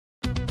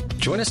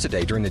Join us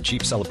today during the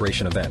Jeep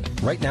Celebration event.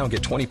 Right now,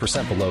 get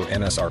 20% below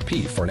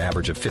MSRP for an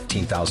average of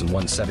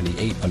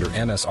 $15,178 under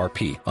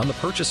MSRP on the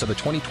purchase of a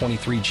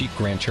 2023 Jeep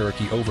Grand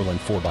Cherokee Overland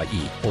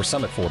 4xE or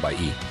Summit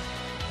 4xE.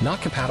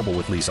 Not compatible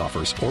with lease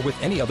offers or with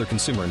any other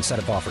consumer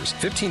incentive offers.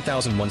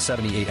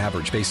 $15,178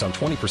 average based on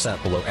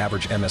 20% below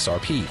average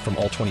MSRP from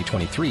all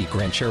 2023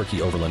 Grand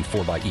Cherokee Overland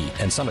 4xE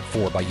and Summit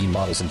 4xE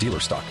models in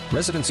dealer stock.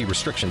 Residency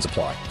restrictions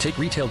apply. Take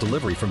retail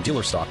delivery from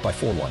dealer stock by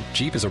 4/1.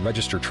 Jeep is a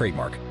registered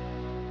trademark.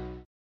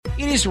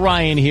 It is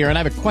Ryan here, and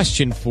I have a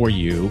question for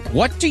you.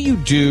 What do you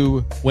do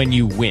when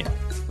you win?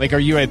 Like, are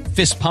you a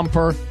fist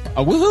pumper,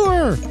 a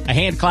woohooer, a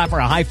hand clapper,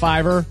 a high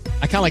fiver?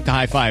 I kind of like the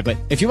high five, but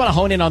if you want to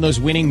hone in on those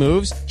winning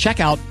moves, check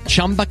out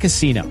Chumba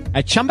Casino.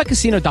 At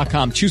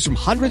ChumbaCasino.com, choose from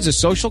hundreds of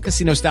social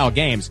casino-style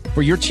games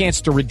for your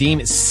chance to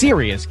redeem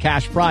serious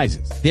cash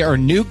prizes. There are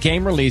new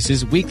game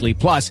releases weekly,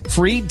 plus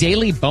free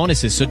daily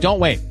bonuses, so don't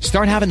wait.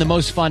 Start having the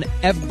most fun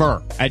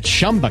ever at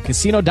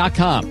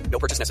ChumbaCasino.com. No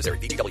purchase necessary.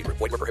 VGW. Void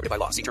where prohibited by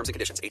law. See terms and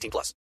conditions.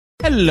 18+.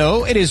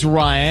 Hello, it is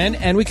Ryan,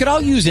 and we could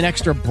all use an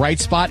extra bright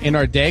spot in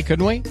our day,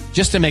 couldn't we?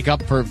 Just to make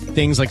up for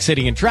things like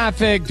sitting in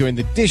traffic, doing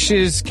the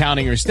dishes,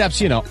 counting your steps,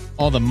 you know,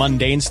 all the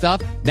mundane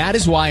stuff. That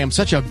is why I'm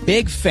such a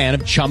big fan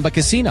of Chumba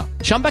Casino.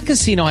 Chumba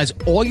Casino has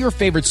all your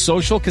favorite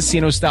social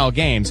casino-style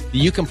games that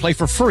you can play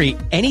for free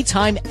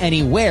anytime,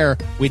 anywhere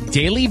with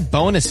daily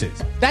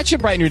bonuses. That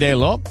should brighten your day a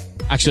little.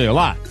 Actually, a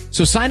lot.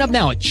 So sign up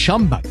now at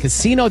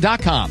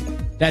ChumbaCasino.com.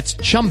 That's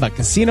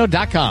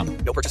ChumbaCasino.com.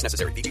 No purchase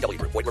necessary.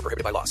 VGW. Void where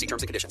prohibited by law. See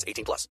terms and conditions.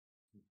 18+.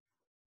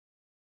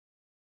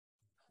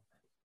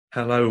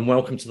 Hello and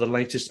welcome to the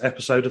latest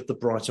episode of the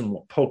Brighton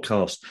Rock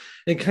podcast.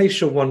 In case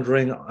you're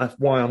wondering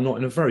why I'm not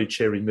in a very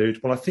cheery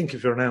mood, well, I think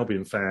if you're an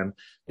Albion fan,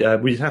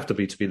 we have to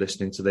be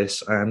listening to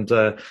this. And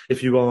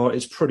if you are,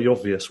 it's pretty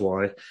obvious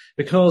why.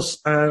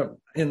 Because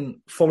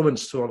in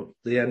followance to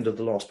the end of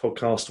the last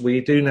podcast,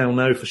 we do now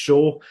know for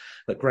sure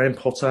that Graham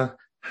Potter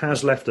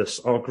has left us,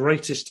 our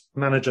greatest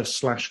manager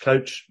 /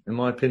 coach, in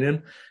my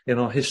opinion, in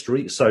our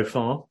history so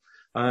far.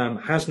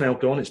 Has now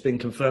gone. It's been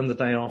confirmed the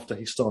day after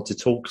he started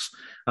talks.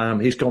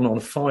 He's gone on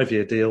a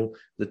 5-year deal.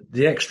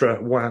 The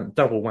extra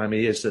double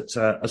whammy is that,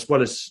 as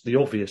well as the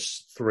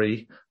obvious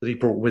 3 that he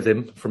brought with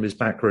him from his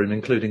back room,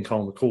 including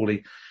Carl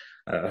McCauley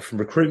from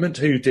recruitment,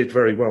 who did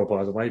very well,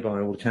 by the way, by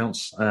all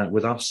accounts,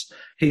 with us.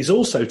 He's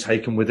also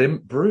taken with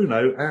him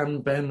Bruno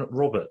and Ben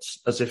Roberts,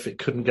 as if it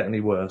couldn't get any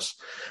worse.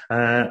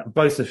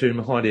 Both of whom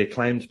are highly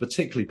acclaimed,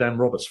 particularly Ben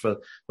Roberts for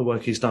the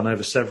work he's done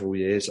over several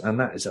years. And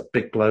that is a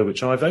big blow,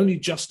 which I've only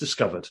just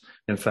discovered,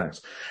 in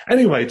fact.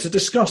 Anyway, to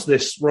discuss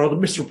this rather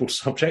miserable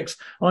subject,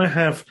 I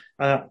have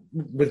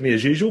with me,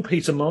 as usual,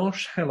 Peter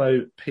Marsh.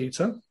 Hello,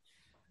 Peter.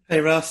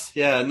 Hey, Russ.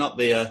 Yeah, not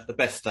the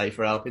best day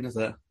for Albion, is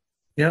it?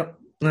 Yep.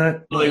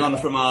 No. Following on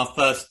from our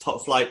first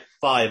top flight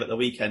 5 at the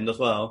weekend as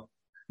well.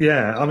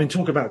 Yeah, I mean,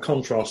 talk about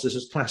contrast. This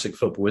is classic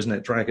football, isn't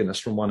it? Dragging us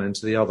from one end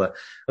to the other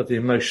of the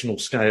emotional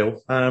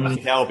scale.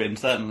 Classic Albion,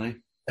 certainly.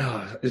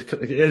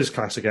 It is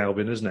classic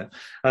Albion, isn't it?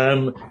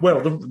 Well,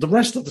 the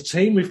rest of the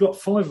team, we've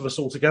got 5 of us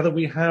all together.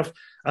 We have,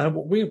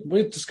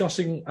 we're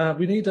discussing,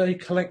 we need a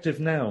collective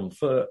noun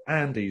for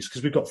Andy's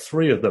because we've got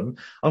 3 of them.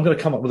 I'm going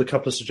to come up with a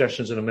couple of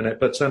suggestions in a minute,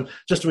 but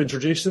just to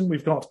introduce them,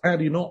 we've got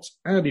Andy Knott,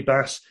 Andy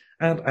Bass,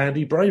 and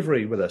Andy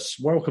Bravery with us.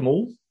 Welcome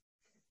all.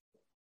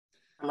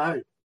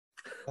 Hello.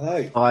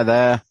 Hello. Hi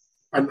there.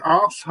 An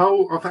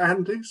arsehole of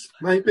Andy's,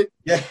 maybe?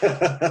 Yeah.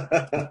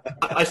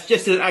 I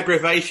suggested an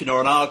aggravation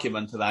or an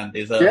argument of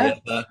Andy's earlier.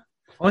 Yeah.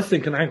 I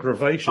think an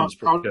aggravation is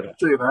pretty good. I'll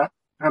do that.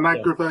 An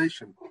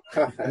aggravation.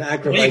 An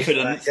aggravation.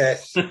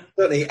 Yes.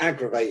 Certainly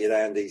aggravated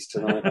Andy's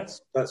tonight.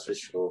 That's for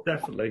sure.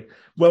 Definitely.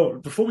 Well,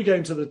 before we go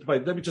into the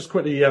debate, let me just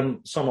quickly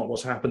sum up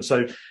what's happened.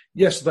 So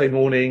yesterday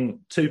morning,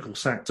 Tuchel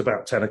sacked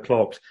about 10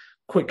 o'clock.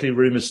 Quickly,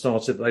 rumours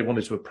started that they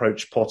wanted to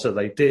approach Potter.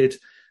 They did.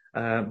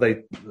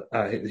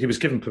 He was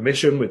given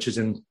permission, which is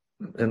in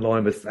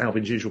line with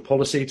Albion's usual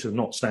policy to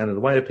not stand in the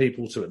way of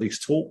people, to at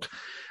least talk.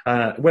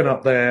 Went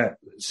up there.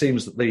 It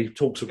seems that the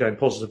talks were going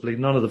positively.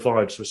 None of the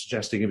vibes were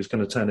suggesting he was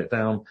going to turn it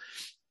down.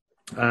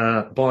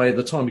 By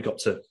the time we got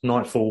to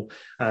nightfall,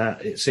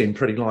 it seemed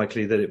pretty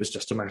likely that it was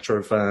just a matter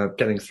of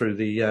getting through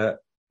the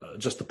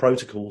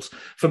protocols.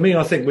 For me,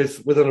 I think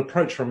with an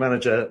approach from a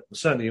manager,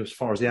 certainly as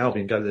far as the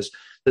Albion go,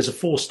 there's a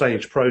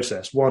 4-stage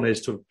process. One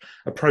is to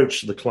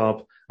approach the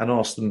club and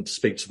ask them to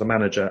speak to the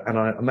manager. And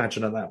I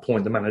imagine at that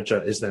point, the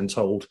manager is then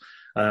told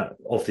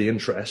of the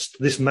interest.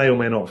 This may or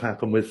may not have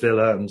happened with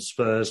Villa and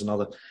Spurs and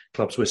other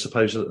clubs. We're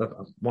supposed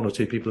one or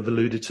two people have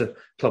alluded to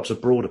clubs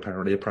abroad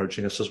apparently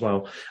approaching us as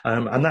well.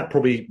 And that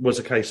probably was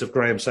a case of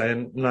Graham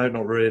saying, no,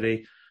 not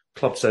really.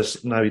 Club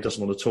says, no, he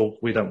doesn't want to talk.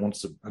 We don't want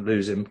to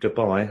lose him.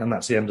 Goodbye. And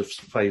that's the end of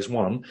phase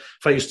 1.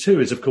 Phase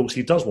 2 is, of course,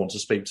 he does want to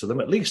speak to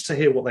them, at least to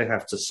hear what they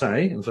have to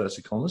say,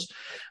 inverted commas.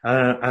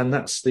 And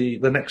that's the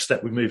next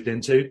step we moved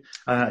into.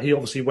 He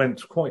obviously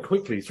went quite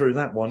quickly through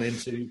that one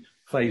into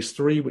phase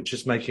 3, which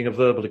is making a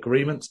verbal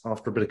agreement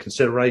after a bit of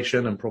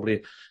consideration and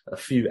probably a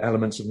few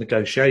elements of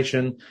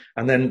negotiation.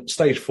 And then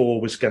stage 4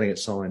 was getting it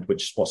signed,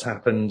 which is what's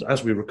happened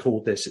as we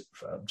record this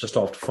just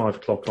after 5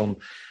 o'clock on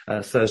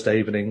Thursday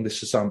evening.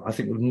 This is, I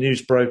think the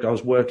news broke. I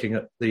was working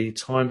at the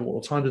time.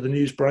 What time did the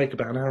news break?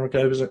 About an hour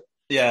ago, was it?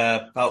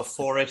 Yeah, about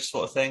 4-ish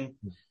sort of thing.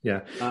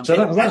 Yeah. So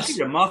that's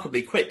actually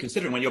remarkably quick,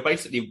 considering when you're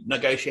basically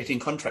negotiating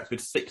contracts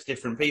with 6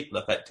 different people,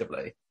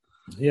 effectively.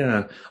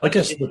 Yeah, I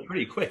guess it's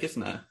pretty quick,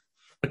 isn't it?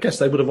 I guess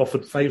they would have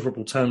offered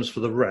favourable terms for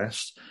the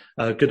rest,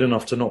 good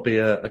enough to not be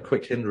a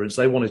quick hindrance.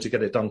 They wanted to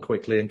get it done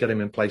quickly and get him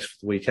in place for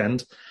the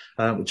weekend,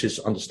 which is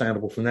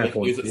understandable from their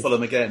point of view. Use it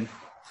Fulham again.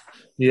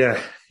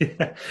 Yeah,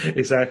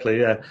 exactly.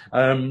 Yeah,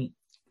 I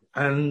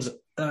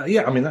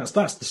mean that's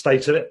the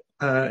state of it.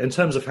 In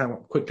terms of how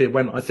quickly it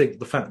went, I think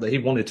the fact that he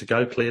wanted to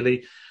go,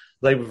 clearly,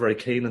 they were very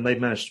keen, and they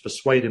managed to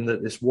persuade him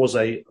that this was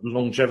a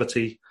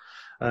longevity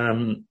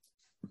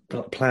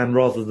plan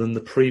rather than the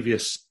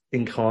previous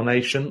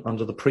incarnation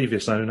under the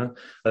previous owner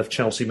of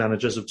Chelsea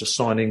managers of just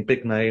signing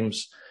big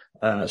names,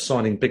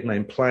 signing big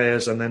name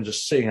players, and then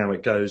just seeing how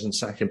it goes and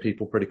sacking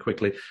people pretty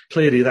quickly.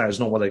 Clearly, that is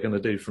not what they're going to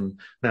do from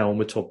now on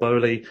with Todd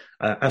Bowley.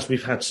 As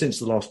we've had since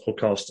the last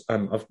podcast,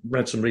 I've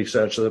read some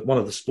research that one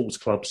of the sports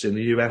clubs in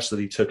the US that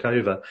he took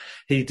over,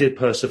 he did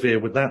persevere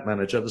with that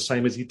manager the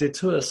same as he did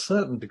to a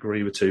certain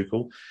degree with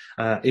Tuchel,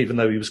 even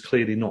though he was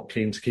clearly not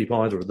keen to keep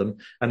either of them.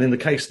 And in the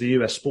case of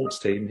the US sports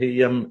team, he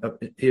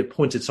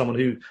appointed someone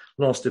who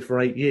lasted for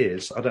 8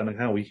 years. I don't know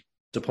how he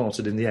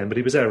departed in the end, but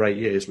he was there 8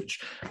 years,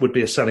 which would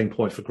be a selling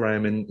point for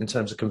Graham in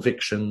terms of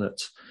conviction that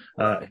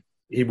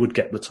he would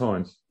get the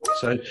time.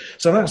 So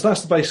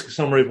that's the basic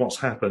summary of what's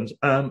happened.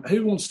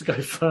 Who wants to go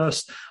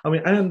first? I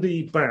mean,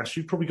 Andy Bash,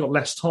 you've probably got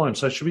less time,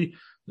 so should we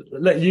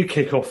let you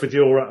kick off with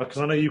your, because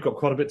I know you've got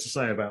quite a bit to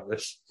say about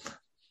this.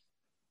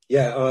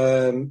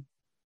 Yeah,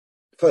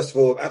 first of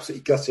all,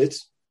 absolutely gutted.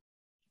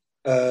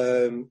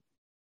 And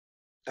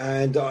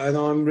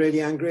I'm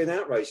really angry and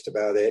outraged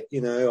about it.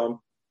 You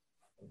know,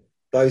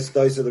 those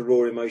are the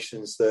raw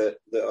emotions that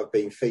I've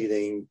been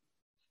feeling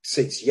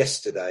since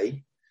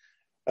yesterday,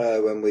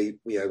 when we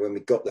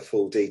got the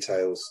full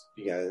details,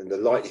 and the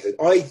likelihood.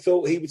 I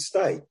thought he would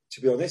stay,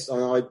 to be honest.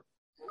 And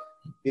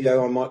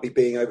I might be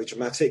being over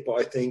dramatic, but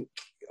I think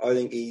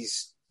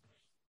he's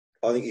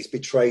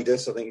betrayed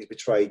us. I think he's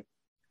betrayed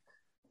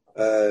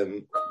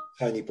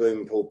Tony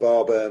Bloom and Paul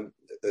Barber,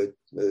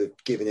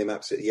 giving him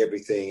absolutely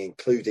everything,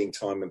 including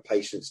time and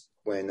patience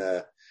when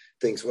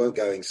things weren't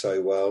going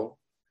so well.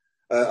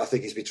 I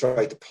think he's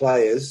betrayed the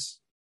players.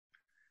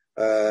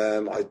 I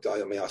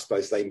mean, I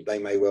suppose they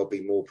may well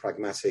be more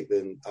pragmatic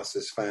than us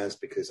as fans,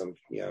 because I'm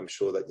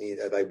sure that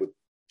they would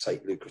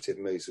take lucrative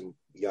moves and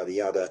yada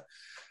yada.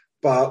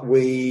 But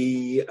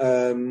we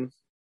were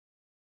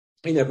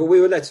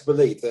led to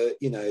believe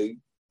that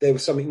there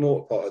was something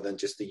more part of than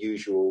just the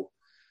usual.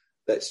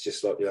 That's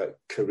just like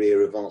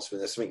career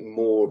advancement. There's something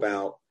more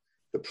about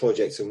the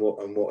project and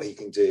what he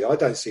can do. I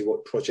don't see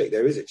what project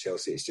there is at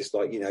Chelsea. It's just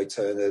like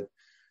turn a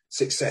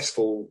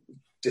successful,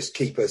 just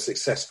keep a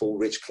successful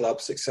rich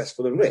club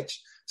successful and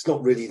rich. It's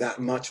not really that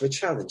much of a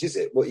challenge, is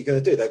it? What are you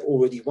going to do? They've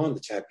already won the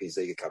Champions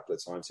League a couple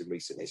of times in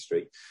recent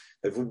history.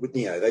 They've won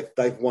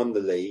the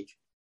league.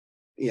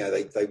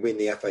 They win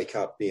the FA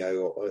Cup,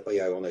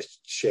 on a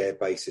shared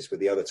basis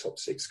with the other top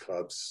 6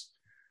 clubs.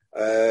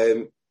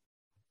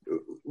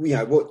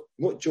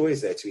 What joy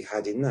is there to be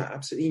had in that?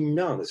 Absolutely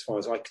none, as far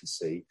as I can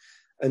see.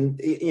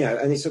 And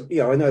and it's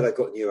I know they've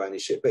got new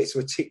ownership, but it's a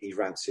particularly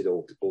rancid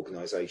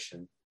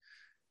organisation.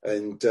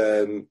 And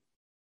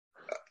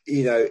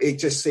it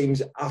just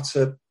seems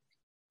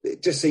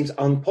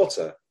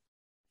un-Potter.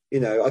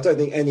 I don't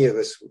think any of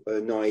us are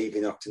naive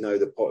enough to know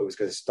that Potter was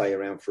going to stay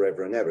around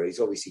forever and ever. He's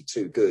obviously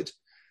too good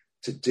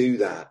to do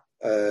that.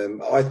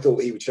 I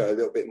thought he would show a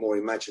little bit more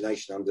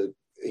imagination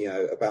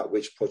about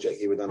which project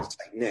he would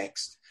undertake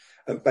next.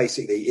 And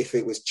basically, if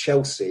it was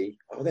Chelsea,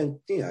 then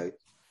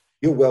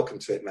you're welcome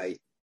to it, mate.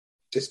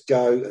 Just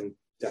go, and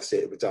that's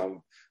it. We're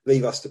done.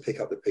 Leave us to pick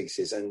up the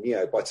pieces. And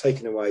by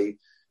taking away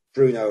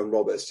Bruno and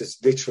Roberts,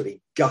 just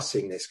literally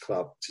gutting this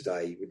club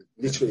today. We've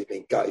literally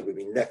been gutted. We've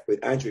been left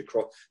with Andrew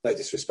Croft. No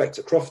disrespect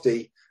to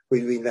Crofty.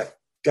 We've been left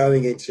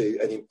going into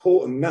an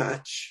important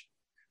match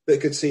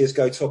that could see us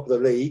go top of the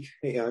league.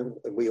 And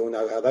we all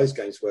know how those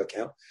games work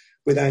out,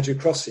 with Andrew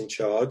Cross in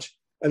charge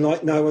and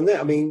no one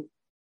there. I mean,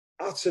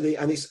 utterly,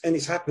 and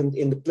it's happened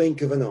in the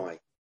blink of an eye.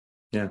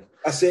 Yeah,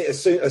 that's it.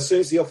 As soon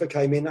as the offer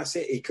came in, that's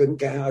it. He couldn't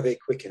get out of it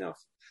quick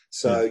enough.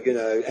 So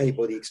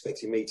anybody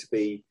expecting me to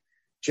be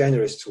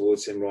generous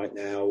towards him right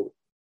now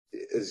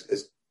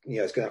is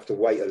going to have to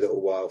wait a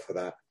little while for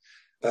that.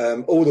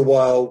 All the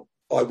while,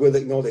 I will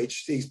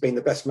acknowledge he's been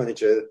the best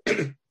manager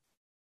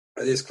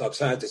this club's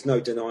had. There's no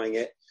denying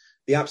it.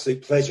 The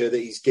absolute pleasure that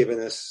he's given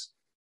us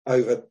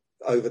over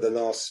the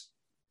last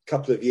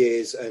couple of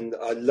years, and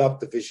I love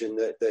the vision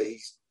that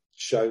he's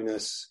shown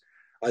us.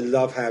 I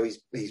love how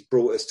he's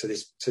brought us to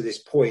this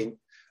point.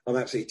 I'm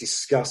absolutely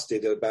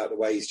disgusted about the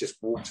way he's just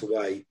walked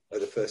away at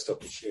the first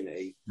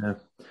opportunity. Yeah.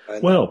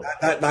 And Well,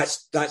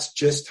 that's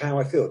just how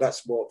I feel.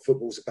 That's what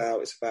football's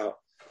about. It's about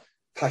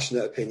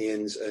passionate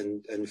opinions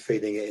and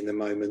feeling it in the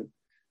moment.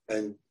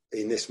 And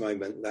in this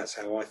moment, that's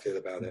how I feel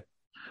about it.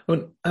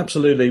 Well,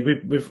 absolutely.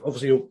 We've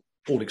obviously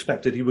all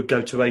expected he would go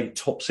to a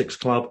top 6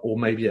 club or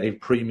maybe a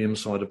premium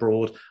side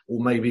abroad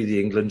or maybe the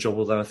England job,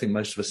 although I think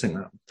most of us think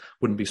that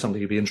wouldn't be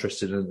something he'd be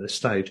interested in at this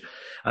stage.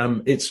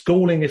 It's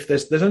galling if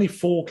there's only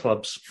 4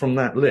 clubs from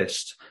that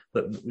list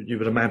that you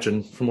would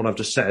imagine from what I've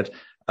just said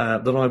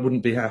that I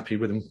wouldn't be happy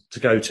with him to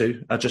go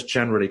to, just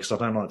generally because I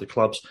don't like the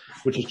clubs,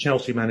 which is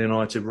Chelsea, Man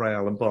United,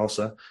 Real and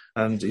Barca,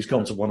 and he's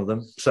gone to one of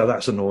them, so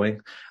that's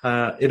annoying.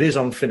 It is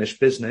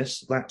unfinished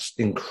business. That's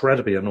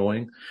incredibly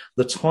annoying.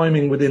 The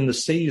timing within the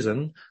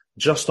season,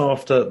 just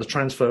after the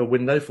transfer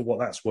window, for what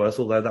that's worth,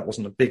 although that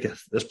wasn't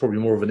that's probably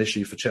more of an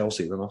issue for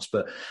Chelsea than us,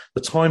 but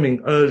the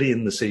timing early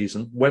in the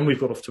season, when we've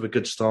got off to a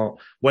good start,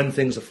 when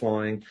things are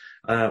flying,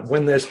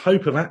 when there's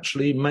hope of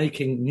actually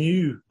making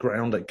new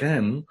ground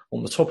again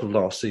on the top of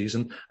last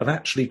season, of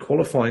actually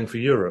qualifying for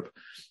Europe,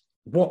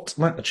 what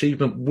that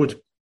achievement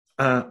would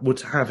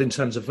have in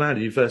terms of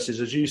value versus,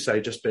 as you say,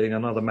 just being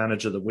another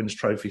manager that wins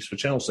trophies for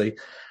Chelsea.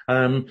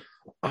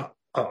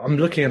 I'm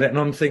looking at it and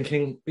I'm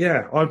thinking,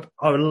 yeah, I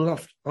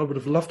would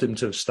have loved him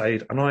to have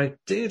stayed, and I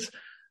did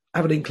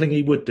have an inkling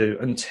he would do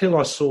until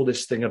I saw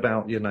this thing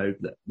about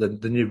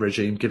the new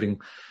regime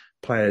giving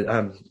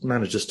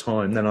managers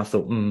time. Then I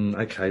thought,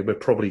 okay, we're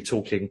probably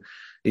talking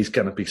he's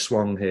going to be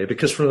swung here,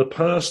 because from a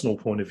personal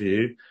point of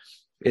view,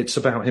 it's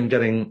about him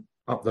getting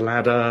up the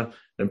ladder,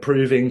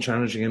 improving,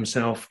 challenging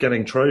himself,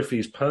 getting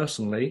trophies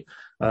personally,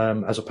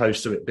 as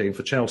opposed to it being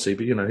for Chelsea.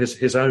 But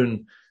his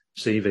own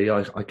CV,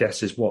 I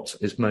guess, is what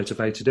is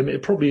motivated him.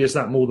 It probably is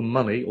that more than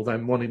money, although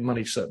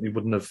money certainly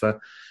wouldn't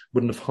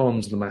have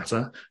harmed the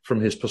matter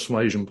from his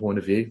persuasion point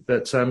of view.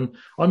 But I'm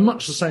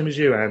much the same as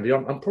you, Andy.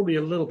 I'm probably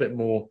a little bit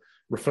more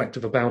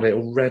reflective about it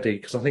already,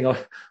 because I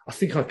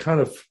think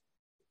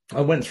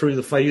I went through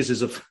the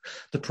phases of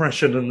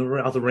depression and the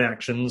other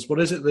reactions. What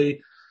is it?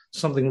 The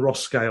something Ross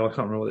scale. I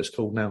can't remember what it's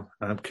called now.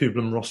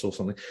 Kubler-Ross or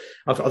something.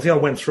 I think I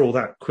went through all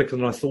that quicker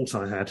than I thought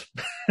I had,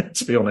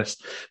 to be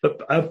honest.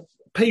 But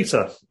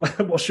Peter,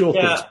 what's your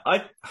thoughts?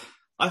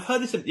 I've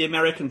heard the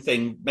American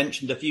thing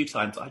mentioned a few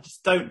times. I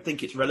just don't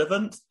think it's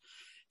relevant.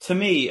 To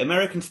me,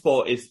 American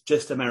sport is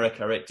just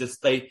America.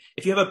 If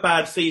you have a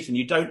bad season,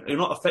 you're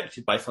not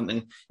affected by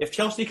something. If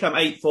Chelsea come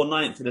 8th or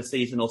 9th in a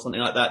season or something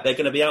like that, they're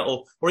going to be out,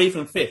 or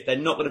even 5th. They're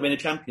not going to win a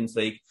Champions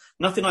League.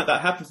 Nothing like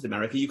that happens in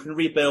America. You can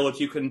rebuild.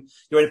 You're in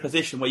a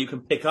position where you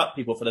can pick up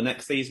people for the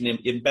next season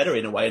in better,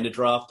 in a way, in the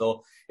draft,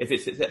 or if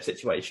it's that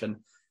situation.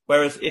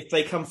 Whereas if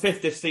they come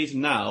 5th this season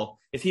now,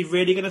 is he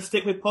really going to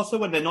stick with Potter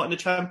when they're not in the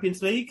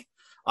Champions League?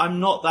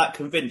 I'm not that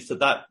convinced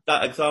that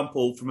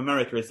example from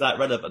America is that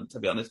relevant, to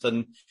be honest.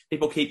 And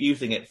people keep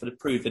using it to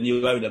prove the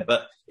new owner,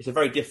 but it's a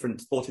very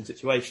different sporting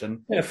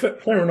situation. Yeah,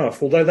 fair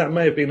enough. Although that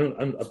may have been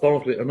an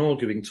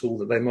arguing tool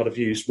that they might have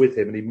used with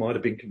him, and he might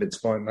have been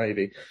convinced by it,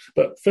 maybe.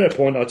 But fair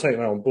point, I take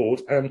that on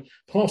board and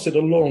pass it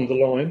along the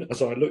line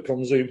as I look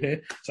on Zoom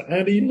here. So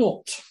Andy,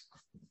 not.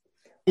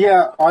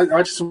 Yeah,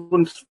 I just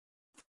want to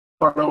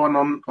follow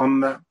on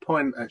that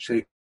point,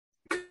 actually.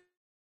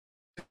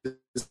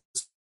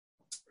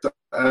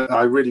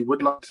 I really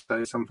would like to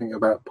say something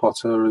about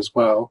Potter as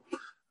well.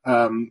 But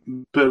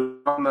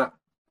on that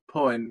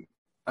point,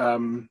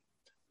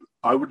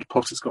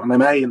 Potter's got an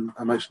MA in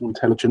emotional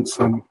intelligence,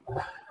 and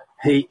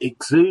he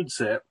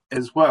exudes it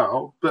as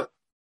well. But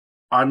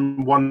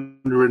I'm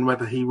wondering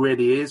whether he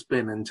really is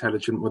being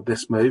intelligent with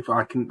this move.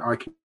 I can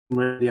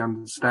really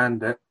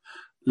understand it.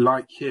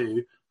 Like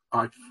you,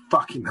 I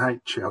fucking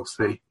hate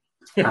Chelsea.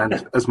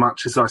 And as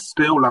much as I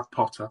still love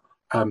Potter,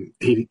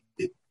 he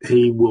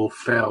will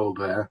fail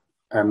there.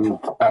 And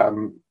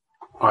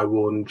I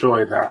will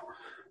enjoy that,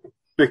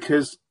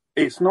 because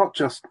it's not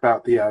just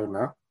about the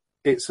owner,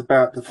 it's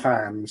about the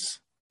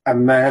fans,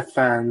 and their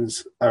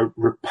fans are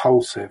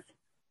repulsive.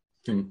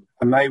 And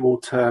they will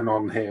turn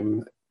on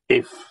him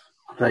if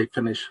they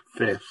finish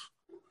 5th.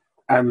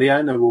 And the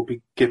owner will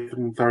be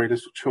given very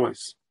little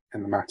choice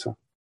in the matter.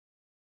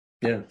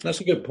 Yeah,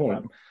 that's a good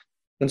point.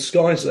 And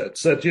Sky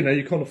said,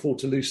 you can't afford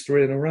to lose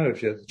 3 in a row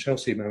if you're the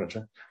Chelsea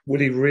manager. Will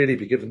he really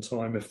be given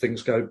time if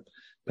things go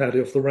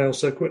badly off the rails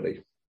so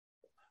quickly?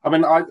 I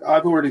mean,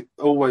 I've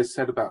always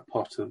said about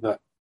Potter that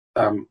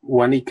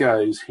when he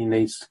goes, he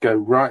needs to go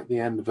right at the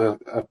end of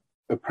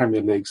a Premier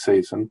League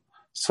season,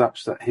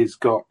 such that he's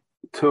got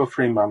 2 or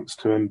 3 months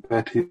to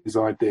embed his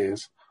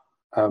ideas.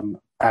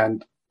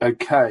 And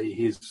okay,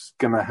 he's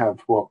going to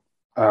have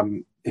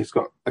he's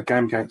got a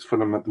game against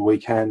Fulham at the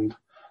weekend,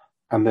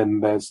 and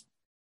then there's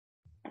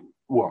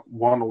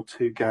 1 or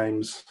 2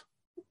 games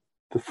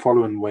the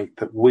following week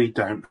that we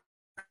don't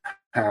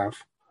have.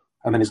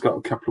 And then he's got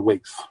a couple of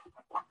weeks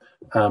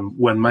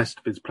when most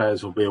of his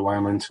players will be away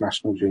on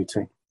international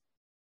duty.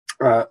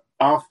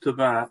 After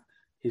that,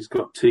 he's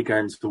got 2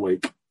 games a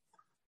week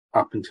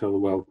up until the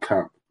World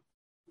Cup.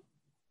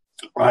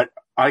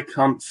 I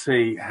can't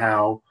see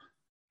how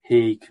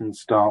he can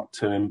start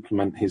to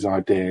implement his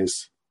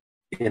ideas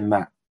in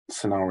that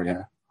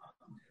scenario.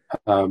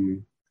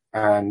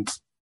 And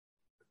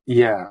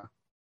yeah,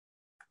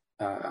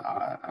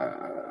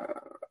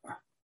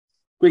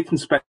 we can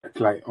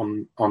speculate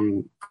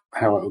on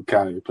how it'll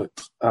go,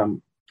 but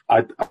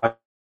I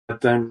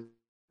don't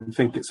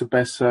think it's the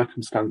best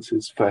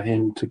circumstances for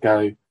him to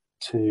go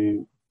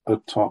to a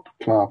top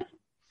club.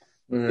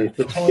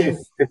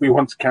 If we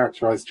want to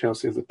characterise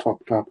Chelsea as a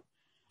top club.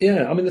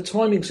 Yeah, I mean, the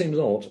timing seems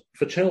odd.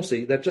 For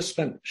Chelsea, they've just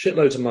spent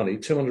shitloads of money,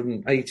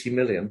 280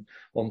 million,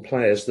 on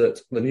players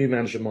that the new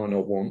manager might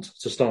not want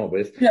to start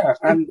with. Yeah,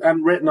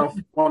 and written off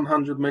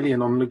 100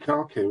 million on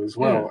Lukaku as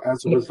well,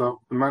 as a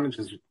result of the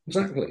managers.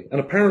 Exactly. And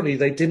apparently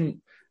they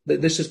didn't.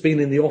 This has been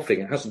in the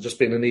offing. It hasn't just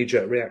been a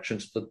knee-jerk reaction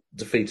to the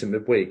defeat in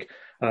midweek.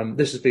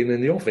 This has been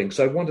in the offing.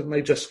 So why didn't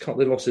they just cut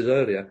their losses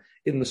earlier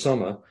in the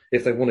summer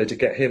if they wanted to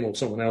get him or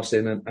someone else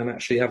in and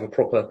actually have a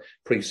proper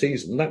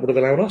pre-season? That would have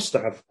allowed us to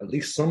have at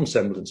least some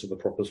semblance of a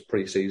proper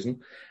pre-season.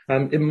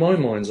 In my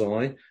mind's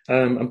eye,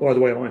 and by the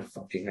way, I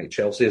fucking hate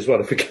Chelsea as well,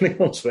 if we're getting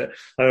onto it.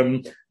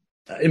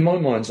 In my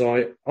mind's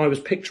eye, I was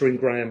picturing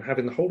Graham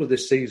having the whole of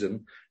this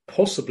season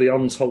possibly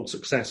untold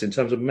success in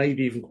terms of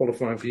maybe even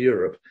qualifying for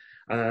Europe.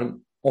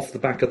 Off the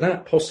back of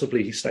that,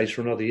 possibly he stays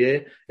for another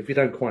year. If we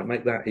don't quite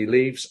make that, he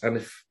leaves. And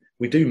if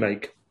we do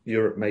make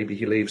Europe, maybe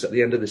he leaves at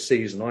the end of this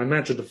season. I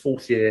imagine the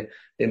fourth year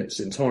in its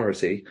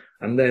entirety.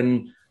 And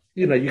then,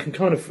 you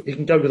can he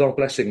can go with our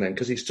blessing then,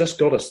 because he's just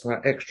got us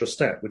that extra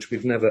step, which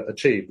we've never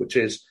achieved, which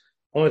is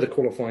either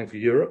qualifying for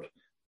Europe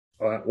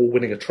or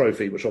winning a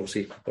trophy, which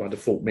obviously by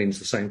default means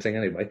the same thing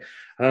anyway.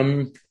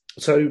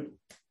 So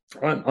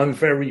I'm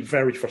very,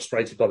 very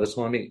frustrated by the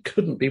timing. It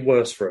couldn't be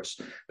worse for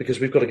us because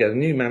we've got to get a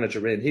new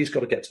manager in. He's got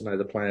to get to know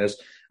the players,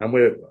 and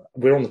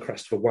we're on the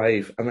crest of a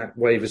wave, and that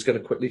wave is going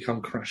to quickly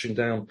come crashing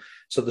down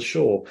to the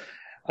shore.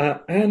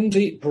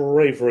 Andy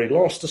Bravery,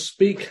 last to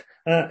speak,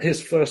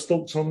 his first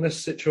thoughts on this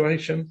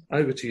situation.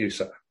 Over to you,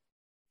 sir.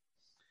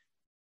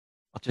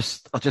 I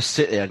just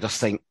sit there and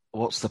just think,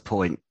 what's the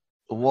point?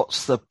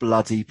 What's the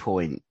bloody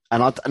point?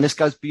 And this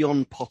goes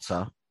beyond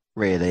Potter.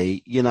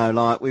 Really,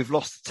 we've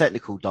lost the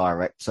technical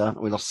director.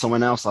 We lost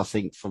someone else, I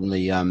think, from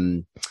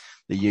the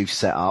youth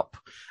setup,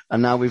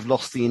 and now we've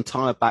lost the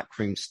entire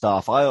backroom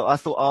staff. I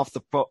thought after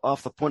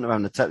the point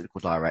around the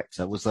technical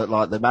director was that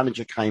the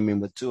manager came in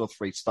with 2 or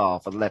 3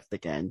 staff and left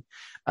again,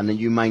 and then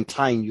you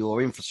maintain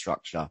your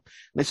infrastructure,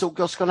 and it's all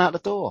just gone out the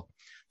door.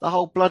 The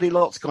whole bloody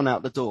lot's gone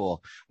out the door.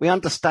 We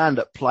understand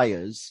that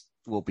players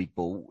will be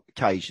bought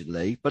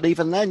occasionally, but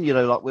even then,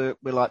 we're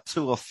like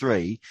 2 or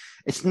 3.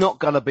 It's not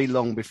going to be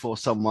long before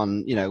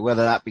someone,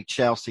 whether that be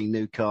Chelsea,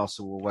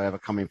 Newcastle, or wherever,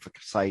 come in for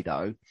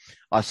Casado,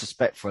 I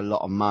suspect for a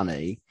lot of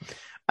money,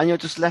 and you're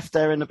just left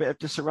there in a bit of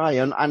disarray.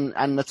 And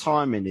the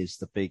timing is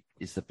the big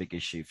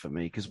issue for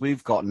me, because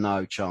we've got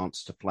no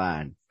chance to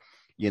plan.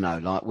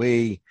 Are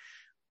we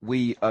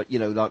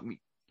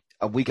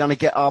going to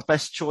get our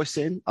best choice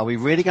in? Are we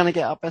really going to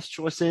get our best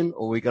choice in,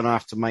 or are we going to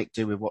have to make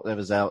do with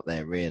whatever's out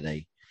there,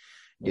 really?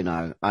 And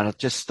I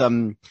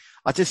kind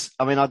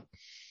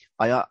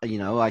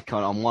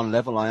of, on one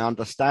level, I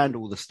understand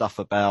all the stuff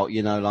about,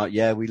 we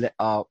let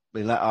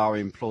our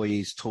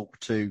employees talk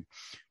to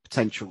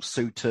potential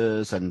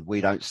suitors and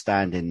we don't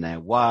stand in their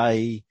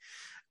way.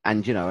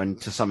 And,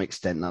 and to some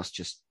extent, that's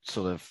just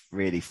sort of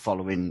really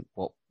following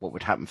what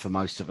would happen for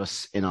most of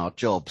us in our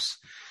jobs.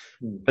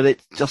 But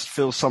it just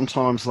feels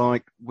sometimes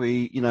like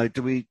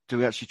do we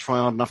actually try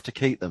hard enough to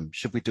keep them?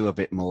 Should we do a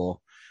bit more?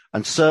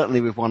 And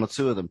certainly with 1 or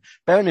 2 of them,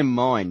 bearing in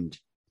mind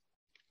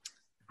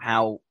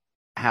how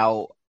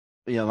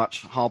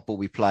much hardball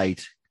we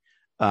played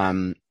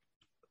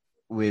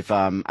with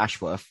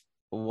Ashworth.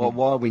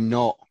 Why are we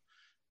not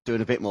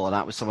doing a bit more of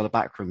that with some of the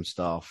backroom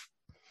staff?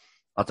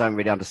 I don't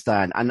really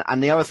understand.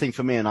 And the other thing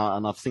for me, and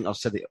I think I've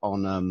said it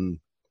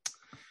on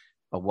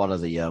one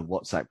of the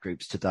WhatsApp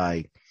groups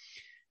today,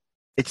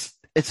 it's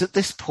at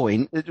this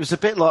point, it was a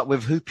bit like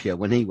with Hoopier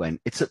when he went.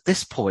 It's at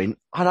this point,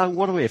 I don't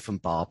want to hear from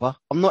Barber.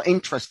 I'm not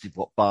interested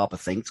what Barber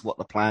thinks, what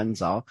the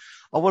plans are.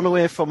 I want to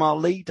hear from our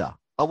leader.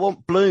 I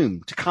want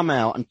Bloom to come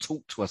out and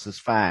talk to us as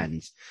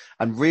fans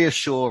and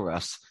reassure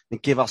us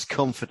and give us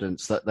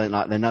confidence that they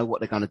know what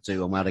they're going to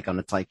do and where they're going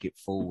to take it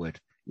forward,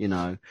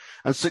 And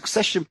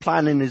succession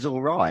planning is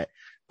all right,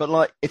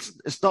 but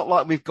it's not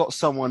like we've got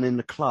someone in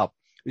the club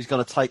who's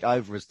going to take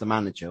over as the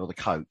manager or the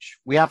coach.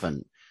 We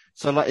haven't.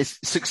 So it's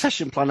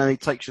succession planning.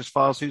 It takes you as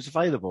far as who's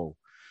available,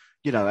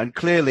 and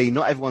clearly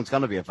not everyone's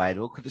going to be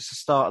available because it's the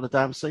start of the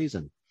damn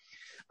season.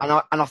 And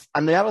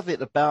the other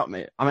bit about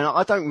me,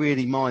 I don't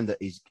really mind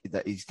that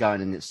he's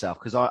going in itself,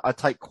 because I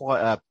take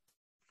quite a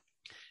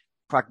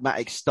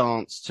pragmatic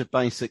stance to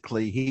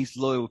basically his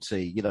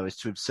loyalty, is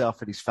to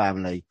himself and his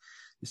family,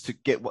 is to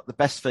get the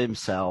best for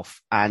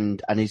himself and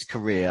his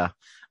career.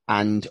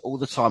 And all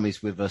the time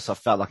he's with us, I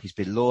felt like he's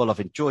been loyal. I've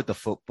enjoyed the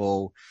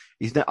football.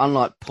 He's not,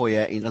 unlike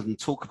Poyet, he doesn't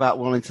talk about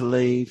wanting to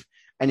leave,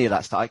 any of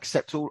that stuff. I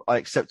accept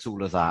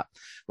all of that.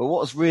 But what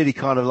was really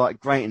kind of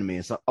grating me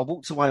is that I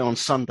walked away on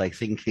Sunday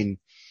thinking,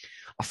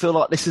 I feel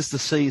like this is the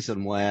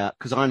season where,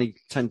 because I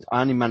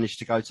only managed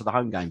to go to the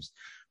home games,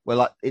 where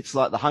like it's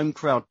like the home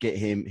crowd get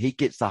him, he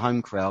gets the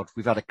home crowd.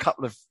 We've had a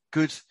couple of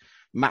good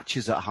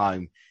matches at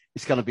home.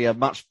 It's going to be a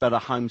much better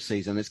home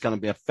season. It's going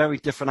to be a very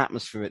different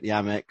atmosphere at the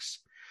Amex,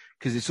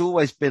 because it's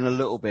always been a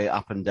little bit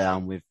up and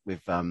down with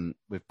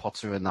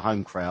Potter and the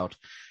home crowd.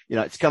 You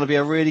know, it's going to be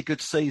a really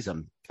good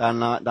season,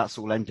 and that's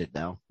all ended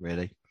now,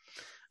 really.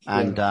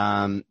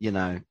 And you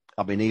know,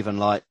 I mean, even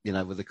like, you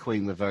know, with the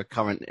Queen with her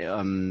current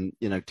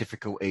you know,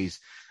 difficulties,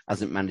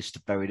 hasn't managed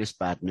to bury this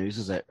bad news,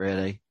 is it?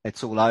 Really,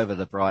 it's all over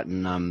the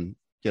Brighton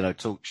you know,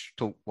 talk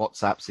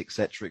WhatsApps,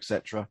 etc.,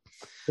 etc.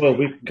 Well,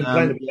 we've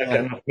complained about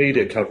getting enough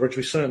media coverage.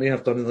 We certainly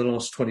have done in the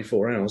last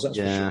 24 hours. That's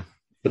for sure.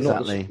 But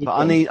exactly. But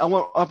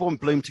I want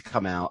Bloom to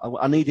come out.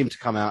 I need him to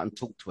come out and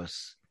talk to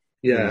us.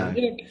 Yeah,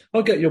 you know? yeah,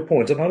 I get your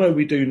point, and I know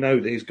we do know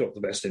that he's got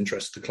the best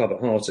interest of the club at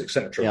heart,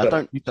 etc. Yeah, but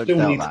don't still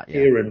doubt need that. to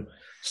hear him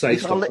say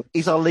stuff.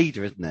 He's our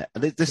leader, isn't it?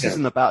 And this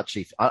isn't about a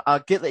chief.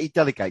 I get that he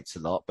delegates a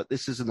lot, but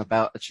this isn't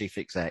about a chief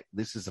exec.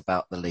 This is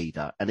about the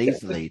leader, and he's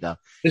the leader.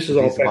 This is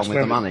our the one with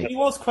the money. He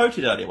was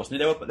quoted earlier,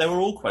 wasn't he? They were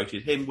all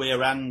quoted. Him,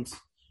 Weir, and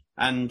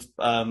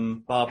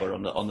Barber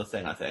on the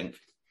thing. I think.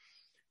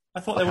 I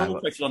thought they were all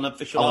quoted on the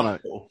official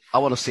article. I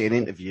want to see an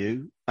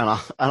interview, and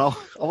I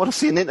want to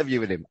see an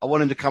interview with him. I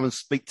want him to come and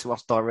speak to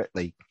us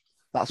directly.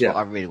 That's what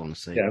I really want to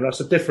see. Yeah,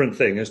 that's a different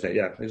thing, isn't it?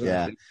 Yeah, exactly.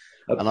 Yeah.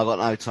 And I've got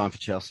no time for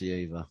Chelsea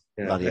either.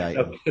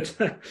 Yeah.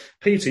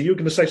 Peter, you were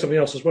going to say something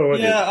else as well, weren't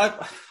you?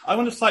 Yeah, I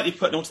want to slightly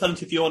put an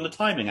alternative view on the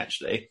timing,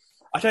 actually.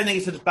 I don't think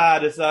it's as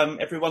bad as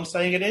everyone's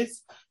saying it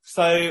is.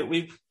 So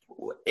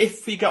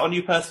if we get a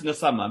new person in the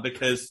summer,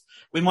 because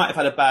we might have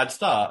had a bad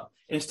start,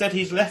 instead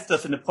he's left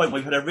us in the point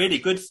where we've had a really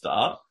good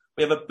start.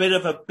 We have a bit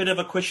of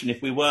a question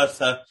if we were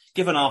to,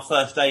 given our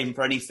first aim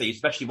for any season,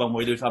 especially when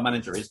we lose our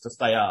manager, is to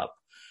stay up.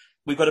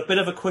 We've got a bit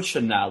of a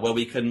cushion now where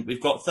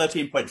we've got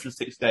 13 points from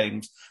 6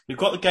 games. We've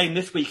got the game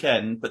this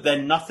weekend, but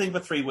then nothing for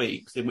 3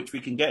 weeks in which we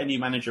can get a new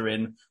manager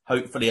in,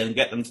 hopefully, and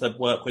get them to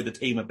work with the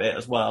team a bit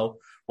as well,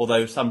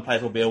 although some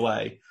players will be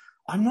away.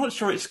 I'm not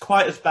sure it's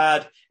quite as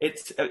bad.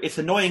 It's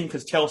annoying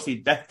because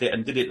Chelsea left it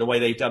and did it the way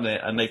they've done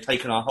it, and they've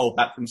taken our whole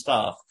backroom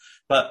staff.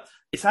 But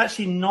it's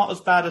actually not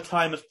as bad a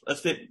time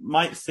as it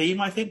might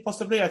seem, I think,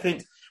 possibly. I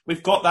think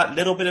we've got that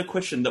little bit of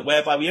cushion that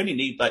whereby we only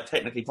need, like,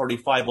 technically probably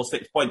 5 or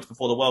 6 points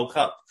before the World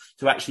Cup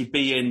to actually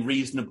be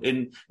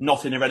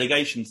not in a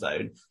relegation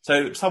zone.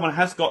 So someone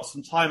has got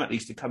some time at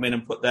least to come in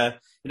and put get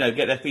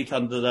their feet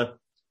under the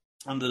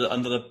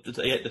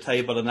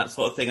table and that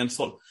sort of thing. And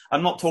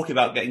I'm not talking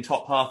about getting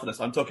top half of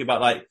this. I'm talking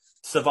about like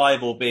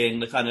survival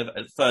being the kind of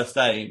first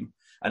aim.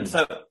 And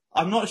so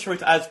I'm not sure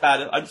it's as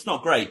bad. It's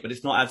not great, but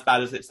it's not as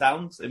bad as it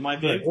sounds, in my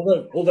view.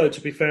 Yeah, although to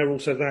be fair,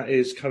 also that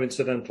is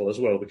coincidental as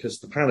well, because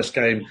the Palace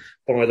game,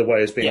 by the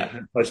way, is being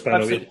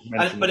postponed.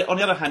 But on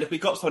the other hand, if we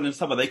got someone in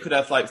summer, they could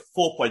have like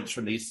 4 points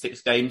from these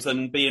 6 games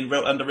and be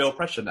under real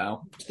pressure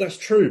now. That's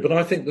true, but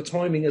I think the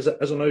timing as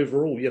an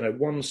overall,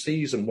 one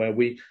season where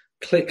we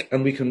click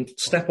and we can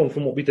step on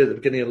from what we did at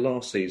the beginning of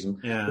last season.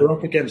 Yeah. We're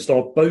up against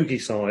our bogey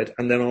side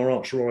and then our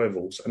arch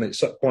rivals, and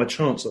it's by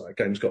chance that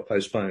game's got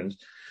postponed.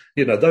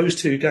 Those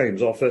 2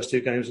 games, our first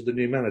 2 games with the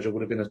new manager,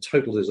 would have been a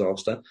total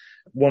disaster.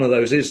 One of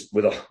those is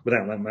without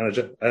that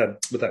manager,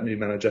 with that new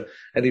manager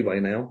anyway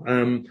now.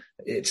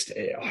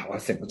 I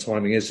think the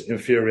timing is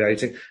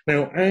infuriating.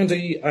 Now,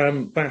 Andy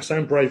Bass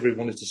and Bravery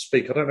wanted to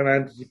speak. I don't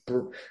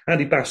know,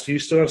 Andy Bass, do you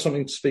still have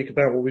something to speak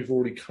about what we've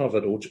already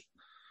covered? Or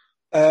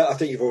I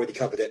think you've already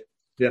covered it.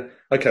 Yeah.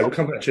 Okay, we'll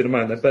come back to you in a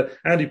moment. But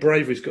Andy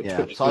Bravery's got...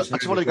 Yeah. So I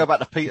just want to go back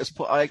to Peter's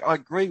point. I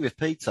agree with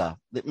Peter.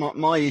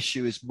 My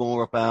issue is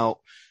more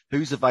about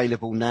who's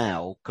available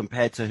now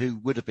compared to who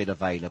would have been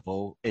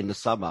available in the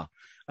summer.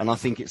 And I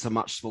think it's a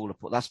much smaller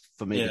point. That's,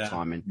 for me, the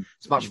timing.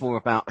 It's much more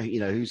about,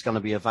 who's going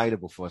to be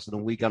available for us. And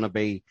are we going to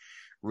be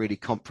really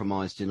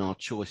compromised in our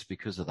choice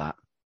because of that?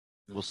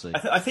 We'll see.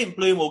 I think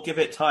Bloom will give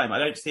it time. I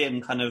don't see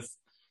him kind of...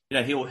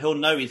 he'll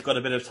know he's got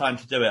a bit of time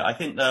to do it. I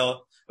think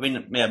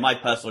my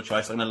personal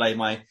choice, I'm going to lay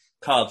my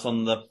cards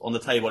on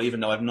the table, even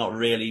though I've not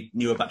really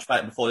knew much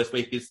about it before this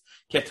week, is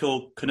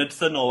Kjetil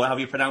Knudsen, or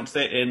however you pronounce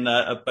it, in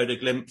Bodo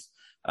Glimt.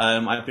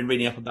 I've been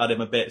reading up about him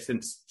a bit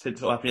since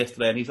what happened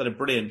yesterday, and he's done a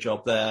brilliant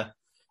job there.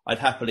 I'd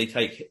happily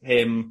take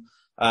him.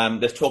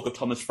 There's talk of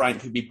Thomas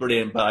Frank, who'd be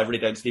brilliant, but I really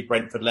don't see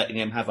Brentford letting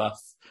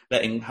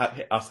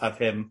us have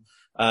him.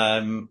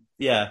 And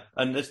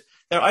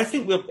I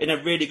think we're in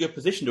a really good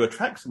position to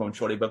attract someone,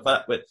 surely. But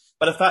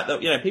the fact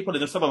that people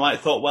in the summer might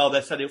have thought, well,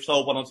 they've said they've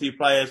sold 1 or 2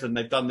 players and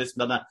they've done this and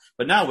done that.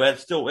 But now we're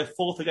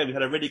 4th again. We've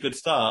had a really good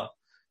start.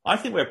 I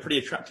think we're a pretty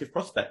attractive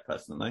prospect,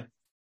 personally.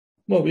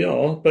 Well, we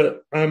are,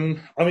 but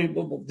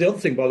the other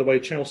thing, by the way,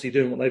 Chelsea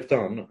doing what they've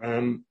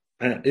done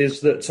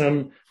is that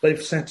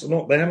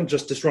they haven't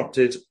just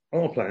disrupted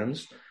our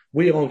plans.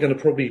 We are going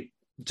to probably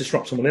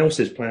disrupt someone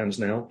else's plans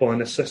now by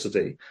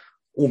necessity,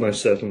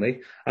 almost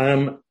certainly.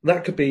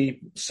 That could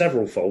be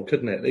several-fold,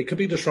 couldn't it? It could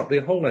be disrupting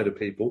a whole load of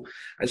people.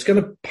 It's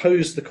going to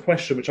pose the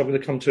question, which I'm going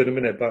to come to in a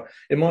minute, but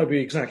it might be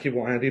exactly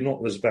what Andy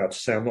Knott was about to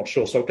say. I'm not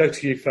sure. So I'll go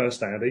to you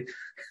first, Andy.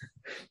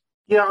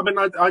 Yeah, I mean,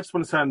 I just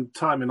want to say on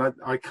timing,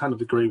 I kind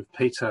of agree with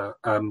Peter.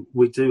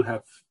 We do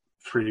have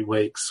 3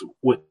 weeks,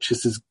 which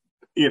is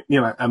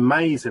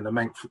amazing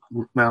amount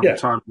of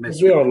time in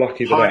this we are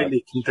lucky with that.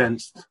 highly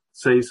condensed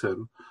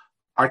season.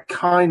 I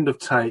kind of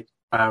take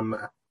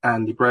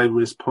Andy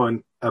Bravery's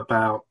point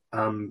about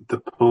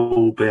the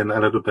pool being a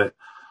little bit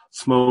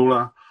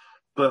smaller,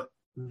 but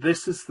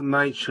this is the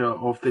nature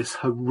of this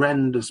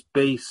horrendous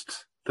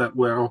beast that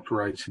we're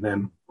operating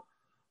in.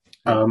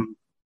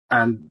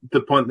 And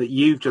the point that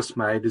you've just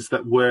made is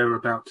that we're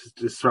about to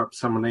disrupt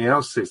somebody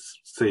else's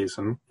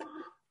season.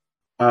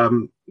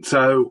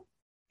 So,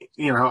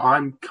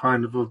 I'm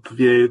kind of the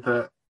view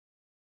that,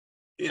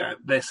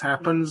 this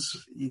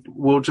happens,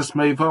 we'll just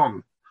move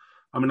on.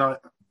 I mean, I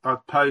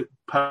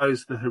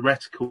pose the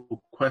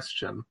heretical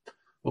question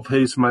of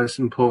who's the most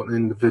important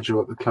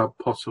individual at the club,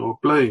 Potter or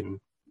Bloom.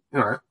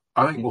 I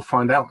think we'll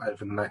find out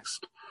over the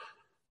next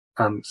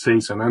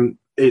season. And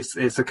it's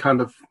a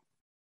kind of,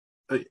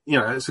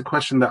 it's a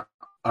question that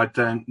I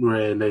don't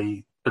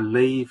really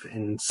believe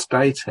in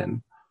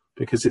stating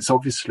because it's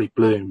obviously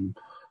Bloom,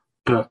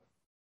 but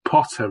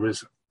Potter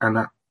is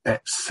an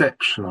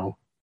exceptional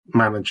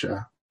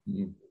manager,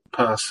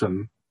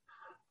 person,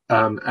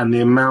 and the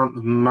amount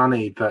of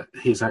money that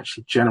he's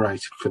actually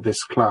generated for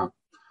this club,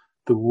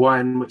 the way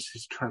in which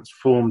he's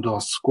transformed our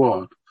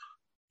squad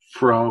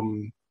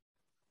from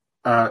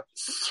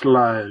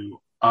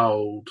slow,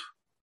 old,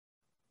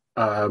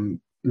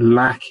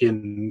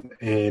 lacking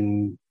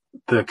in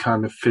the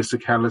kind of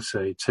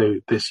physicality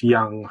to this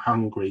young,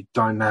 hungry,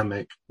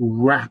 dynamic,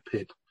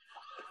 rapid.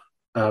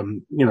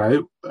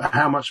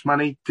 How much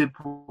money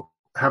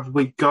have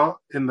we got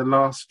in the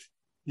last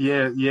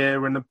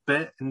year and a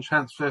bit in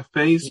transfer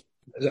fees?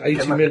 Is it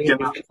 80 million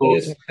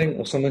years, I think,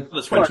 or something? Well,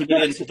 it's 20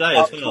 million today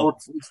as well.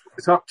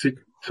 It's up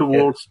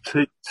towards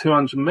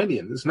 200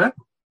 million, isn't it?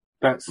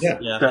 That's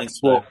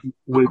what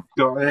we've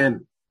got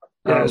in.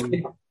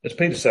 As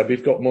Peter said,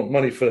 we've got more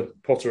money for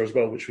Potter as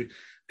well, which we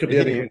could be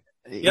anything.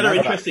 The other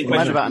interesting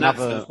question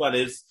as well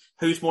is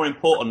who's more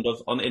important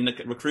in the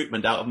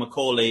recruitment out of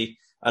Macaulay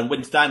and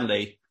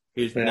Winstanley,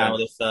 who's now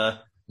this.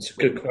 It's a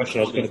good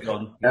question. I was going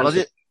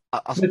to.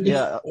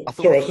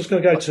 Sorry, I was just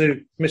going to go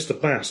to Mr.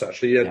 Bass.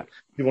 Actually,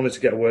 you wanted to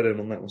get a word in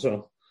on that as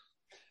well.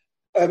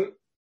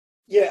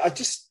 I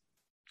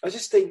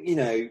just think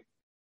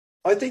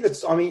I think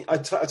that's. I mean, I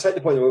take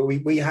the point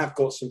that we have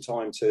got some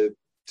time to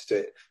do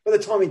it, but the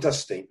timing does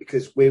stink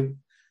because we're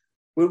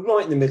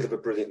right in the middle of a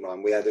brilliant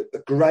run. We had a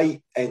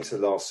great end to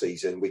last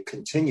season. We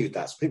continued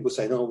that. So people were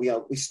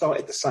saying, we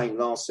started the same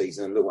last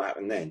season and look what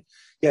happened then.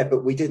 Yeah,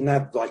 but we didn't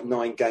have like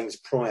 9 games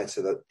prior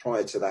to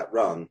that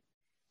run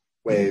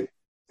where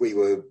we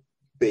were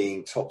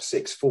being top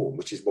 6 form,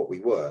 which is what we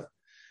were.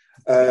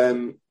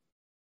 And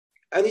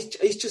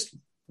he's just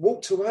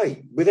walked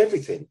away with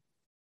everything.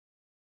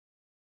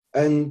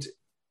 And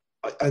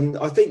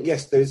I think,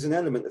 yes, there's an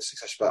element of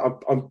success,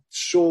 but I'm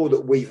sure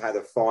that we've had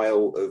a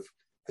file of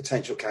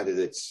potential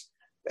candidates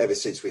ever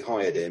since we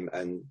hired him,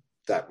 and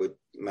that would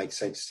make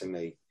sense to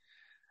me.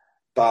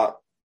 But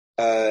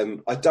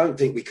I don't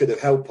think we could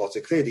have held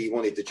Potter. Clearly, he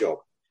wanted the job.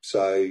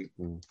 So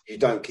you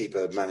don't keep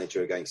a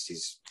manager against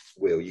his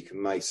will. You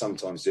can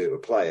sometimes do it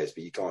with players,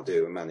 but you can't do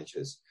it with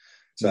managers.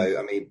 So,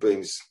 I mean,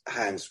 Bloom's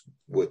hands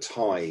were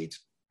tied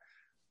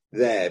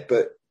there,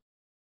 but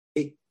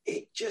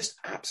it just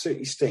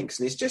absolutely stinks.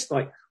 And it's just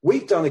like,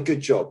 we've done a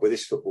good job with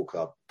this football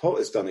club.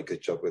 Potter's done a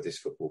good job with this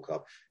football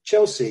club.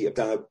 Chelsea have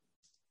done a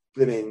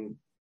blimmin'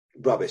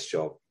 rubbish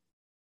job.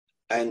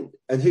 And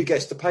who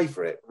gets to pay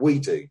for it? We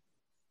do.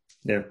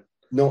 Yeah.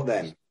 Not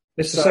them.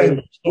 It's the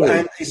same story.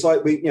 And it's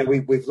like,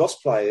 we've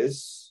lost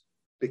players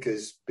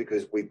because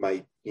we've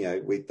made,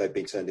 they've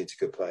been turned into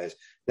good players.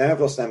 Now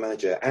I've lost our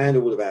manager and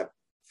all of our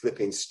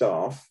flipping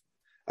staff.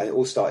 And it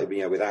all started,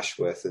 with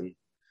Ashworth and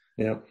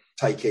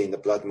taking the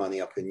blood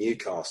money up in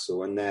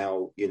Newcastle, and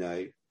now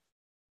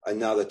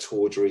another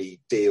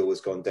tawdry deal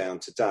has gone down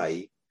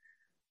today.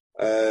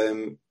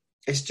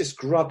 It's just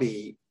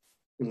grubby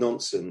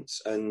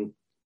nonsense, and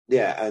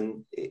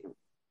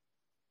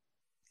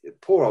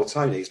poor old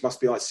Tony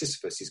must be like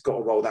Sisyphus. He's got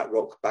to roll that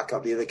rock back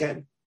up the hill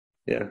again.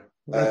 Yeah,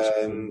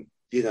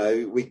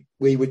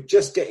 we were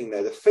just getting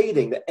there. The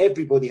feeling that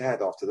everybody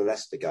had after the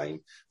Leicester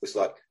game was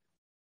like,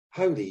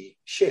 holy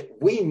shit,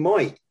 we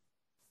might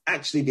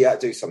actually be able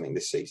to do something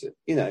this season.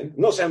 I'm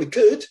not saying we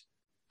could,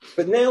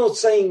 but now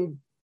saying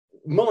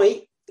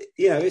might,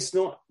 it's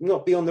not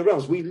beyond the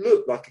realms. We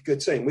look like a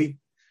good team.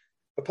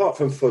 Apart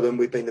from Fulham,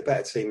 we've been the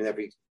better team in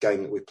every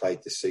game that we've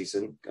played this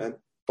season,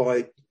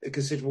 by a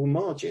considerable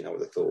margin, I would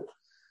have thought.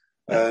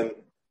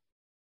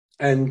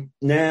 And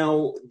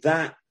now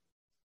that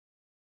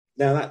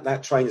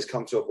train has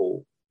come to a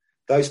halt.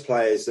 Those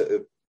players that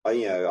have,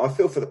 I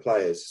feel for the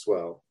players as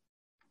well.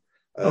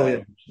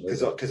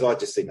 Because I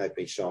just think they've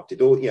been shafted.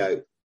 But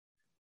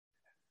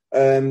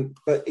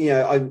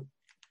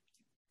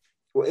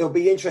it'll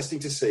be interesting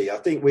to see. I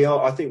think we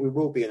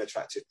will be an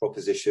attractive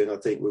proposition. I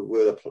think we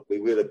will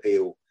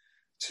appeal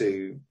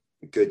to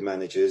good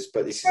managers.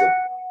 But this is a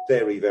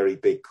very, very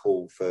big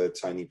call for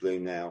Tony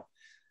Bloom now.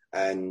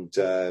 And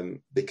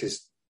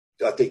because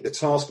I think the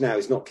task now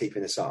is not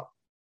keeping us up.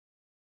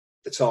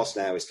 The task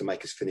now is to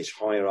make us finish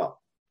higher up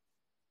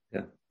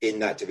in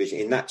that division,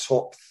 in that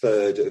top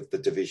third of the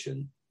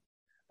division,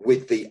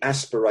 with the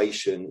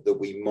aspiration that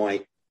we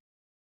might,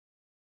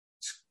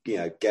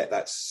 get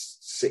that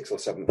 6th or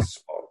 7th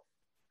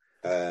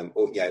spot,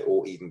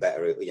 or even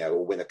better,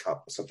 or win a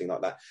cup or something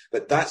like that.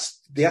 But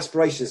the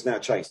aspiration has now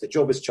changed. The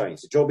job has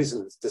changed. The job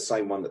isn't the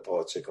same one that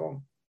Potter took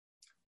on.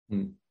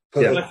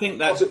 I think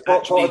that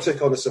Potter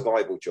took on a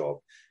survival job.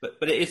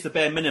 But it is the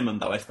bare minimum,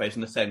 though, I suppose,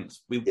 in a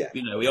sense. We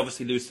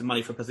obviously lose some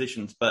money for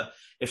positions, but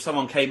if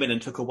someone came in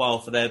and took a while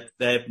for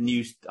their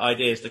new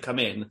ideas to come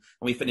in, and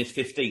we finished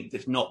 15th,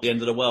 it's not the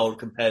end of the world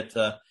compared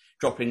to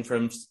dropping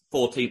from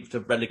 14th to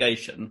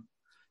relegation.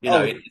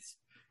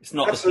 It's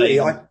not absolutely.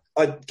 the same.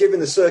 I given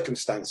the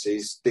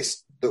circumstances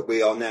that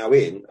we are now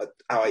in,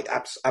 I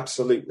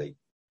absolutely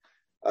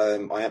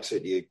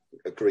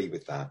agree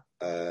with that.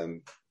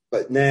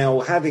 But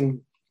now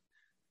having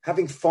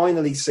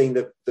finally seen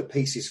the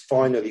pieces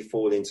finally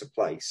fall into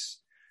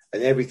place,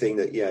 and everything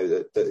that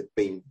that had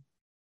been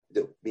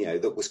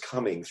that was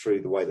coming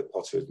through the way that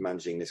Potter was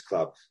managing this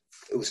club,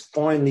 it was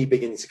finally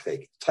beginning to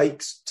click. It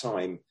takes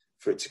time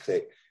for it to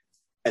click,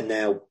 and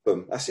now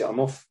boom, that's it.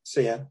 I'm off.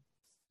 See ya.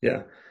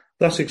 Yeah,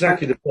 that's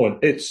exactly the point.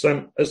 It's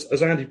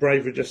as Andy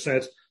Bravery just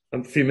said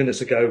a few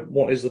minutes ago.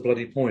 What is the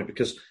bloody point?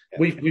 Because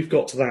we've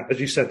got to that, as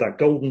you said, that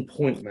golden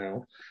point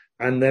now.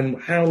 And then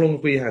how long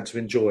have we had to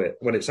enjoy it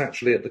when it's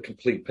actually at the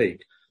complete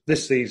peak?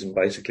 This season,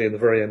 basically, in the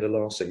very end of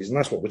last season.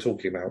 That's what we're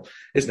talking about,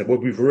 isn't it? Where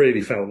we've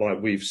really felt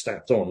like we've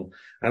stepped on,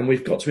 and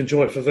we've got to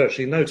enjoy it for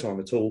virtually no time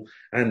at all.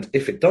 And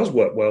if it does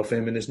work well for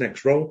him in his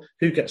next role,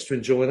 who gets to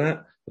enjoy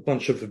that? A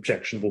bunch of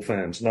objectionable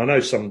fans. And I know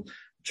some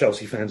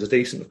Chelsea fans are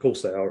decent. Of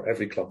course they are.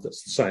 Every club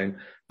that's the same.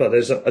 But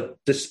there's a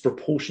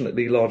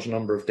disproportionately large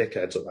number of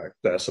dickheads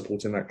that are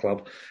supporting that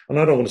club. And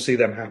I don't want to see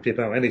them happy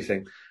about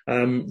anything.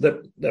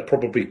 They're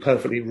probably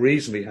perfectly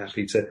reasonably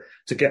happy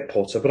to get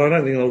Potter, but I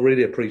don't think they'll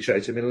really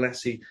appreciate him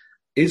unless he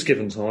is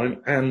given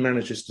time and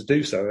manages to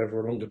do so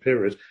over a longer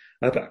period.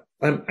 But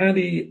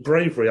Andy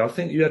Bravery, I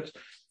think you had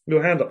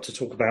your hand up to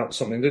talk about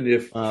something, didn't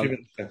you? A few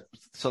minutes ago.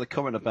 So the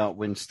comment about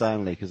Win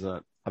Stanley, because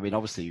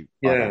obviously,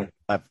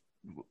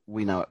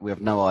 we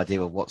have no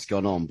idea of what's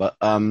gone on, but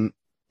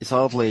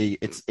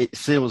it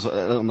feels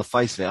on the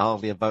face of it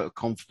hardly a vote of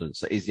confidence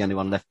that he's the only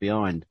one left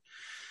behind.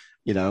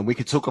 And we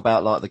could talk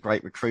about like the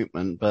great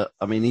recruitment, but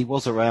I mean, he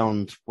was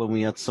around when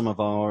we had some of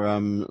our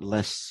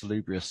less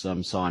salubrious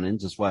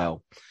signings as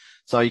well.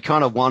 So you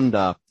kind of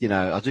wonder,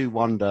 I do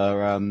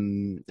wonder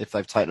if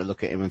they've taken a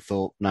look at him and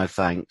thought, no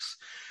thanks.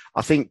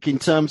 I think in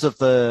terms of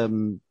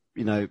the,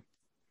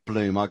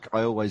 Bloom, I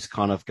always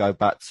kind of go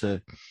back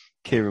to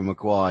Kieran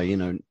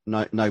Maguire,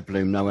 no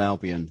Bloom, no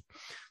Albion.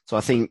 So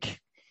I think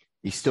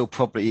he's still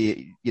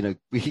probably,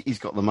 he's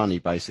got the money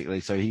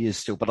basically. So he is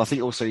still, but I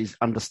think also he's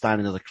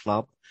understanding of the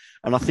club.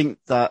 And I think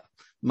that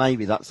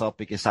maybe that's our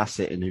biggest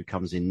asset in who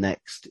comes in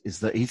next, is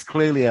that he's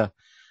clearly an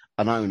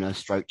owner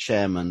stroke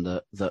chairman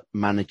that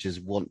managers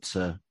want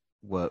to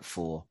work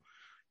for,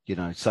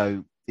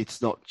 so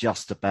it's not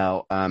just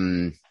about,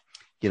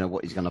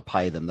 what he's going to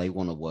pay them. They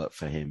want to work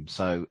for him.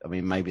 So, I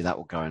mean, maybe that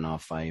will go in our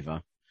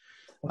favour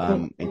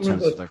in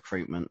terms of the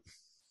recruitment.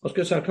 I was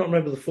going to say, I can't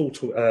remember the full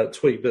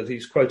tweet, but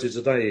he's quoted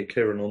today,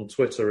 Kieran, on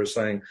Twitter as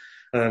saying,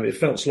 it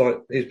felt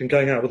like he's been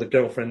going out with a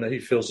girlfriend that he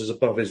feels is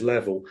above his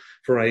level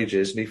for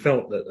ages, and he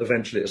felt that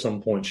eventually at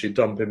some point she'd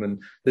dump him,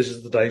 and this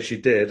is the day she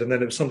did. And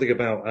then it was something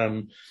about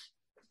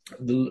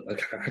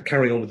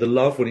carrying on with the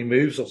love when he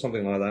moves or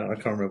something like that. I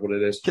can't remember what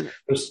it is.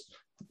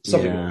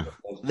 Yeah.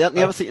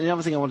 The other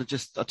thing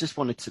I just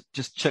wanted to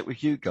check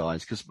with you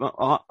guys, because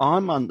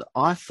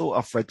I thought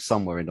I've read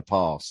somewhere in the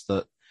past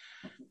that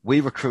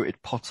we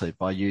recruited Potter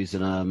by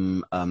using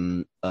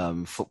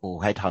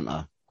football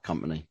headhunter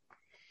company.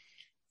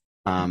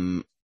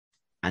 And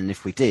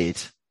if we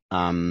did,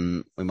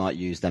 we might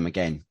use them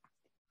again.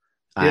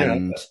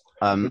 And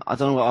I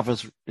don't know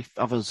if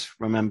others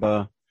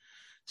remember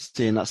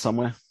seeing that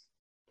somewhere.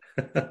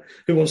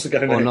 Who wants to go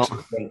or next?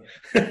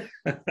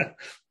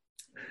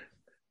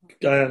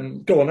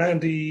 Not? Go on,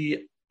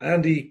 Andy.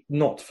 Andy,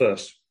 not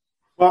first.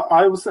 Well,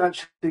 I was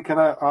actually going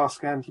to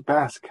ask Andy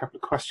Bass a couple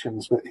of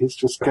questions, but he's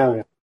just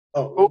going.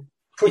 He's off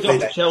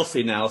to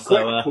Chelsea now,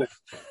 so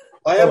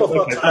I am off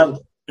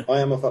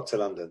up to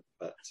London.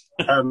 But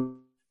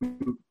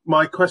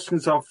my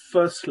questions are: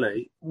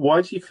 firstly,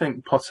 why do you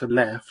think Potter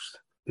left?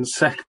 And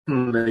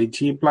secondly,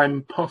 do you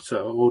blame Potter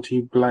or do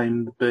you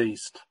blame the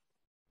Beast?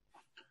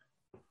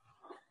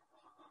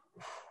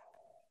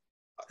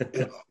 I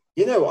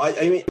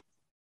mean,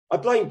 I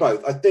blame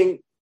both. I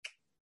think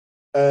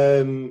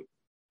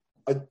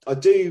I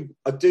do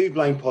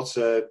blame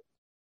Potter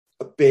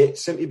a bit,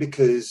 simply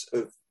because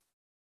of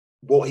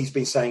what he's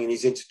been saying in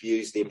his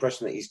interviews, the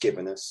impression that he's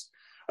given us.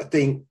 I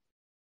think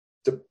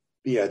the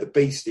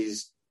Beast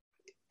is,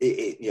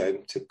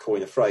 to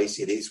coin a phrase,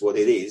 it is what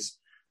it is.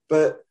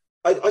 But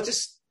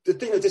the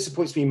thing that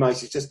disappoints me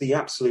most is just the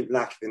absolute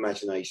lack of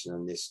imagination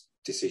on this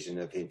decision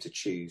of him to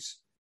choose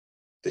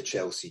the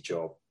Chelsea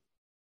job.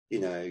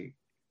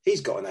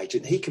 he's got an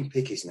agent. He can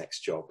pick his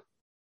next job.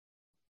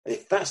 And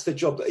if that's the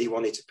job that he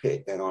wanted to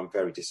pick, then I'm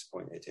very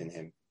disappointed in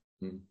him.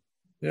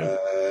 Yeah.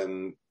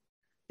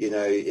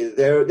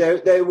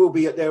 There will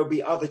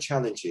be other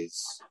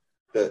challenges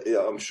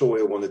that I'm sure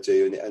he'll want to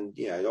do, and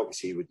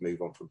obviously he would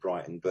move on from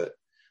Brighton, but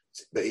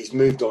he's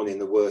moved on in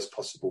the worst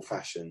possible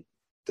fashion.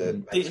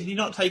 Have you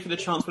not taken a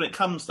chance when it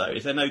comes, though?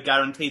 Is there no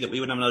guarantee that we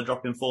would have another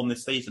drop in form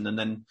this season, and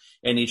then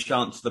any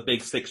chance the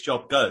Big Six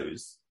job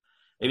goes?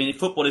 I mean,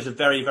 football is a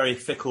very, very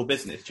fickle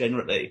business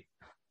generally.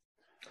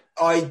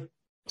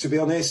 To be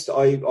honest,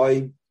 I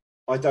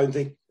don't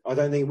think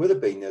it would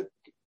have been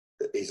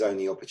his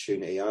only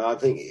opportunity. I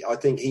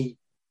think he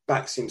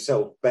backs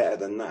himself better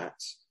than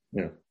that.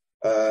 Yeah.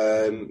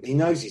 He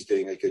knows he's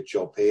doing a good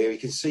job here. He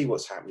can see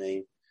what's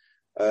happening.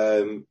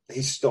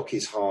 His stock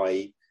is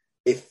high.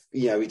 If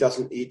he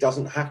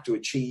doesn't have to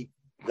achieve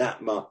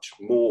that much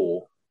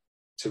more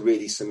to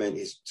really cement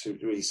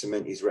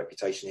his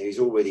reputation here. He's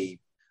already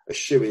a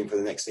shoo-in for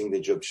the next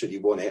England job should he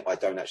want it. I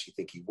don't actually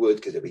think he would,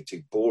 because it'd be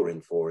too boring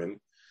for him.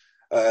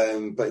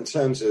 But in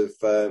terms of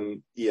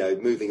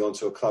moving on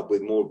to a club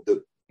with more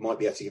that might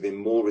be able to give him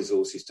more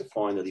resources to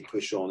finally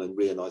push on and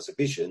realise a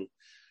vision,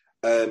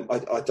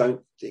 I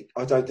don't think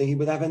he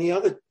would have any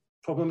other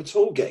problem at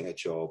all getting a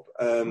job.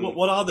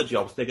 What are the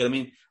jobs? I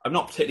mean, I'm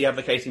not particularly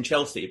advocating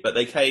Chelsea, but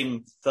they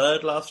came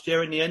third last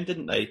year in the end,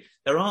 didn't they?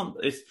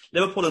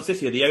 Liverpool and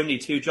City are the only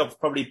two jobs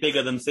probably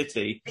bigger than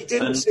City. He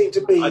didn't seem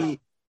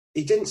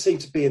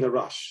to be in a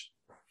rush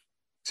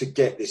to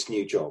get this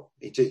new job.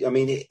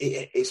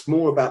 It's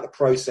more about the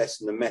process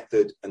and the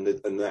method and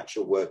the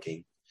actual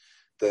working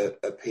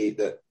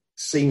that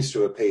seems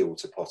to appeal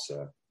to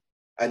Potter.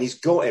 And he's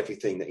got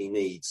everything that he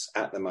needs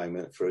at the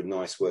moment for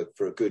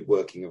a good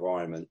working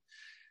environment.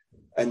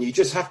 And you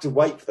just have to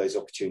wait for those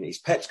opportunities.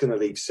 Pep's going to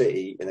leave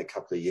City in a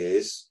couple of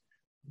years,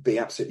 be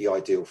absolutely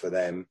ideal for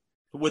them.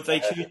 Would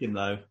they choose him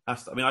though?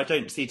 I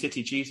don't see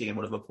City choosing him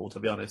at Liverpool, to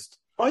be honest.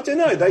 I don't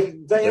know.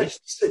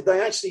 They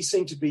actually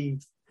seem to be,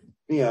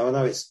 I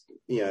know it's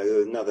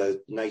another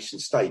nation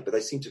state, but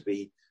they seem to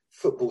be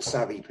football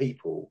savvy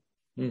people.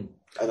 And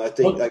I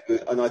think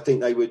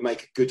they would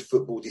make a good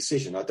football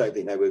decision. I don't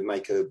think they would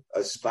make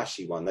a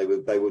splashy one. They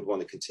would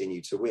want to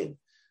continue to win.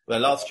 Their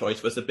last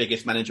choice was the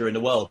biggest manager in the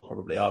world,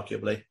 probably,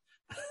 arguably.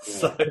 Yeah.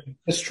 So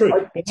it's true.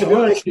 To be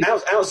honest,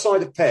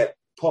 outside of Pep,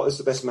 Potter's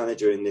the best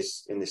manager in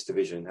this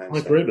division. I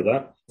agree with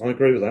that.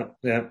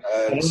 Yeah.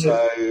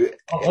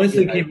 I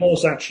think he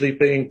was actually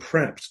being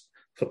prepped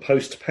for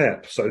post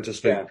Pep, so to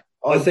speak.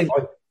 Yeah.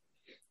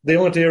 The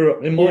idea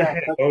in my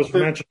head, I was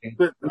imagining.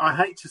 But I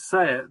hate to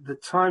say it, the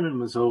timing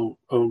was all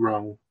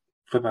wrong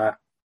for that.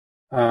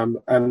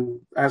 And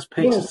as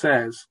Peter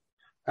says,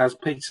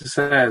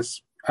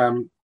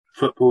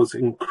 football is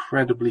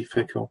incredibly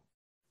fickle.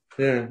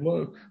 Yeah,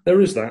 well,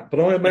 there is that. But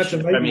I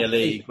imagine the Premier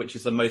League, which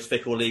is the most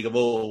fickle league of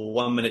all.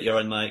 1 minute you're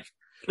in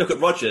look at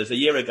Rodgers. A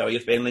year ago, he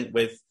was being linked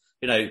with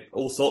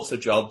all sorts of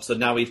jobs, and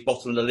now he's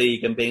bottom of the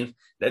league and being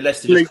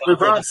Leicester just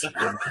with us.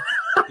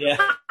 Yeah.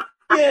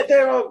 Yeah,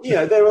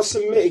 there are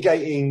some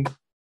mitigating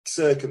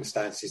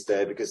circumstances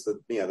there because the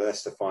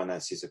Leicester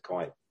finances are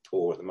quite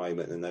poor at the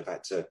moment, and they've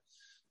had to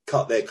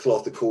cut their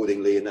cloth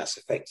accordingly, and that's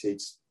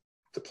affected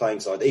the playing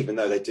side. Even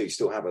though they do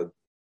still have a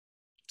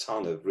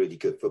ton of really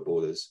good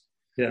footballers.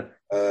 Yeah.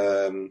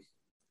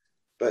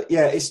 But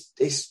yeah, it's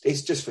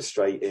just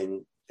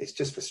frustrating. It's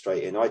just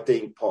frustrating. I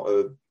think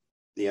Potter,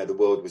 the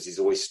world was his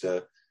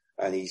oyster,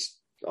 and he's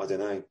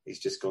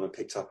just gone and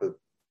picked up a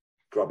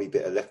grubby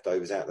bit of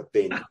leftovers out of the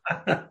bin.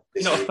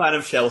 You're not a fan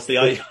of Chelsea,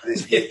 are you?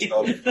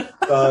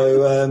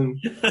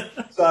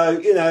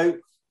 So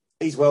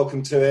he's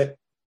welcome to it,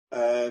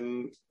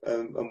 and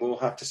we'll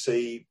have to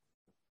see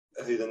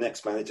who the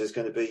next manager is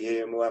going to be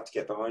here, and we'll have to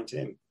get behind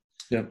him.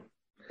 Yeah.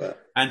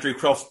 But Andrew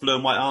Croft's Blue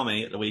and White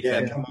Army at the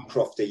weekend. Yeah, come on,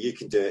 Crofty, you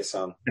can do it,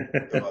 son.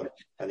 Come on.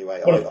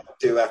 Anyway, I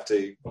do have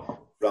to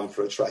run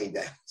for a train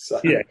now.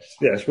 So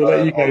yes, we'll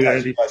let you go,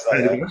 Andy.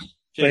 Cheers,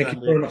 Thank you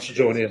very much for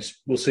joining us.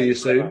 We'll see you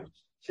soon.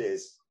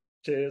 Cheers.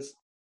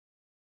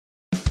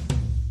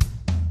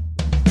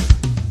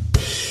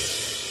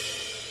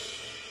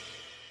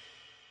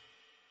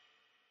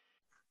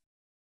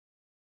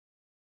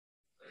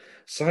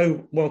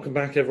 So, welcome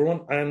back,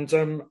 everyone.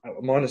 And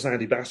minus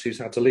Andy Bass, who's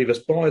had to leave us.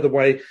 By the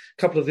way, a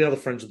couple of the other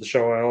friends of the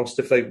show, I asked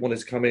if they wanted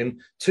to come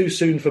in. Too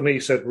soon for me,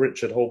 said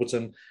Richard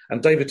Holberton.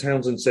 And David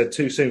Townsend said,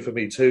 too soon for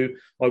me too.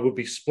 I would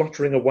be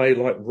spluttering away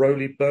like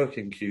Rowley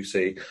Birkin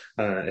QC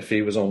if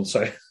he was on.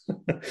 So,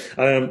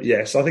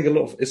 yes, I think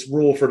it's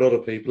raw for a lot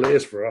of people. It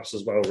is for us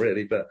as well,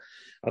 really. But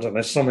I don't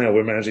know, somehow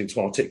we're managing to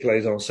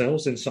articulate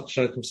ourselves in such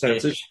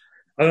circumstances.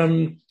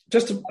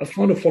 Just a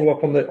final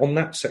follow-up on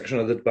that section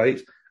of the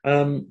debate.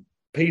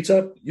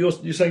 Peter, you're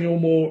saying you're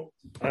more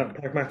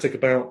pragmatic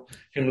about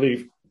him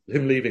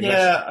leaving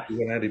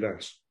than Andy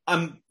Bass.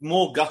 I'm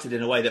more gutted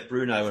in a way that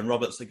Bruno and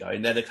Roberts are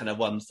going. They're the kind of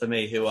ones for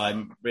me who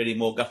I'm really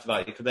more gutted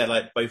about because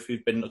they're both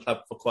who've been at the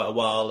club for quite a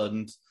while,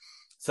 and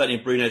certainly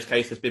in Bruno's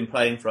case has been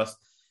playing for us.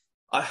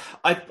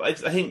 I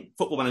think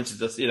football managers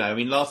just,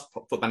 last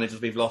football managers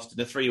we've lost, in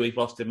the 3 we've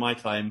lost in my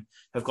time,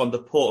 have gone to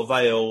Port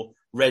Vale,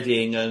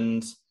 Reading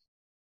and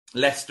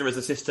Leicester as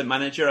assistant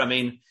manager. I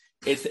mean,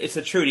 it's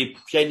a truly,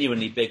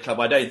 genuinely big club.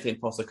 I don't think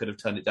Potter could have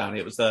turned it down.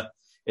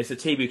 It's a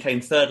team who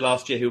came third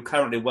last year, who are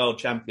currently world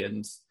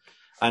champions.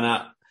 And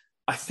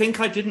I think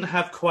I didn't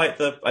have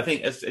I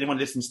think as anyone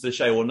listens to the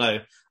show will know,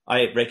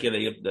 I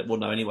regularly will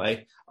know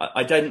anyway,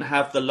 I don't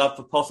have the love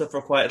for Potter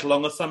for quite as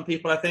long as some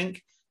people, I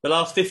think. The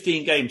last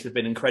 15 games have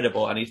been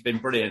incredible and he's been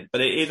brilliant.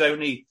 But it is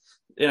only,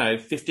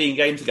 15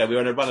 games ago, we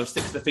were on a run of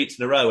 6 defeats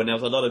in a row and there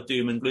was a lot of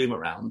doom and gloom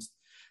around.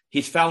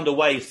 He's found a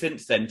way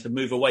since then to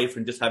move away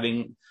from just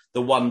having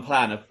the one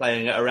plan of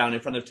playing it around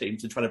in front of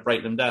teams and trying to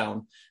break them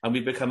down. And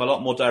we've become a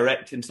lot more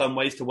direct in some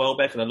ways to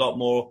Welbeck and a lot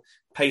more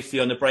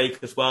pacey on the break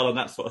as well and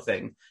that sort of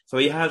thing. So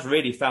he has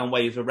really found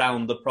ways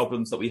around the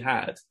problems that we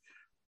had.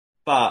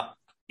 But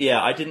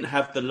yeah, I didn't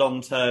have the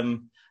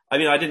long-term...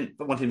 I didn't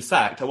want him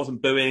sacked. I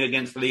wasn't booing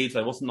against Leeds.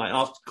 I wasn't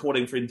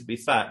calling for him to be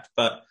sacked.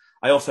 But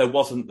I also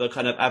wasn't the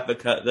kind of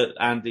advocate that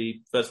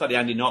certainly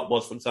Andy Knott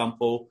was, for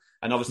example.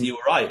 And obviously you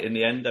were right in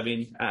the end. I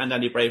mean, and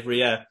Andy Bravery,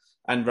 yeah,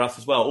 and Russ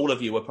as well. All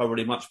of you were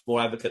probably much more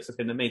advocates of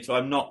him than me. So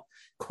I'm not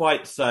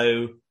quite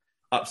so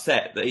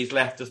upset that he's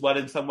left as well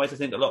in some ways. I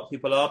think a lot of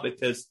people are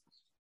because,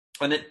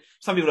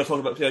 some people are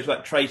talking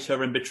about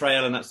traitor and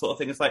betrayal and that sort of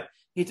thing. It's like,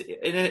 in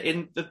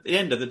the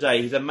end of the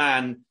day, he's a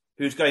man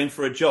who's going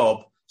for a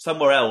job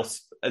somewhere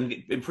else and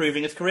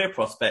improving his career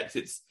prospects.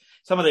 It's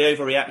some of the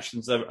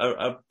overreactions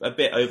are a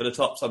bit over the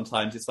top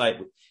sometimes. It's like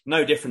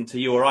no different to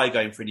you or I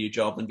going for a new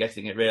job and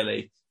getting it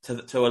really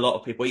to a lot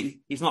of people.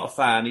 He's not a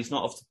fan. He's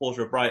not a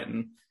supporter of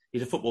Brighton.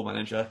 He's a football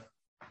manager.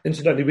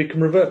 Incidentally, we can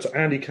revert to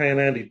Andy K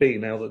and Andy B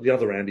now that the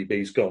other Andy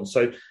B's gone.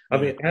 So,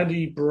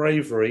 Andy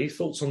Bravery,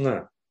 thoughts on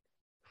that?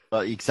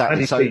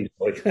 Exactly. Andy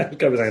B,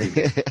 go with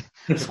Andy.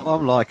 So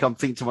I'm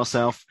thinking to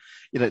myself,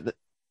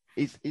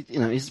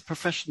 it's a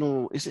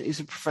professional. It's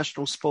a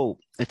professional sport.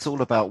 It's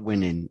all about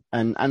winning,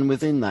 and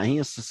within that, he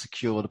has to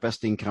secure the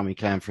best income he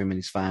can for him and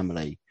his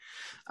family.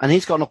 And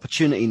he's got an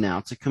opportunity now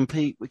to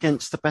compete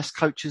against the best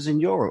coaches in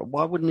Europe.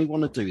 Why wouldn't he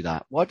want to do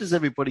that? Why does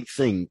everybody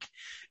think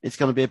it's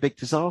going to be a big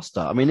disaster?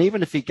 I mean,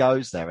 even if he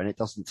goes there and it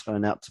doesn't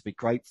turn out to be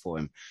great for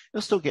him,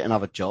 he'll still get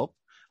another job.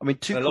 I mean,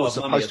 Tuchel's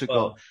supposed to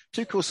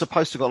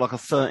have got like a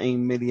 £13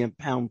 million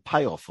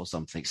payoff or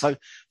something. So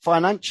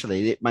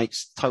financially, it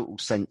makes total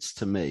sense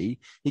to me.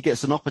 He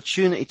gets an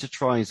opportunity to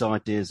try his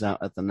ideas out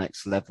at the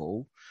next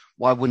level.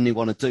 Why wouldn't he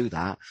want to do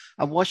that?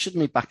 And why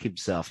shouldn't he back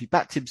himself? He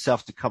backed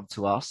himself to come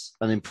to us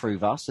and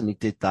improve us, and he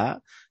did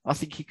that. I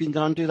think he can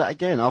go and do that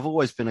again. I've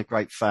always been a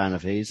great fan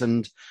of his,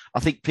 and I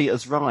think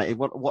Peter's right.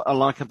 What I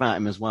like about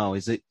him as well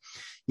is that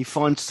he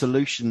finds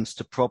solutions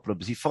to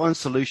problems. He finds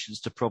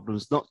solutions to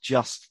problems not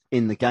just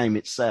in the game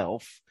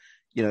itself,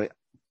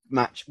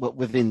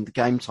 within the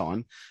game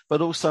time,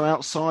 but also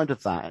outside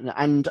of that.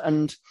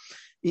 And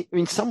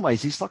in some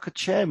ways, he's like a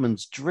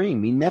chairman's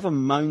dream. He never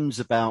moans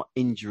about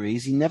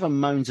injuries. He never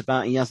moans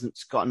about he hasn't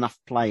got enough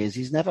players.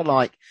 He's never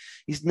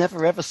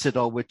ever said,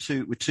 "Oh, we're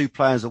two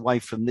players away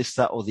from this,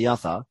 that, or the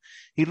other."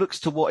 He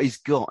looks to what he's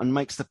got and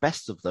makes the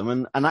best of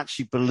them, and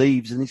actually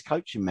believes in his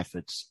coaching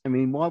methods. I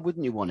mean, why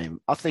wouldn't you want him?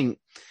 I think,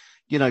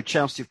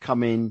 Chelsea have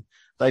come in.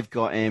 They've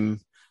got him.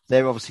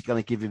 They're obviously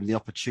going to give him the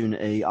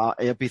opportunity.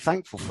 He'll be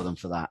thankful for them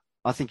for that.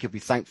 I think he'll be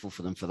thankful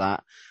for them for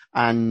that,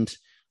 and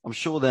I'm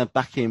sure they'll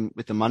back him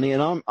with the money.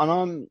 And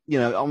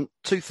I'm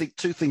two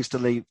things to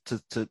leave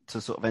to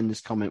sort of end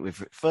this comment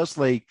with.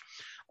 Firstly,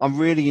 I'm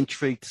really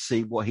intrigued to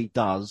see what he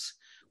does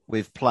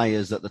with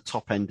players at the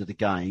top end of the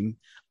game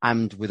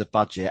and with a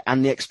budget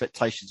and the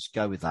expectations to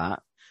go with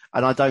that.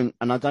 And I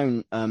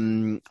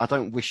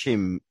don't wish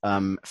him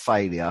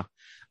failure.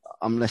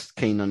 I'm less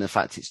keen on the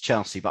fact it's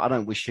Chelsea, but I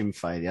don't wish him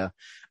failure.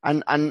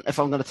 And if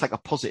I'm going to take a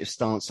positive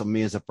stance on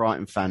me as a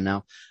Brighton fan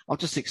now, I'm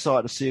just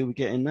excited to see who we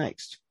get in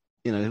next.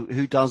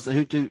 Who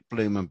do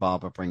Bloom and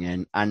Barber bring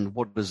in, and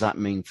what does that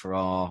mean for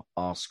our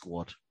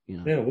squad?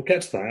 Yeah, we'll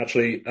get to that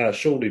actually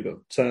shortly,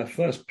 but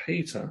first,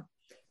 Peter.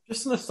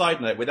 Just on a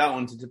side note, without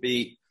wanting to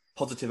be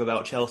positive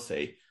about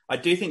Chelsea, I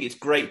do think it's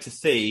great to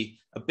see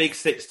a Big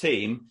Six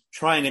team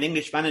trying an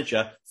English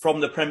manager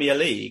from the Premier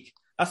League.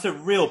 That's a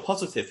real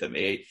positive for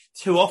me.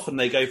 Too often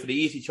they go for the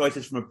easy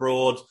choices from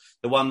abroad,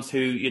 the ones who,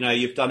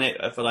 you've done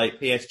it for like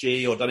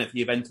PSG or done it for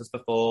Juventus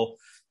before.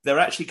 They're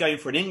actually going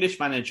for an English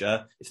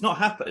manager. It's not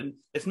happened.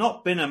 It's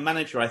not been a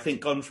manager, I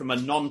think, gone from a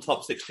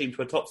non-top six team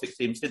to a top six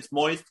team since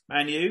Moyes,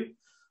 Man U.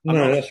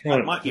 That's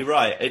right. I might be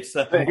right. It's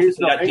he's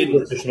not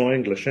English. It's not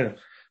English, yeah.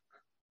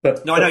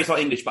 But I know he's not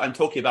English, but I'm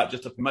talking about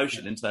just a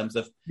promotion in terms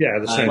of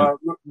the same.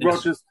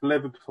 Rodgers to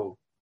Liverpool,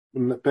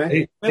 wouldn't it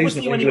be? Where was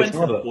he when he went to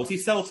Liverpool? Was he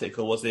Celtic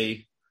or was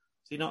he?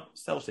 Was he not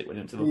Celtic when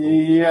he went to Liverpool?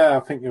 Yeah, I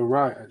think you're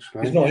right.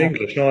 Actually, he's not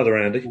English either,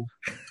 Andy.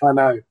 I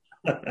know.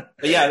 But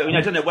yeah, I mean,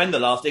 I don't know when the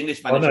last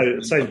English I know,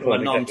 manager same from a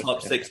point,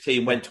 non-top yeah. 6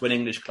 team went to an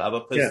English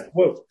club. Yeah,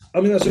 well,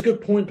 I mean, that's a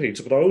good point,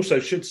 Peter, but I also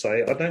should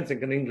say I don't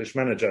think an English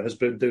manager has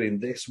been doing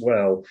this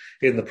well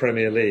in the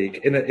Premier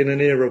League in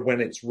an era when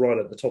it's right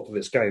at the top of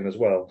its game as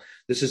well.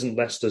 This isn't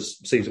Leicester's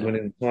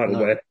season-winning title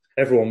where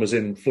everyone was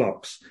in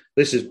flux.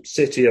 This is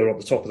City are at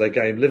the top of their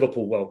game.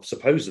 Liverpool, well,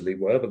 supposedly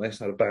were, but they've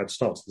had a bad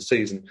start to the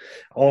season.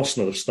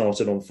 Arsenal have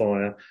started on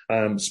fire.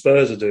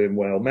 Spurs are doing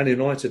well. Man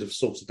United have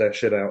sorted their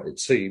shit out, it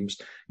seems.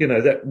 You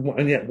know,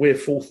 and yet we're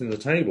fourth in the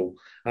table.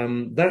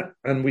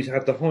 And we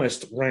had the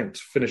highest ranked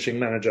finishing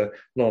manager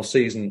last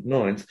season,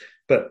 9th.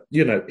 But,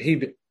 you know,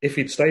 if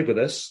he'd stayed with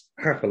us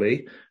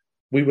happily,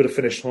 we would have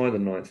finished higher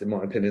than 9th, in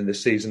my opinion,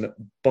 this season,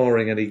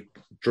 barring any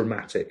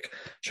dramatic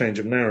change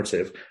of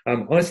narrative.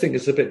 I think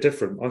it's a bit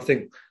different. I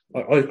think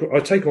I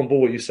take on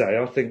board what you say.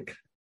 I think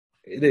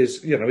it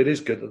is, you know, it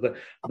is good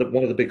that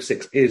one of the big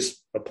six is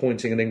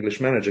appointing an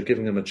English manager,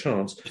 giving them a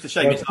chance. It's a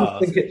shame it's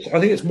hard. I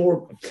think it's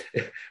more,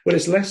 well,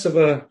 it's less of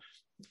a,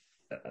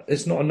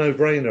 it's not a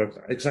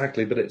no-brainer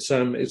exactly, but it's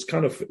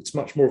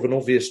much more of an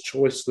obvious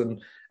choice than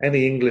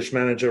any English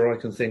manager I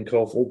can think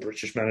of, or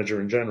British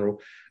manager in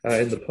general,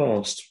 in the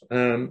past.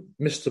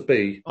 Mr.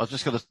 B. I was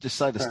just going to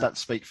say the stats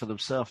speak for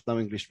themselves. No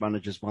English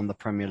managers won the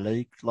Premier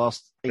League.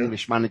 Last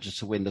English manager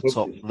to win the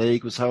top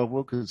league was Harold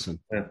Wilkinson.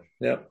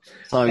 Yeah.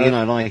 So, you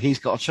know, like, he's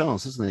got a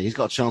chance, isn't he? He's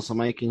got a chance of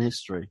making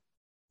history.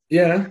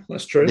 Yeah,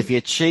 that's true. And if he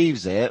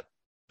achieves it,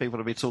 people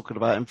will be talking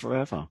about him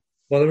forever.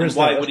 Well,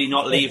 why would he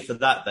not leave for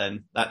that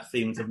then? That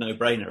seems a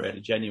no-brainer, really,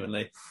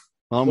 genuinely.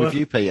 I'm with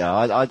you, Peter.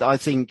 I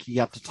think you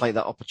have to take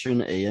that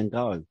opportunity and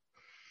go.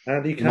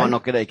 And you might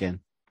not get it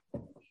again.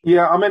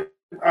 Yeah, I mean,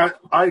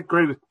 I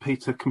agree with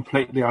Peter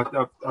completely. I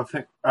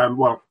think,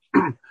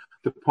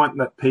 the point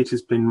that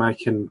Peter's been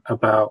making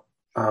about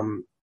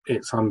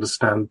it's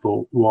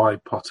understandable why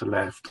Potter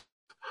left.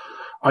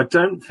 I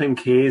don't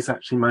think he is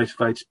actually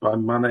motivated by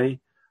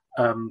money.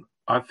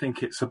 I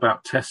think it's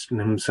about testing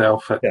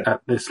himself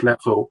at this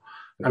level.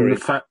 Agreed. And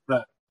the fact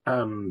that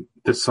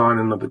the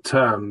signing of the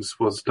terms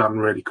was done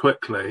really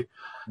quickly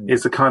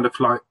is a kind of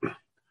like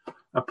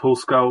a Paul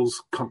Scholes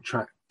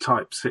contract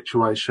type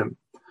situation.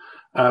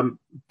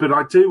 But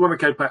I do want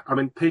to go back. I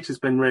mean, Peter's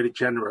been really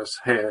generous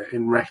here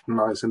in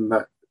recognising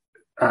that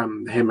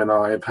him and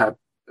I have had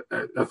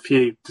a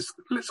few,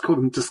 let's call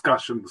them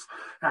discussions,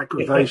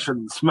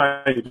 aggravations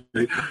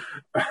maybe,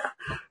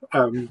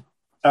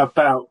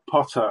 about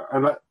Potter.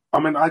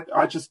 And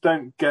I just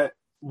don't get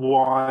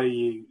why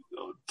you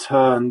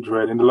turned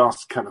really in the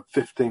last kind of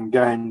 15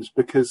 games,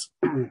 because,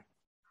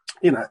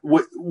 you know,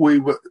 we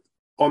were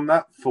on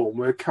that form,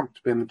 we were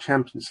comfortably in the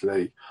Champions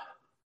League.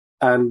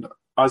 And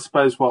I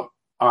suppose what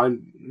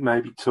I'm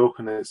maybe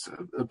talking is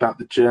about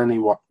the journey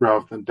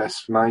rather than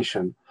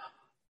destination.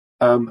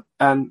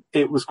 And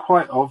it was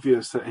quite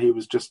obvious that he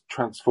was just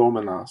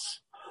transforming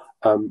us,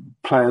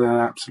 playing an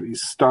absolutely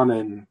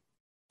stunning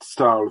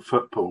style of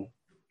football,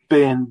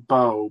 being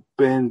bold,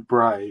 being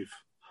brave.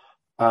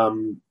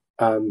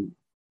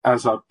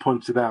 As I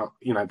pointed out,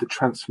 you know, the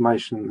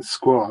transformation in the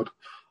squad.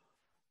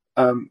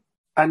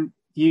 And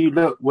you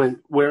look,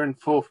 we're in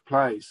 4th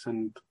place,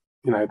 and,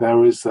 you know,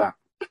 there is that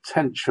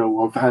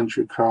potential of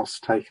Andrew Cross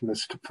taking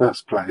us to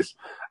 1st place,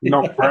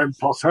 not Graham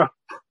Potter.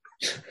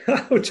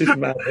 Which is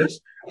madness.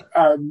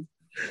 And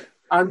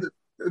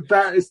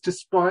that is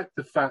despite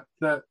the fact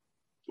that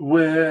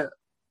we're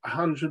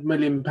 £100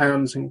 million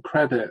in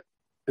credit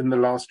in the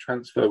last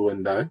transfer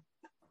window,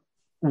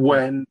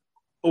 when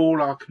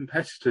all our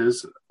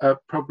competitors are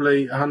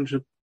probably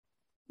 £100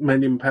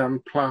 million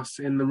plus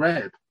in the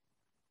red.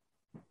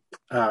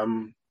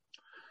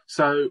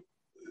 So,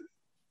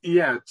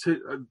 yeah,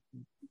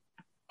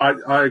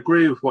 I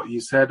agree with what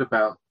you said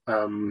about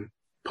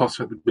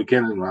Potter at the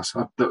beginning, Russ.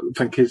 I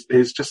think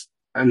he's just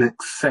an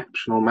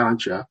exceptional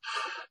manager.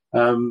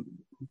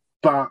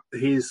 But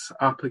he's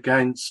up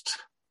against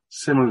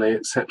similarly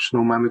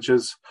exceptional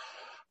managers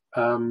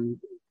at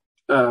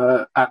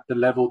the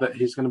level that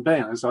he's going to be.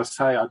 And as I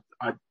say,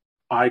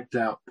 I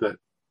doubt that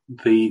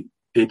the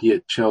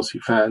idiot Chelsea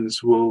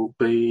fans will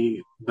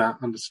be that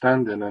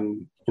understanding,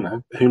 and, you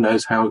know, who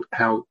knows how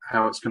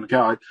it's going to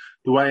go.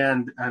 The way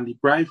Andy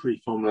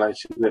Bravery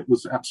formulated it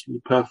was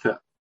absolutely perfect.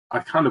 I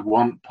kind of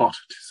want Potter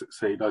to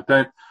succeed. I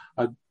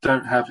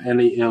don't have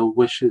any ill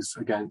wishes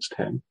against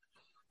him.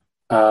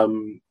 But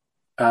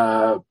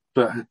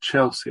at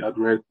Chelsea, I'd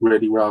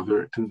really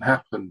rather it didn't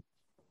happen.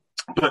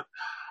 But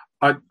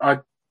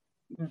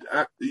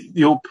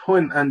your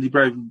point, Andy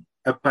Bravery,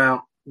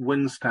 about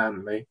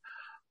Winstanley,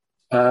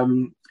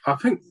 I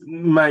think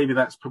maybe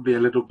that's probably a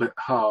little bit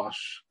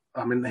harsh.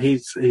 I mean,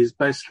 he's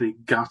basically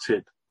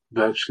gutted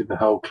virtually the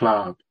whole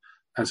club,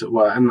 as it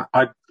were. And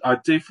I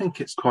do think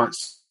it's quite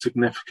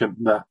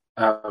significant that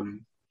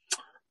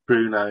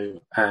Bruno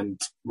and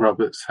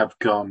Roberts have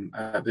gone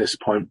at this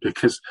point,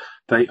 because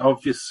they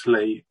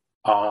obviously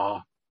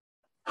are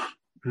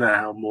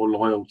now more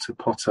loyal to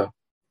Potter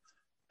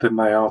than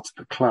they are to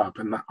the club.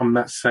 And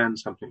that's saying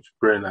something for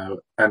Bruno.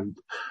 And,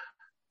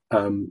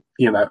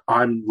 you know,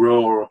 I'm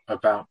raw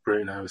about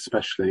Bruno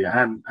especially,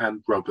 and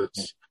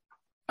Roberts.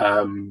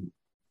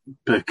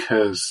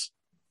 because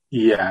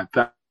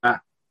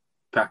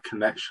that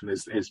connection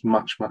is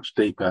much, much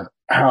deeper,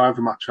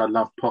 however much I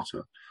love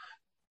Potter.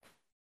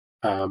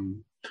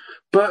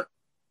 But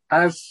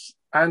as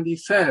Andy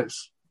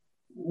says,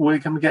 we're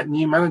going to get a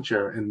new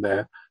manager in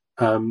there.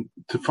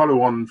 To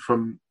follow on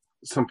from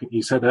something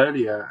you said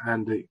earlier,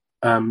 Andy,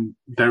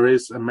 there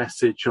is a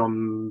message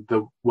on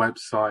the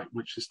website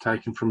which is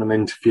taken from an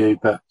interview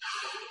that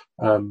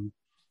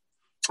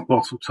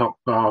Bottle Top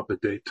Barber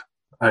did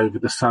over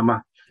the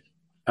summer,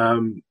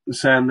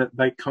 saying that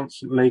they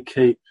constantly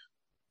keep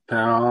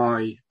their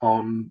eye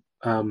on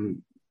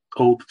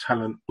all the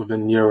talent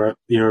within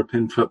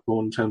European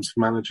football in terms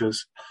of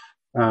managers.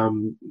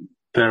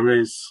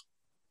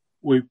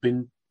 We've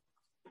been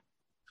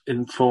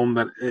informed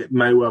that it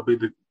may well be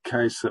the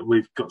case that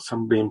we've got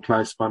somebody in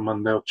place by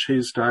Monday or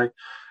Tuesday.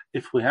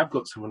 If we have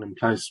got someone in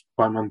place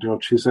by Monday or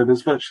Tuesday,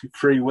 there's virtually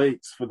 3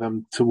 weeks for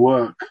them to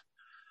work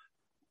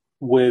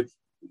with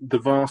the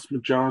vast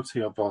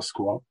majority of our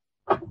squad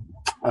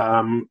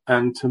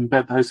and to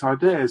embed those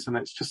ideas. And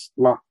it's just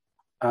like,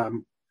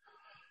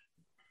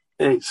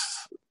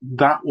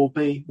 that will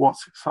be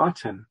what's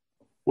exciting.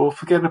 We'll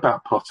forget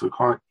about Potter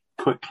quite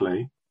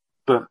quickly,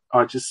 but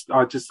I just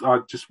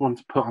want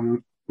to put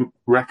on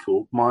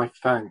record my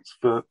thanks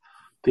for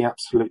the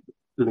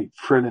absolutely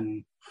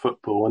thrilling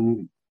football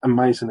and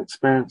amazing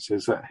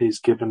experiences that he's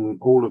given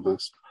all of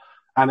us.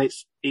 And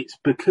it's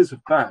because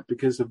of that,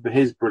 because of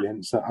his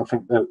brilliance, that I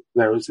think that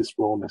there is this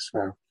rawness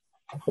now.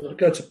 I'll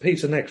go to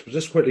Peter next, but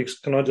just quickly,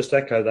 can I just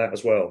echo that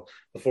as well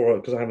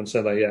because I haven't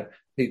said that yet.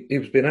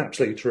 He's been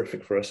absolutely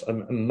terrific for us,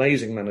 an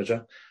amazing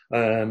manager.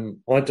 I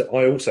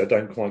also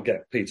don't quite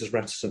get Peter's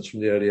reticence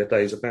from the earlier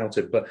days about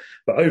it, but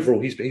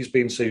overall he's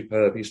been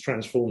superb. He's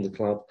transformed the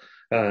club,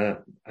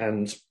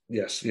 and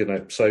yes,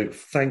 so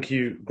thank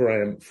you,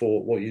 Graham,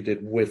 for what you did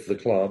with the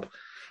club.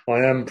 I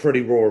am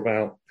pretty raw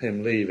about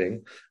him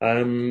leaving.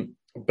 Peter,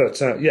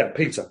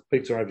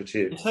 over to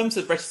you. In terms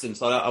of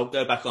reticence, I'll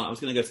go back on. I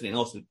was going to go to something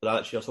else, but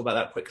I'll talk about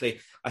that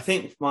quickly. I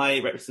think my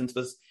reticence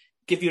was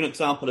give you an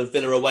example of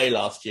Villa away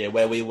last year,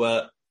 where we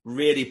were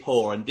really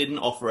poor and didn't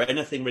offer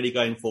anything really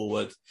going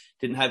forward.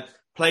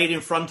 Played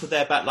in front of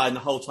their back line the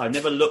whole time,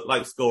 never looked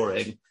like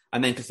scoring,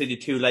 and then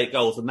conceded 2 late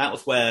goals. And that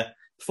was where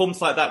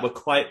performances like that were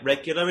quite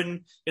regular.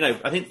 And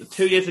I think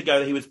 2 years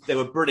ago they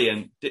were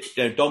brilliant.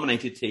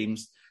 Dominated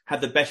teams,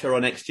 had the better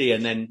on XG,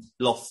 and then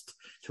lost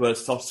to a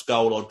soft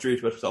goal or drew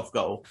to a soft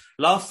goal.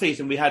 Last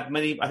season, we had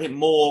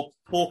more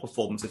poor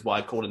performances,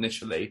 what I call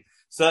initially.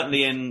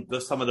 Certainly in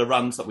some of the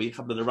runs we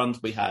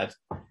had.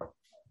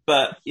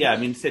 But yeah,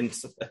 and I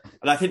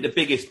think the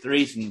biggest 2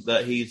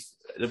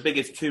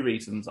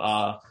 reasons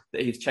are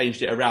that he's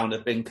changed it around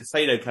have been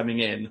Caicedo coming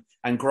in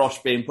and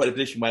Grosh being put in a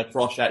position where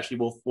Grosh actually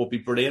will be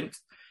brilliant.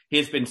 He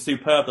has been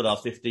superb the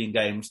last 15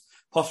 games.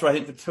 Potter, I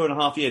think, for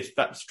 2.5 years,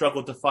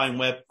 struggled to find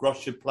where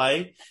Grosh should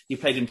play. He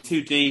played him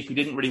too deep. He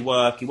didn't really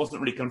work. He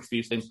wasn't really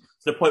contributing to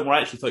the point where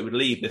I actually thought he would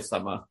leave this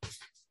summer.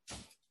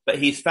 But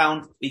he's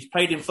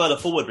played him further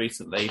forward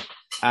recently,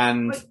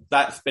 and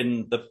that's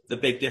been the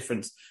big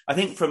difference. I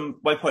think from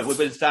my point with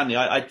William Stanley,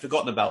 I'd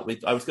forgotten about.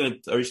 I was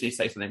going to originally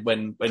say something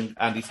when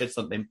Andy said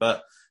something,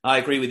 but I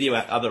agree with you,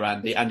 other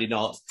Andy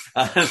not.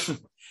 I'm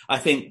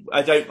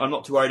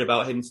not too worried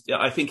about him.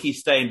 I think he's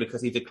staying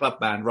because he's a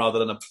club man rather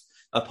than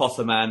a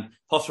Potter man.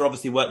 Potter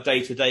obviously worked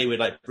day to day with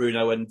like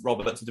Bruno and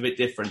Roberts. It's a bit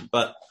different,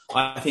 but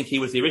I think he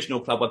was the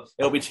original club one.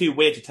 It'll be too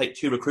weird to take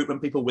 2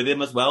 recruitment people with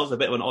him as well. It's a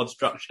bit of an odd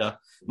structure.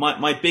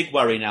 My big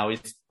worry now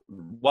is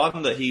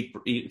one, that he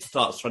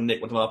starts trying to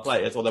nick one of our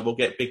players, or that we'll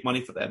get big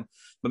money for them.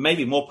 But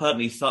maybe more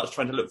pertinently, he starts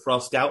trying to look for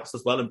our scouts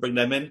as well and bring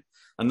them in.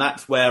 And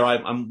that's where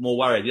I'm more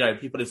worried.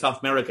 People in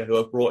South America who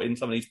have brought in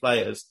some of these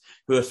players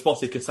who have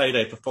spotted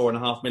Caicedo for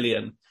 $4.5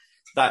 million.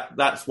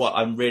 That's what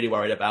I'm really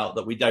worried about,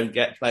 that we don't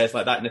get players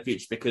like that in the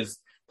future, because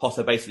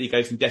Potter basically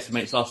goes and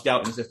decimates our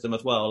scouting system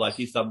as well, like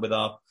he's done with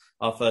our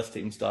first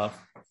team staff.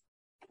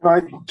 Can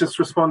I just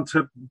respond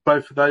to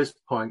both of those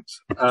points?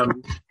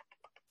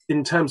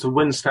 In terms of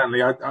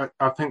Winstanley, I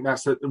think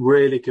that's a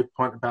really good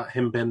point about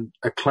him being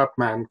a club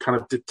man, kind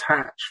of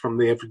detached from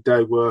the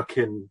everyday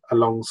working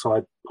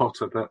alongside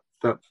Potter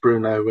that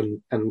Bruno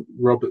and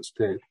Roberts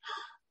did.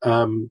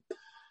 In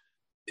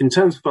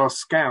terms of our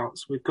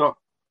scouts, we've got,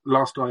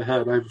 last I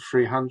heard, over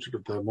 300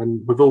 of them.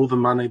 And with all the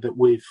money that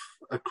we've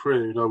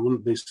accrued, I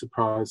wouldn't be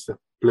surprised that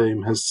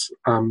Bloom has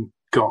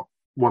got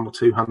 100 or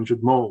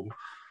 200 more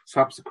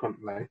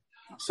subsequently.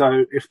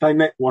 So if they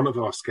nick one of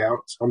our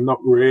scouts, I'm not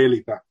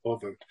really that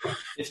bothered.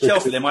 It's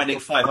Chelsea, they might nick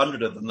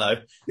 500 of them,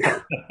 though.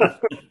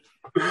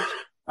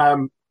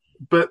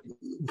 But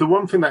the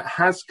one thing that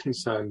has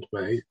concerned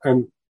me,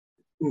 and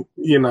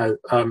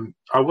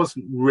I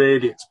wasn't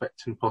really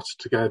expecting Potter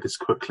to go this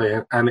quickly,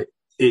 and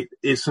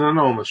it's an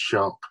enormous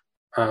shock.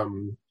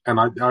 And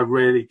I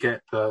really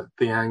get the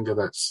anger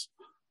that's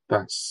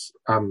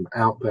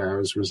out there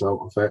as a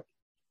result of it.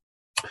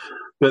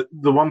 But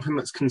the one thing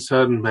that's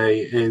concerned me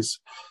is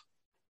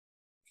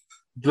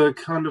the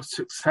kind of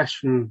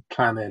succession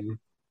planning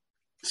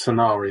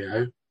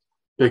scenario,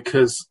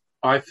 because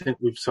I think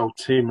we've sold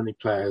too many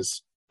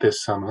players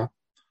this summer,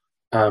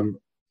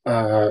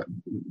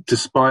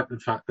 despite the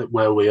fact that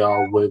where we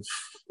are with,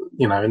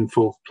 in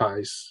fourth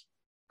place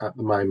at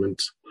the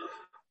moment.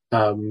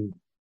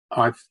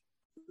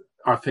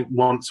 I think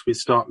once we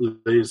start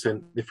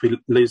losing, if we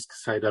lose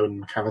Casado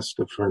and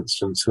McAllister, for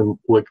instance, and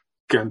we're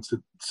going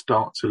to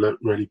start to look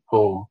really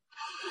poor.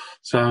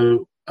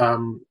 So,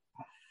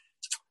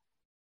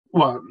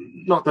 well,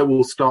 not that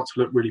we'll start to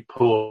look really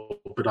poor,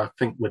 but I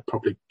think we'd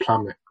probably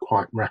plummet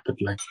quite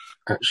rapidly,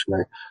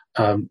 actually.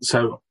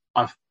 So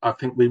I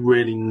think we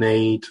really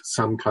need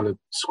some kind of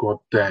squad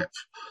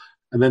depth.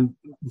 And then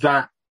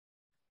that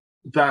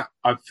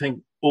I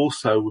think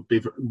also would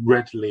be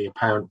readily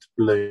apparent to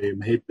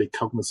Bloom. He'd be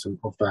cognizant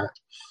of that.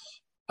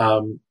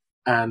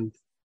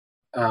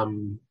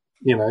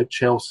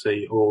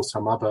 Chelsea or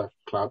some other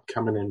club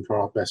coming in for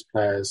our best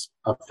players,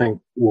 I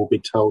think will be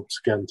told to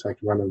go and take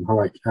a run and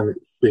hike. And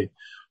it'd be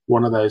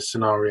one of those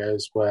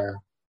scenarios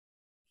where,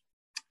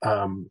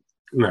 a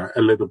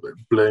little bit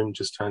Bloom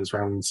just turns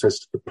around and says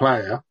to the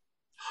player,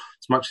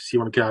 as much as you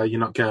want to go, you're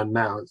not going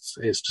now.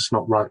 It's just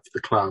not right for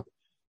the club.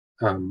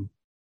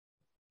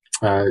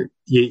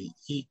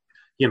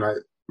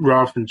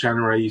 Rather than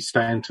January, you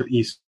stay into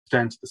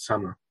the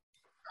summer.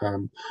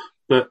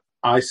 But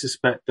I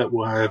suspect that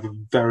we'll have a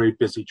very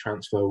busy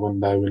transfer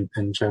window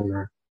in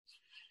January.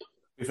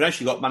 We've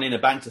actually got money in the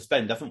bank to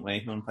spend, haven't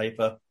we, on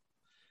paper?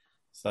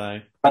 So,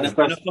 and of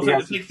course,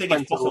 the big thing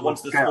is Potter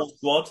wants the small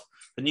squad.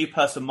 The new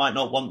person might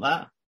not want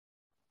that.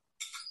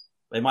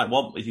 They might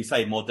want, as you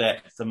say, more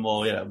depth and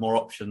more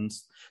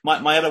options.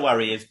 My other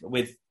worry is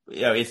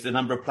is the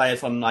number of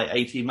players on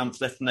 18 months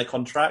left in their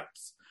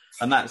contracts,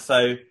 and that's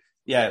so.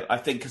 Yeah, I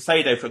think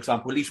Casado, for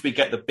example, at least we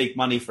get the big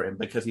money for him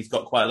because he's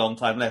got quite a long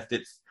time left.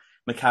 It's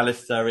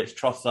McAllister, it's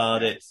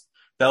Trossard, it's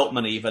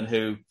Veltman even,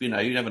 who, you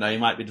never know, he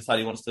might be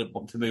deciding he wants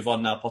to move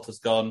on now Potter's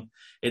gone.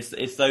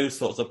 It's those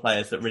sorts of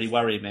players that really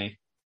worry me.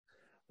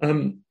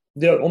 On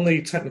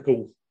the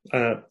technical,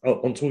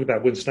 on talking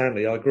about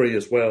Winstanley, I agree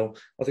as well.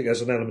 I think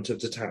there's an element of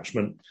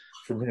detachment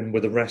from him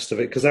with the rest of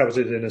it, because that was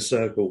it in a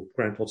circle.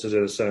 Graham Potter's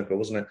in a circle,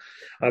 wasn't it?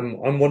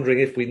 I'm wondering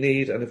if we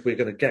need, and if we're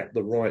going to get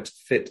the right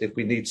fit, if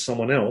we need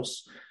someone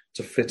else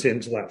to fit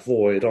into that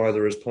void,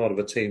 either as part of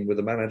a team with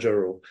a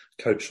manager or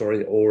coach,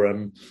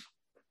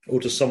 or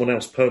just someone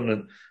else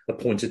permanent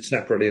appointed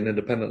separately and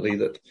independently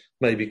that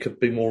maybe could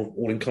be more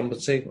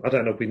all-encompassing. I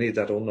don't know if we need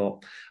that or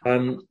not.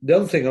 The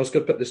other thing, I was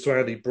going to put this to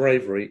Andy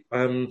Bravery.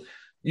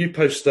 You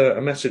post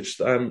a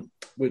message,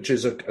 which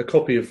is a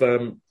copy of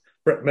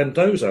Brett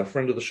Mendoza, a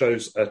friend of the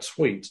show's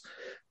tweet,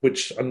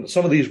 which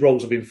some of these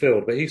roles have been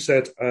filled, but he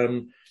said,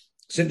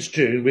 since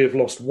June, we have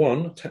lost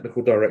 1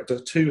 technical director,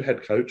 2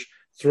 head coach,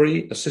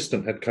 3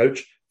 assistant head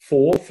coach,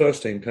 4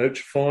 first team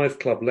coach, 5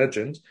 club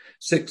legend,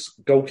 6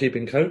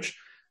 goalkeeping coach,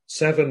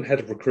 7 head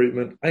of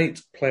recruitment,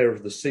 8 player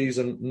of the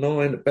season,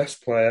 9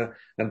 best player,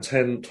 and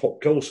 10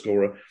 top goal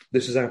scorer.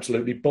 This is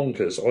absolutely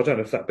bonkers. I don't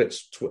know if that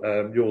bit's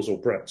yours or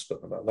Brett's,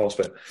 but that last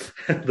bit,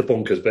 the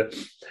bonkers bit.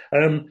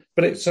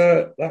 But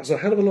that's a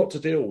hell of a lot to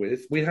deal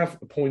with. We have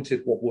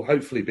appointed what will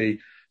hopefully be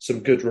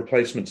some good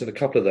replacements in a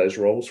couple of those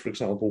roles. For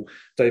example,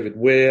 David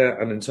Weir,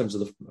 and in terms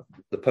of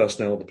the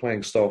personnel, the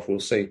playing staff,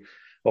 we'll see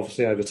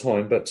obviously over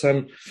time. But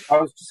I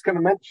was just going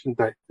to mention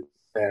David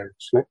there,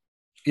 actually.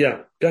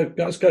 Yeah,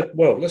 let's go.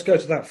 Well, let's go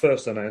to that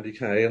first, then Andy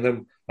K,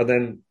 and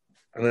then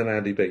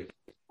Andy B.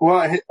 Well,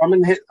 I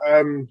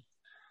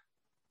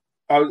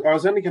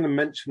was only going to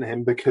mention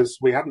him because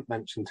we hadn't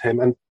mentioned him,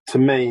 and to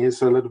me,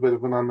 he's a little bit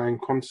of an unknown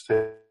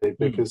quantity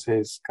because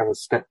he's kind of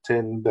stepped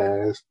in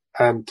there,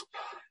 and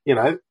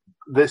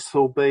this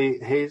will be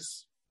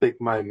his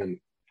big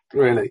moment,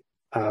 really,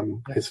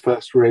 his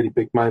first really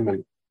big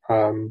moment.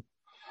 So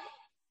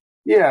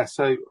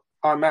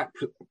I'm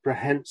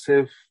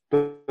apprehensive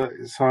but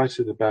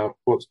excited about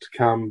what's to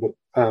come. But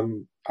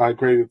I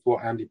agree with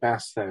what Andy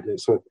Bass said.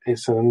 It's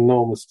an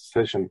enormous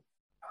decision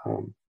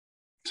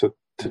to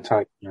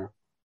take now.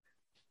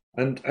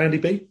 And Andy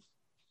B?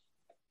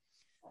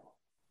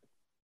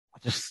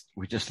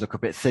 We just look a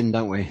bit thin,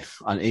 don't we?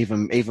 And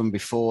even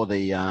before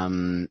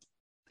the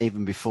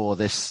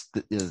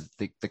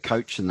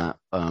coach and that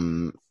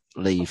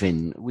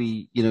leaving,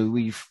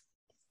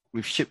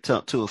 we've shipped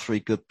out 2 or 3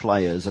 good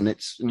players, and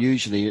it's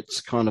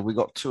kind of, we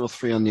got 2 or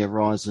 3 on the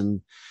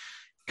horizon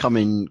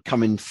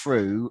coming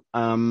through.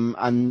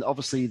 And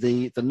obviously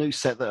the new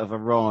set that have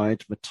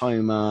arrived,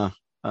 Matoma,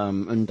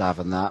 Undav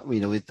and that,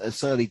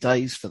 it's early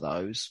days for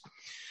those.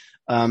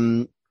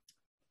 But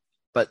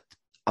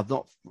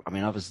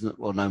others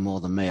will know more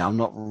than me. I'm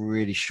not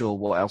really sure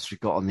what else we've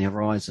got on the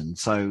horizon.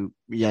 So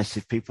yes,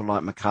 if people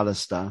like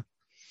McAllister,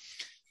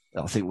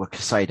 I think with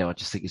Casado, I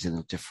just think he's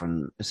in a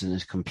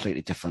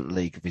completely different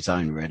league of his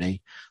own,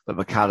 really. But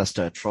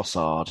McAllister,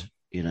 Trossard,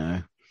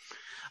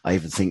 I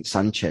even think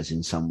Sanchez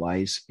in some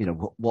ways.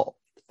 Who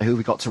have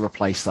we got to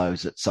replace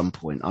those at some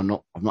point? I'm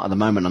not at the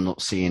moment. I'm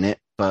not seeing it,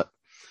 but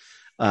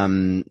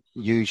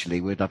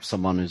usually we'd have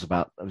someone who's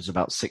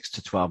about 6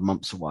 to 12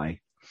 months away.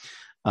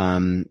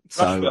 So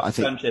I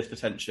think Sanchez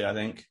potentially. I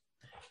think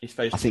He's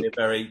supposed to be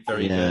very,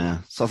 very good.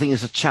 So I think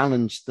there's a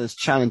challenge. There's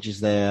challenges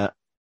there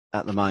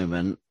at the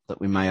moment that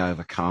we may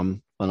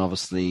overcome, and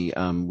obviously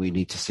we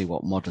need to see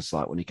what Modder's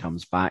like when he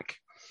comes back.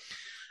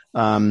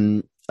 I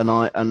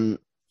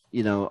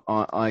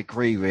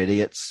agree.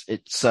 Really, it's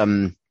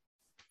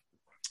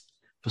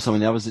for some of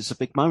the others, it's a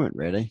big moment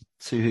really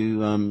to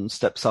who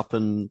steps up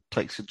and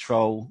takes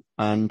control,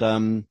 and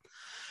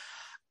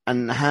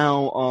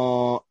how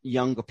our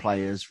younger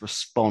players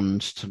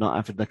respond to not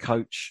having the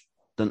coach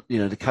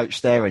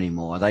there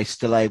anymore. Are they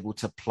still able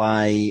to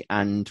play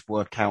and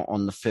work out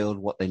on the field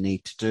what they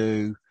need to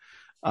do?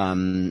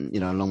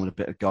 Along with a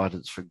bit of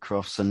guidance from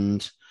Crofts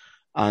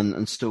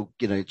and still,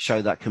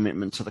 show that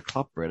commitment to the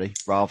club really,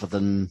 rather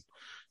than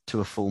to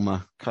a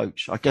former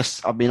coach. I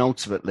guess,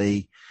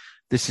 ultimately,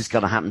 this is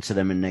going to happen to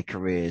them in their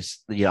careers.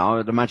 I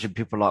would imagine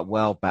people like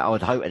Welbeck, I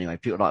would hope anyway,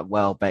 people like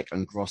Welbeck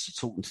and Gross are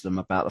talking to them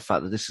about the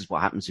fact that this is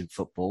what happens in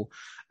football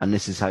and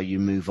this is how you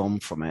move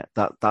on from it.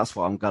 That's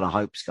what I'm going to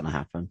hope is going to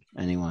happen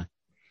anyway.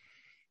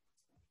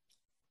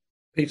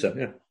 Peter,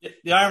 yeah.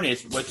 The irony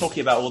is we're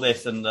talking about all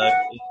this and a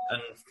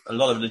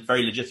lot of the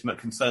very legitimate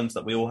concerns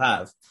that we all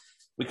have.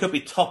 We could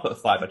be top at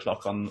 5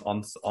 o'clock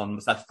on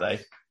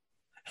Saturday.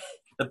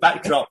 The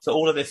backdrop to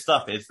all of this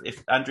stuff is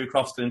if Andrew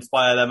Crofts can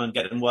inspire them and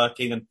get them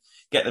working and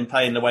get them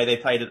playing the way they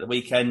played at the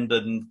weekend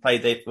and the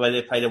way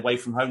they played away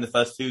from home the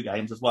first 2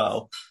 games as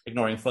well,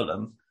 ignoring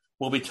Fulham,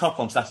 we'll be top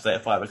on Saturday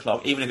at 5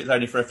 o'clock, even if it's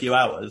only for a few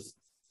hours,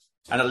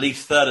 and at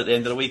least third at the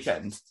end of the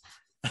weekend.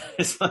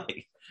 It's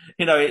like,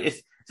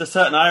 it's a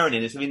certain irony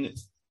in this. I mean,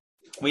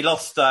 we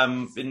lost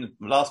I think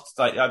we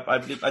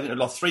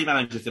lost 3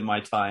 managers in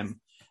my time,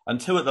 and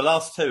the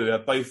last 2 are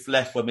both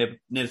left when we're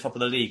near the top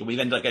of the league, and we've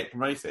ended up getting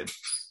promoted.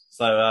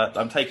 So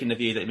I'm taking the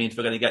view that it means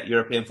we're going to get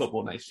European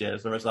football next year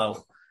as a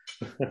result.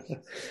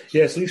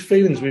 Yes, these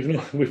feelings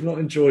we've not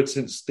enjoyed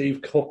since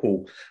Steve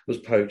Coppell was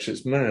poached.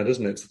 It's mad,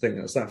 isn't it, to think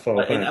that's that far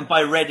back? And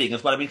by Reading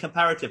as well. I mean,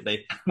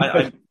 comparatively,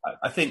 I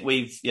think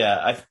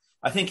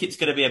I think it's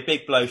going to be a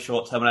big blow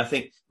short term, and I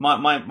think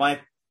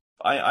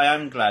I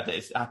am glad that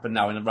it's happened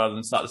now rather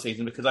than start the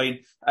season, because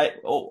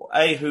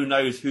who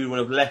knows who would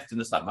have left in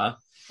the summer,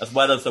 as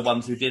well as the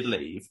ones who did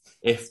leave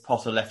if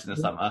Potter left in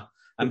the summer.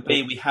 And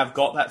B, we have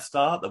got that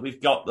start, that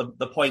we've got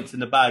the points in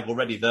the bag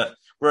already, that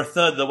we're a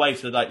third of the way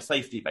to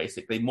safety,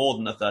 basically, more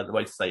than a third of the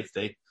way to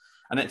safety.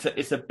 And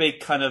it's a big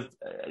kind of,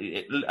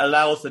 it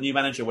allows the new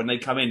manager, when they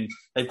come in,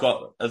 they've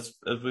got, as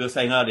we were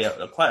saying earlier,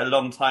 quite a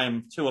long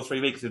time, 2 or 3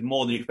 weeks is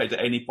more than you expect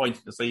at any point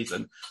in the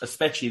season,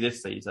 especially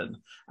this season.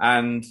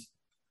 And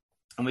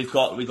we've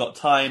got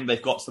time, they've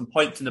got some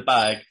points in the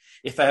bag.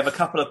 If they have a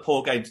couple of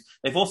poor games,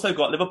 they've also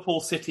got Liverpool,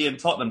 City and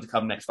Tottenham to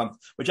come next month,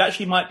 which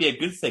actually might be a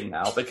good thing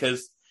now,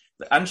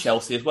 and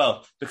Chelsea as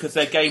well, because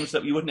they're games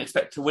that you wouldn't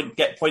expect to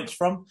get points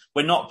from.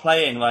 We're not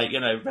playing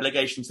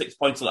relegation 6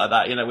 points or like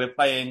that. We're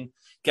playing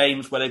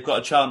games where they've got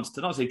a chance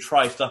to not say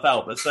try stuff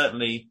out, but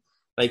certainly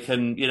they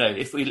can,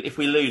 if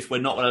we lose, we're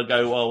not going to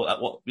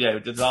go,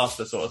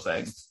 disaster sort of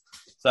thing.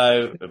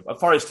 So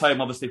Forest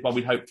home, obviously, one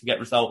we'd hope to get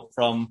result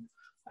from,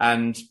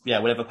 and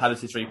whatever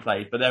Palace is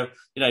replayed. But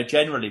they're,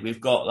 generally we've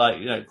got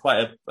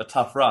quite a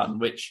tough run,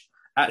 which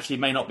actually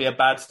may not be a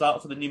bad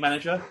start for the new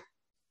manager.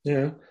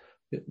 Yeah.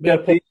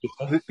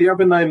 The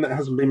other name that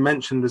hasn't been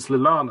mentioned is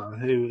Lallana,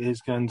 who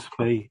is going to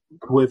be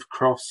with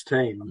Cross'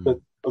 team. But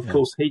of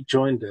course, he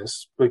joined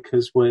us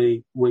because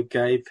we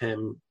gave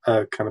him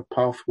a kind of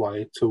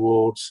pathway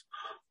towards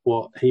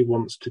what he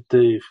wants to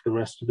do for the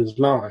rest of his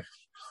life.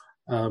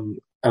 And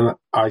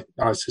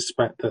I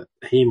suspect that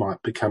he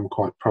might become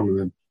quite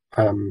prominent,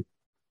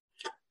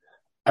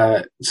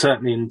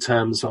 certainly in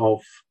terms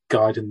of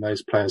guiding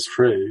those players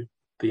through,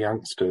 the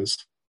youngsters.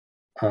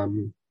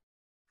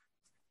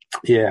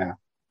 Yeah.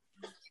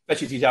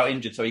 Especially if he's out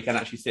injured, so he can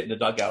actually sit in the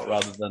dugout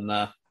rather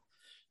than...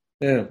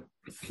 Yeah.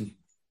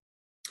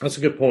 That's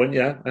a good point,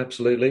 yeah,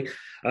 absolutely.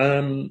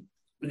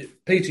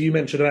 Peter, you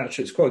mentioned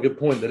actually it's quite a good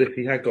point that if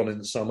he had gone in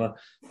the summer,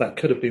 that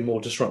could have been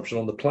more disruption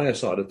on the player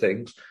side of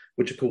things,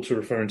 which of course we're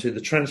referring to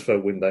the transfer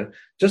window.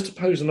 Just to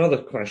pose another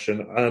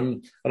question,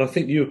 and I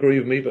think you agree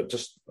with me, but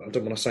just I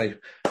don't want to say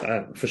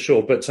for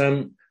sure, but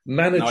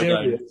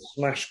managerial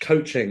 /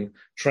 coaching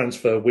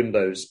transfer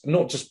windows,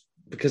 not just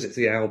because it's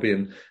the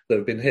Albion that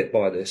have been hit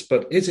by this,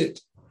 but is it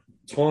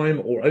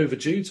time or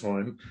overdue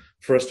time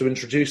for us to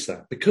introduce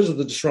that? Because of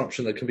the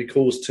disruption that can be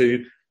caused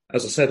to,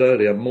 as I said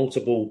earlier,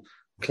 multiple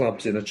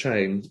clubs in a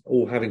chain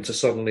all having to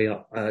suddenly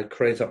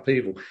create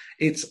upheaval.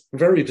 It's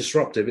very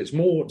disruptive. It's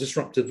more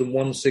disruptive than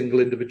one single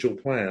individual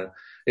player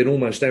in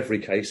almost every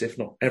case, if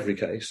not every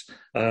case,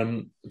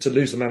 to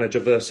lose a manager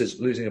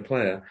versus losing a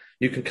player.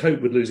 You can cope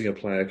with losing a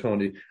player,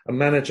 can't you? A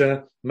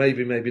manager,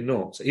 maybe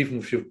not. Even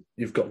if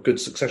you've got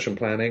good succession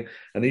planning,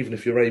 and even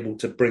if you're able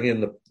to bring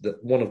in the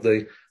one of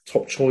the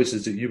top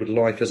choices that you would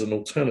like as an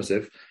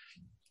alternative,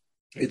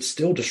 it's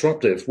still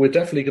disruptive. We're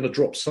definitely going to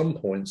drop some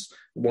points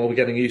while we're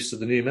getting used to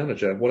the new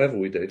manager, whatever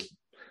we do.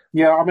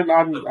 Yeah, I mean,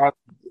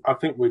 I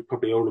think we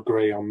probably all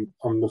agree on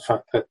the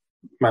fact that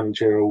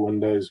managerial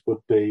windows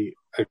would be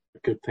a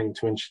good thing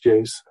to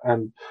introduce.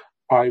 And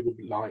I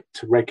would like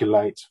to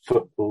regulate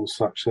football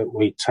such that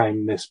we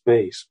tame this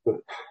beast,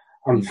 but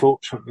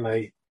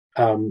unfortunately,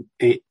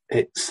 it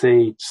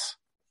exceeds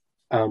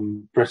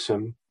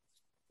Britain.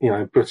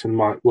 Britain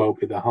might well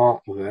be the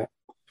heart of it,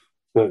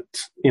 but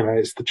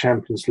it's the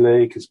Champions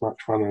League, as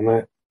much fun in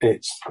it.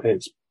 It's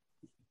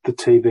the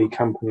TV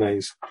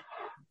companies,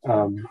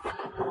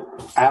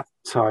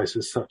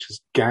 advertisers such as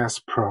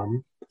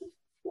Gazprom,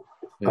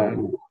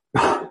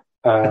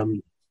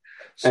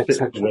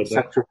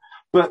 etc.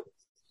 But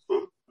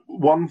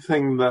one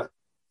thing that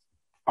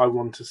I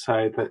want to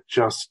say that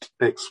just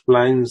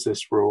explains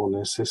this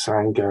rawness, this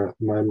anger at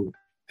the moment,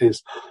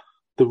 is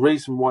the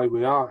reason why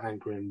we are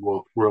angry and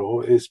raw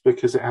is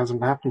because it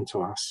hasn't happened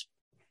to us.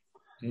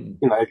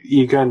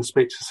 You go and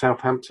speak to a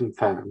Southampton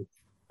fan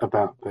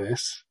about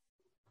this,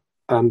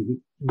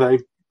 and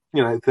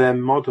their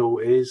model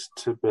is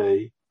to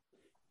be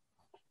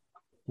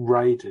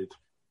raided,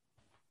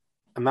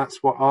 and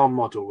that's what our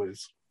model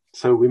is.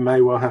 So we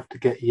may well have to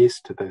get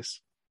used to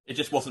this. It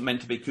just wasn't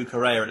meant to be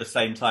Kukurea at the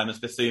same time as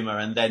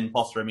Bissouma and then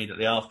Potter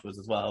immediately afterwards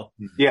as well.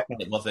 Yeah.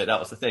 That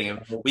was the thing.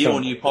 We all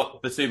knew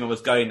Bissouma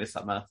was going this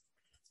summer.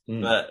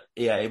 But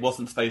yeah, it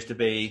wasn't supposed to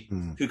be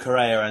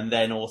Kukurea and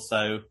then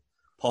also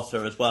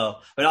Potter as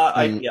well.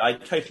 I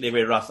totally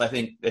agree with Russ. I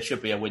think there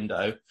should be a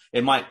window.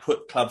 It might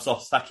put clubs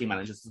off sacking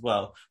managers as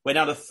well. We're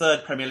now the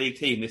third Premier League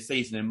team this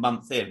season in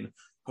months in,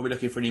 probably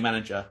looking for a new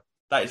manager.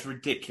 That is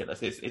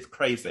ridiculous. It's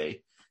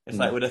crazy. It's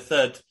like we're the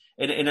third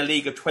in a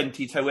league of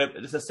 22.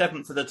 It's the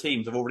seventh of the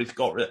teams have already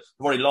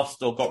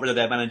lost or got rid of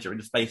their manager in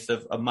the space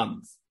of a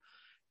month.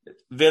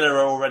 Villa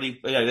are already,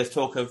 there's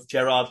talk of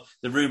Gerrard.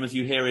 The rumours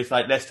you hear is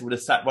like Leicester would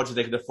have sacked Rodgers,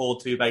 they could afford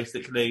to,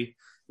 basically.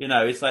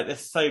 It's like there's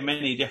so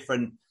many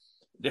different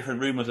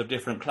rumours of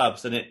different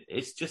clubs, and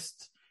it's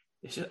just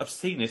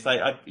obscene. It's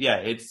like,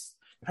 it's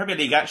the Premier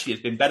League actually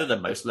has been better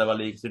than most lower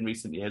leagues in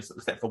recent years,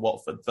 except for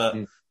Watford. But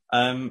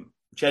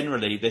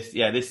generally,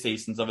 this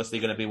season's obviously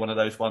going to be one of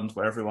those ones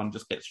where everyone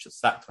just gets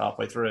sacked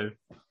halfway through.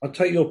 I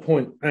take your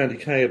point, Andy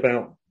Kay,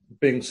 about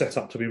being set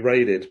up to be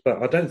raided,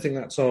 but I don't think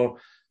that's our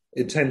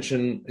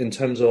intention in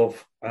terms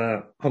of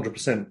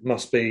 100%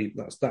 must be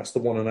that's the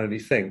one and only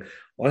thing.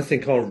 I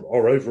think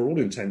our overall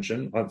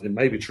intention, it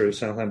may be true of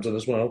Southampton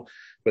as well,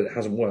 but it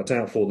hasn't worked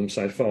out for them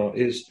so far,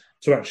 is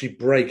to actually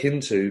break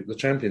into the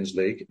Champions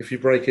League. If you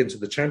break into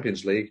the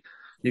Champions League,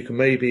 you can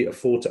maybe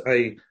afford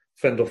to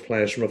fend off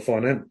players from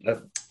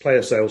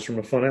player sales from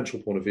a financial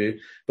point of view,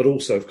 but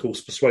also, of course,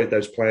 persuade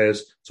those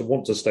players to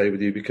want to stay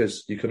with you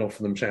because you can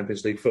offer them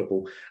Champions League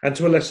football, and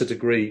to a lesser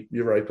degree,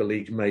 Europa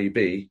League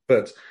maybe,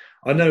 but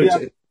I know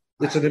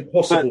it's an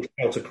impossible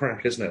trail to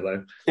crack, isn't it,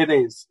 though? It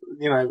is,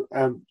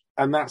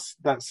 and that's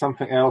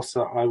something else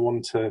that I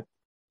want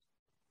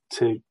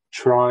to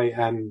try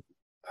and,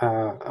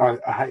 I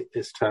hate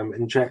this term,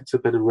 inject a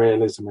bit of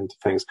realism into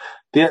things.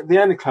 The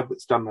only club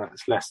that's done that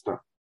is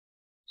Leicester.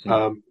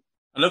 And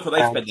look what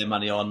they spent their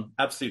money on.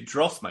 Absolute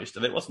dross, most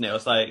of it, wasn't it? It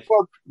was like...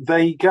 Well, there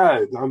you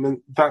go. I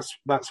mean, that's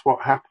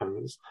what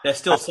happens. They're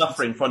still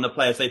suffering from the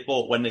players they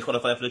bought when they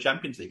qualified for the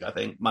Champions League, I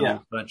think,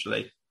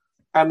 financially.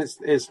 And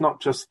it's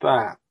not just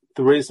that.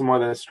 The reason why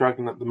they're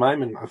struggling at the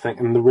moment, I think,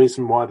 and the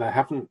reason why they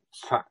haven't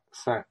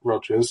sacked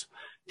Rodgers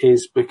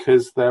is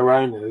because their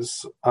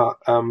owners are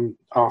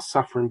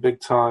suffering big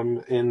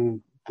time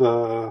in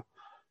the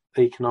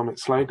economic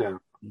slowdown.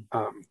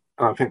 And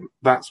I think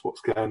that's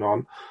what's going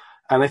on.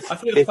 And I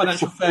think it's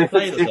financial fair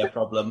play that's their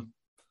problem.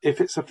 If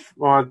it's I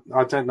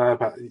don't know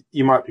about.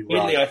 You might be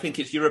right. Really, I think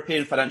it's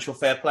European financial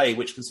fair play,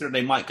 which, considering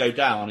they might go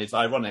down, is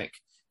ironic.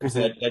 Because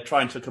they're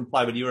trying to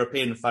comply with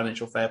European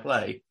financial fair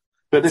play.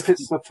 But if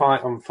it's a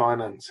fight on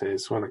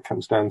finances, when it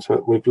comes down to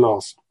it, we've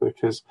lost.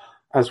 Because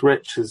as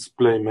rich as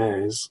Bloom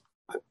is,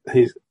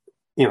 he's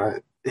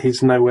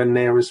nowhere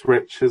near as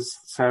rich as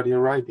Saudi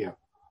Arabia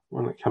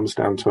when it comes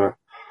down to it.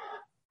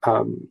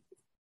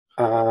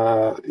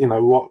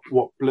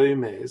 What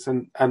Bloom is,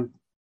 and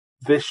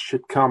this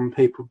should calm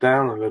people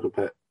down a little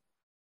bit.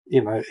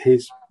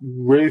 He's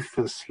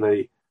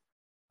ruthlessly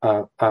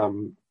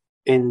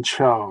in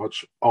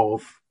charge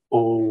of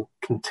all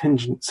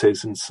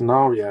contingencies and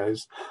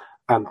scenarios,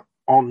 and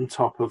on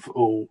top of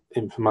all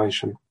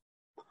information,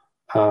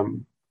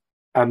 and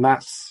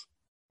that's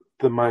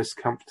the most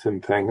comforting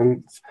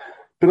thing.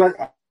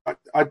 But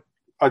I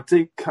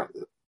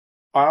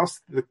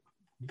asked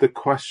the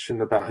question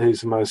about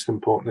who's the most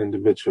important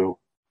individual,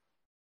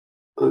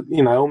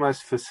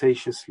 almost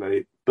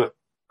facetiously, but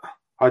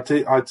I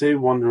do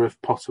wonder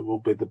if Potter will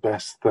be the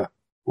best that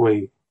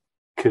we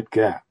could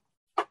get.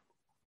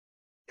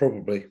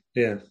 Probably,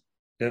 yeah.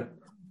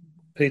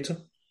 Peter?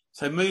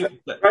 So great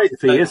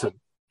if he isn't.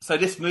 So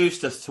this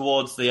moves us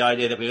towards the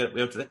idea that we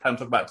have to kind of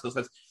talk about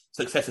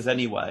successes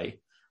anyway.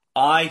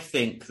 I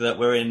think that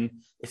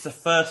it's the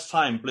first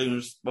time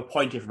Bloom's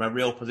appointed from a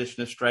real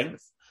position of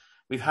strength.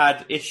 We've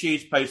had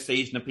issues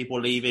post-season of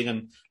people leaving,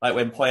 and like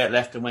when Poyet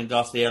left and when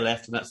Garcia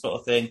left and that sort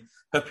of thing.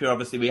 Hooper,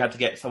 obviously, we had to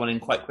get someone in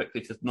quite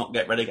quickly to not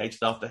get relegated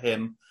after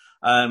him.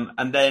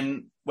 And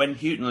then when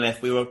Houghton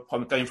left, we were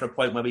going for a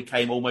point where we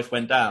almost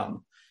went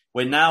down.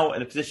 we're now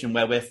in a position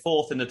where we're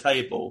fourth in the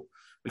table.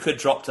 We could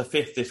drop to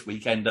fifth this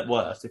weekend at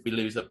worst if we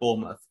lose at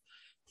Bournemouth.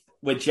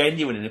 We're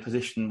genuinely in a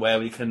position where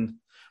we can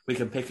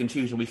pick and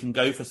choose, and we can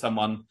go for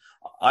someone.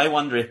 I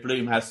wonder if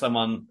Bloom has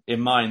someone in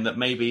mind that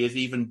maybe is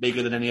even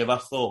bigger than any of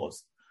us thought.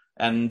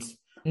 And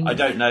I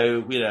don't know,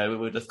 we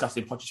were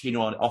discussing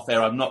Pochettino off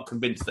air. I'm not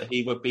convinced that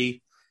he'd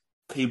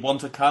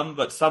want to come,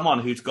 but someone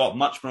who's got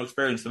much more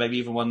experience than maybe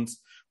even ones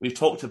we've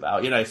talked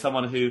about,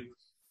 someone who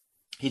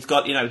he's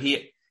got,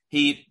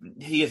 he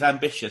is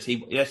ambitious. He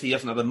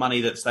doesn't have the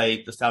money that,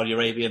 say, the Saudi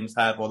Arabians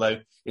have, although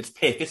it's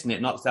PIC, isn't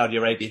it? Not Saudi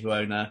Arabia who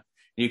own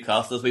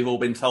Newcastle, as we've all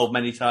been told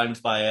many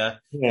times by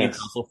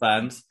Newcastle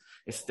fans.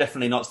 It's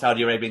definitely not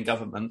Saudi Arabian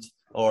government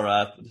or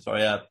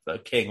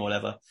king or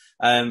whatever.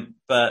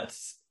 But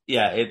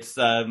yeah, it's.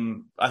 I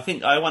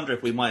wonder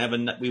if we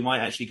might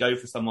actually go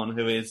for someone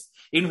who is,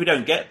 even if we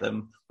don't get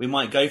them, we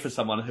might go for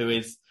someone who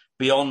is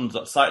beyond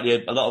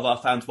slightly a lot of our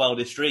fans'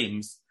 wildest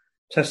dreams.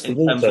 Test the in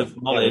water. terms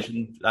of knowledge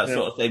and that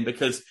sort of thing,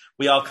 because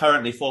we are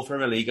currently fourth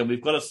Premier League and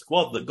we've got a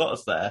squad that got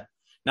us there.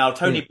 Now,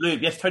 Tony Bloom,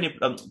 yes,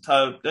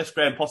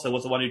 Graham Potter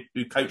was the one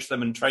who coached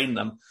them and trained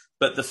them,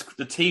 but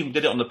the team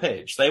did it on the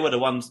pitch. They were the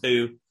ones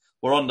who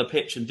were on the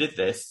pitch and did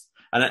this.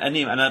 And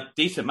a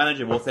decent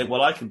manager will think,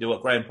 well, I can do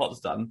what Graham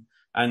Potter's done,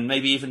 and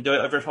maybe even do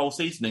it over a whole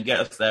season and get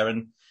us there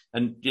and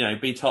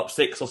be top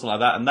six or something like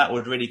that. And that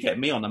would really get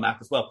me on the map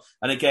as well.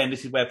 And again,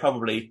 this is where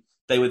probably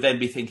they would then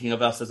be thinking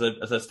of us as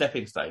a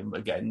stepping stone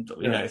again,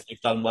 if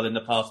they've done well in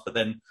the past, but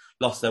then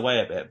lost their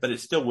way a bit. But it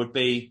still would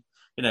be,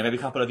 maybe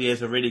a couple of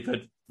years of really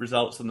good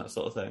results and that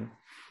sort of thing.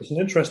 It's an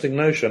interesting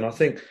notion.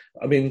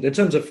 In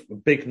terms of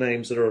big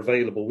names that are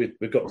available, we've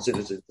got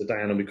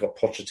Zidane and we've got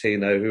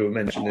Pochettino, who were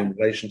mentioned in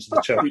relation to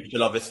the Chelsea.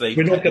 Obviously,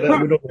 we're not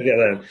going to get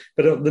them.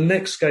 But at the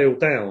next scale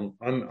down,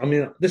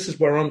 this is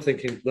where I'm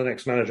thinking the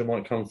next manager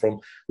might come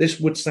from. This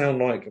would sound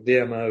like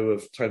the MO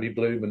of Tony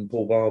Bloom and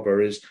Paul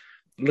Barber is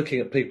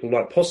looking at people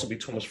like possibly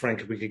Thomas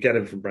Frank, if we could get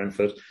him from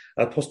Brentford,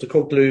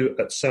 Postecoglou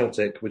at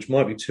Celtic, which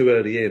might be too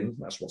early in.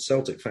 That's what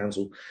Celtic fans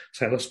will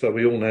tell us, but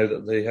we all know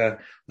that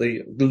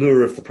the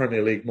lure of the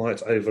Premier League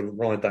might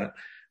override that.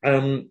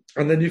 And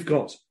then you've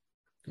got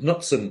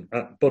Knutsen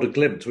at Bodo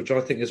Glimt, which I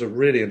think is a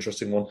really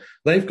interesting one.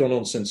 They've gone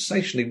on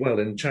sensationally well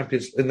in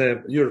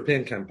their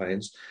European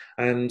campaigns,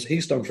 and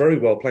he's done very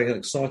well playing an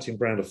exciting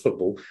brand of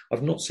football.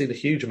 I've not seen a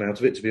huge amount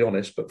of it, to be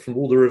honest, but from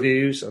all the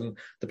reviews and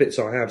the bits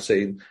I have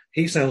seen,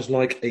 he sounds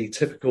like a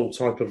typical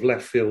type of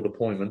left field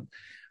appointment.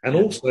 And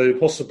also,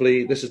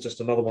 possibly, this is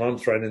just another one I'm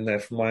throwing in there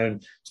from my own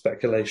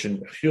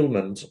speculation,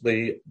 Hjulmand,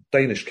 the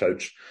Danish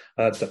coach,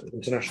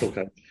 international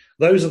coach.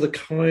 Those are the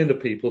kind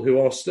of people who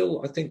are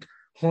still, I think,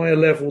 higher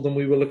level than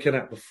we were looking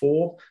at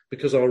before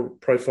because our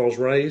profile's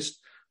raised.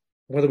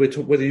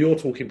 Whether you're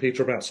talking,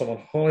 Peter, about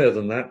someone higher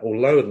than that or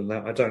lower than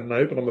that, I don't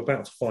know, but I'm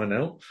about to find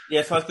out.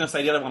 Yeah, so I was going to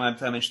say the other one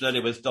I mentioned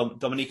earlier was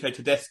Domenico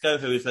Tedesco,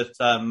 who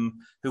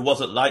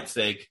was at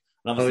Leipzig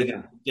and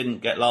obviously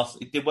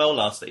he did well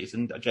last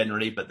season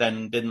generally, but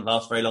then didn't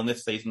last very long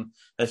this season.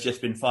 Has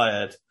just been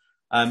fired.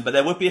 But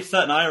there would be a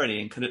certain irony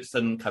in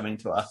Knutsen coming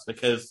to us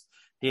because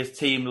his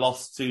team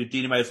lost to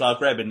Dinamo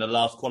Zagreb in the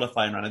last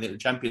qualifying round, I think, the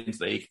Champions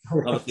League.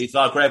 Obviously,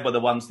 Zagreb were the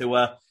ones who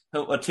were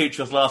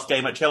Tuchel's last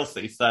game at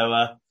Chelsea.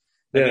 So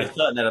maybe a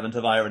certain element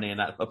of irony in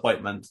that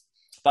appointment.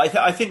 But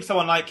I think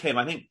someone like him,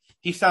 I think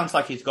he sounds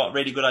like he's got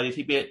really good ideas.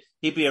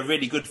 He'd be a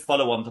really good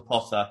follow-on to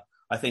Potter,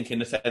 I think, in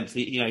the sense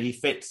he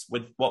fits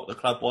with what the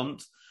club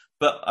wants.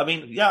 But,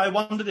 I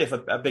wondered if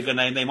a bigger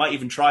name they might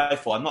even try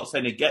for. I'm not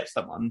saying they'd get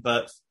someone,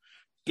 but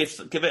give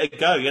it a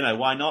go.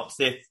 Why not?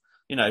 See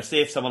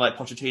if someone like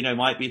Pochettino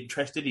might be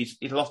interested. He's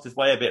lost his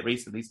way a bit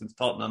recently since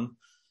Tottenham.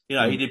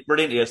 He did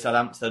brilliantly at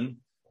Southampton.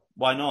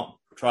 Why not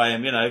try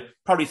him?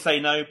 Probably say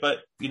no, but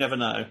you never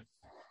know.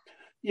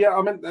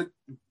 Yeah,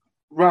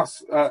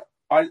 Russ,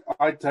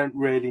 I don't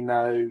really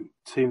know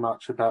too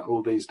much about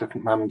all these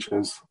different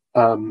managers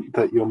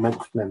that you're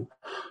mentioning,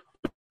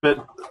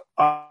 but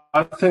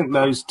I think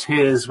those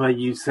tiers where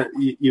you said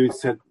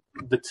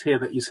the tier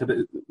that you said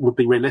it would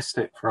be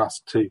realistic for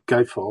us to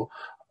go for,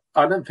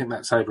 I don't think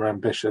that's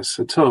over-ambitious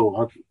at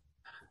all.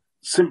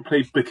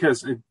 Simply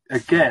because,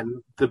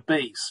 again, the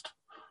beast,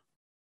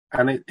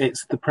 and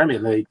it's the Premier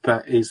League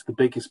that is the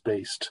biggest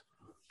beast,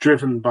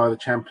 driven by the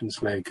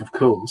Champions League, of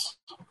course.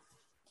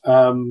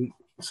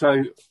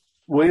 So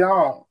we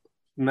are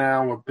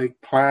now a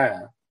big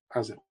player,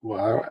 as it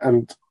were,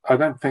 and I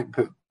don't think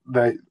that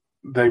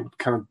they would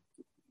kind of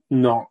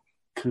not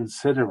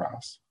consider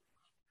us.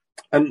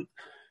 And,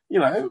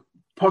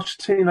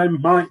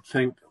 Pochettino might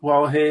think,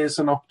 well, here's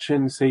an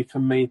opportunity for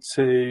me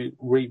to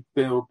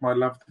rebuild my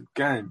love of the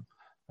game.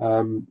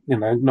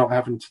 Not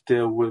having to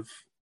deal with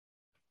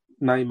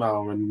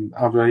Neymar and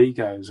other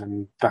egos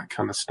and that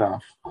kind of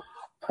stuff.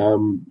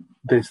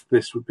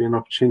 This would be an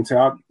opportunity.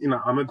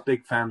 I'm a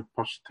big fan of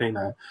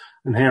Pochettino,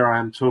 and here I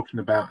am talking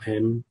about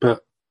him,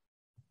 but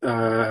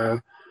I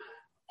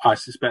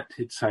suspect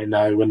he'd say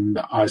no, and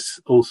I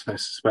also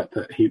suspect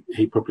that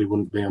he probably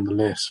wouldn't be on the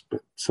list.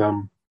 But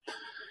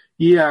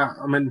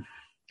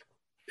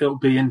it'll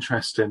be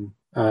interesting.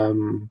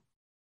 Who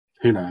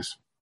knows?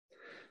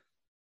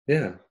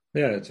 Yeah,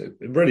 yeah,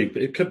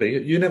 it could be.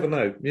 You never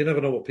know. You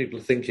never know what people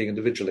are thinking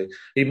individually.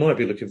 He might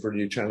be looking for a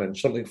new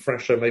challenge, something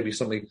fresher, maybe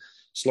something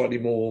slightly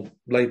more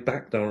laid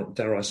back.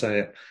 Dare I say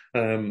it?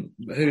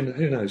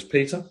 Who knows,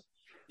 Peter?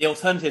 The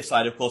alternative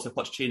side, of course, of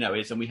Pochettino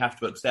is, and we have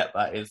to accept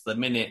that, is the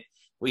minute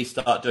we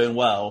start doing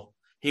well,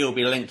 he will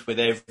be linked with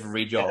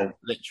every job,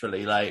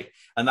 literally.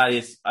 And that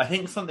is, I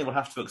think, something we'll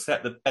have to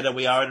accept. The better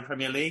we are in the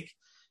Premier League,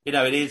 it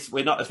is.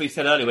 We're not, as we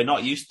said earlier, we're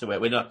not used to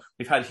it.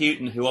 We've had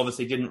Houghton, who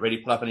obviously didn't really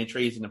pull up any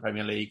trees in the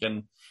Premier League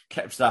and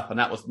kept us up,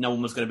 and no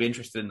one was going to be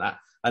interested in that.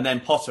 And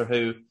then Potter,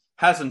 who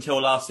has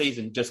until last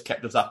season just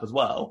kept us up as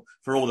well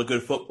for all the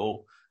good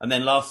football. And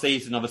then last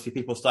season, obviously,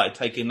 people started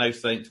taking those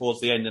things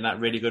towards the end in that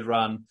really good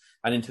run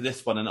and into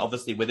this one. And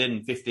obviously,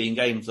 within 15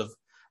 games of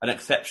an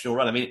exceptional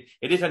run. I mean,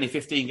 it is only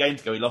 15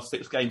 games ago. He lost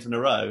 6 games in a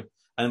row.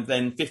 And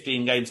then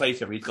 15 games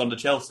later, he's gone to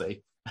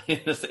Chelsea,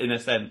 in a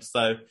sense.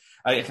 So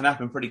it can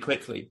happen pretty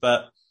quickly.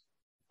 But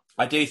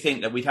I do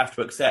think that we'd have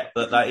to accept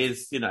that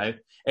is,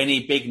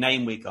 any big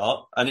name we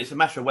got. And it's a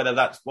matter of whether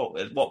that's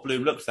what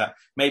Bloom looks at.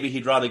 Maybe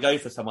he'd rather go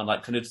for someone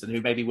like Knudsen,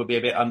 who maybe would be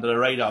a bit under the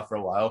radar for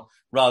a while,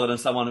 rather than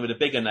someone with a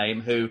bigger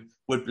name who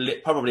would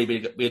probably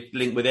be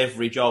linked with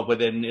every job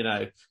within,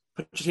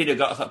 Pochettino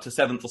got us up to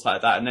 7th or something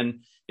like that. And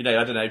then,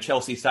 I don't know,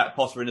 Chelsea sacked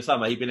Potter in the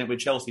summer. He'd been in with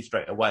Chelsea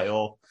straight away,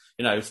 or,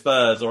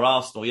 Spurs or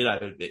Arsenal.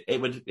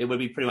 It would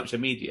be pretty much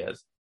immediate.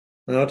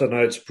 I don't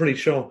know. It's a pretty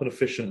sharp and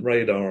efficient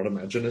radar, I'd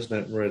imagine, isn't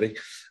it, really?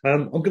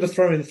 I'm going to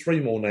throw in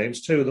 3 more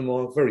names. 2 of them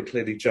are very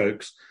clearly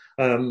jokes.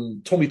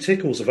 Tommy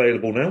Tickle's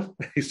available now.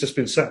 He's just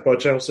been sacked by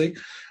Chelsea.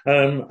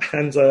 And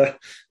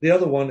the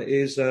other one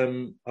is,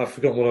 I've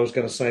forgotten what I was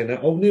going to say now.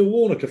 Oh, Neil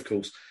Warnock, of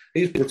course.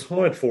 He's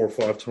retired 4 or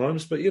 5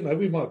 times, but,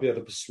 we might be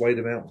able to persuade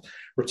him out of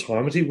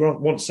retirement. He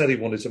once said he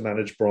wanted to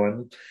manage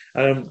Brighton.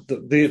 Well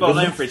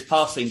known for his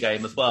passing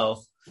game as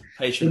well.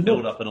 Patient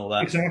build-up and all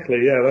that.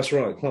 Exactly, yeah, that's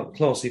right.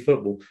 Classy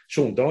football.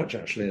 Sean Dyche,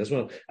 actually, as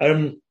well.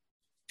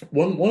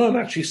 One I'm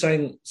actually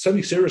saying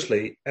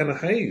semi-seriously, Emma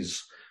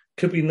Hayes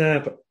could be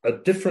nabbed a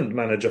different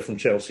manager from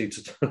Chelsea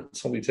to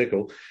Tommy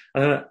Tickle.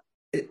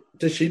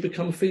 Does she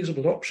become a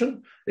feasible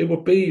option? It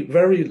would be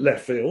very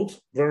left field,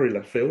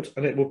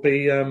 and it would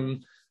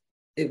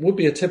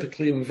be a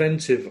typically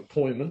inventive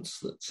appointment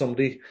that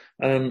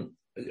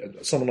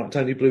someone like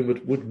Tony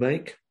Bloom would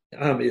make.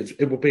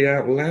 It would be an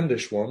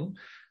outlandish one.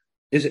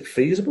 Is it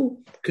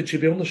feasible? Could she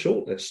be on the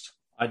shortlist?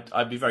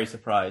 I'd be very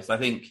surprised.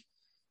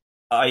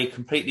 I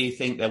completely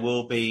think there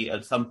will be,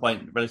 at some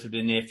point,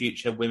 relatively near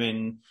future,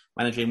 women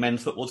managing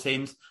men's football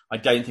teams. I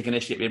don't think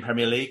initially it'll be in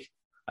Premier League.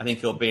 I think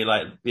it'll be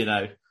like,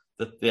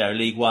 the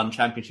League One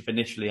Championship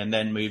initially, and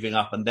then moving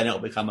up, and then it'll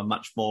become a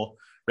much more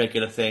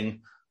regular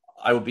thing.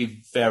 I would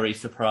be very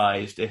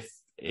surprised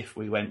if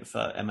we went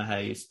for Emma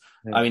Hayes.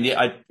 Yeah. I mean,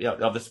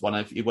 obviously one,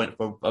 if you went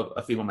for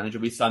a female manager,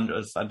 it'd be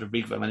Sandra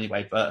Vigvam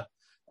anyway, but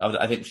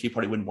I think she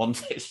probably wouldn't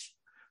want it.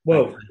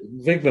 Well,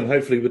 Vigman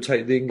hopefully would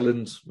take the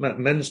England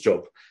men's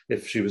job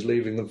if she was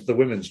leaving the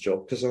women's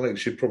job, because I think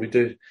she'd probably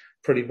do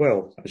pretty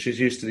well. She's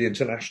used to the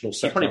international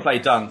setup. She'd probably play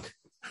dunk.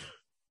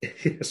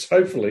 Yes,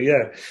 hopefully,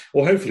 yeah.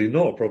 Or hopefully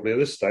not, probably at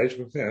this stage.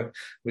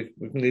 We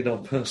need our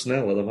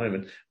personnel at the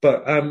moment.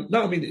 But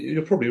no, I mean,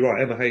 you're probably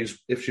right. Emma Hayes,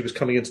 if she was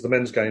coming into the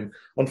men's game,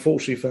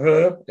 unfortunately for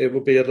her, it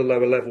would be at a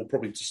lower level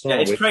probably to start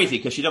with. Yeah, it's crazy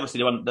because she'd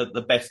obviously won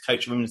the best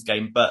coach of women's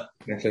game, but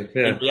in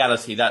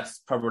reality, that's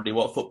probably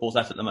what football's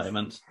at the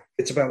moment.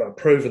 It's about that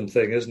proven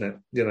thing, isn't it?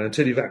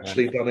 Until you've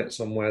actually done it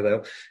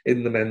somewhere,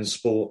 in the men's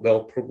sport,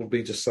 they'll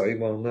probably just say,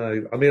 well,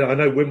 no. I mean, I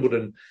know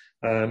Wimbledon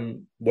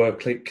were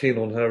keen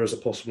on her as a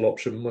possible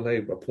option when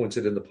they were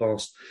appointed in the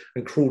past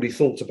and cruelly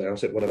thought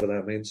about it, whatever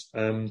that means.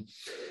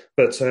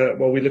 But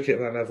we look at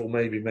that level,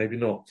 maybe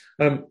not.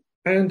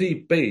 Andy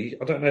B,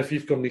 I don't know if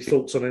you've got any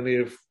thoughts on any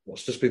of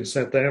what's just been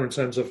said there in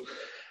terms of,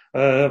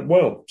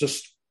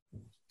 just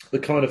the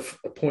kind of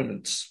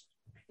appointments,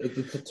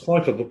 the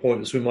type of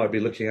appointments we might be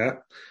looking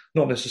at,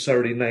 not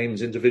necessarily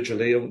names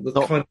individually, or the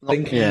kind of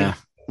thinking. Yeah.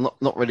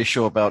 Not really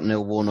sure about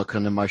Neil Warnock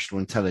and emotional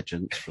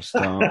intelligence for a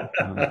start.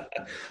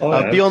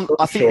 Beyond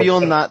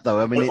that, though,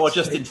 I mean, or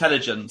just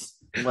intelligence.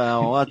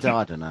 Well, I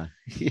don't know.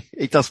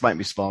 It does make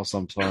me smile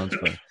sometimes,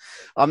 but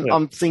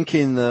I'm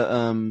thinking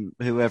that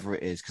whoever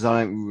it is, because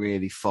I don't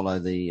really follow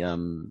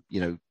the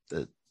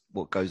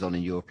what goes on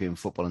in European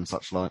football and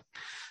such like.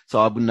 So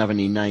I wouldn't have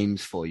any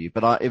names for you,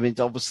 but I mean,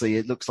 obviously,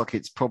 it looks like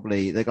it's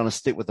probably they're going to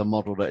stick with the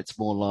model that it's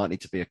more likely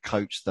to be a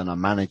coach than a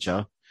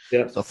manager.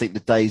 Yeah. So I think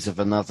the days of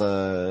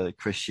another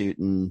Chris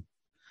Houghton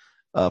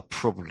are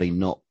probably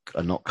not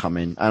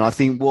coming. And I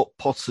think what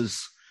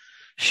Potter's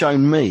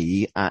shown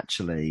me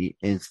actually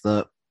is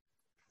that,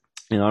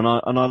 and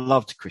I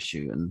loved Chris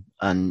Houghton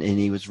and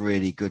he was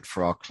really good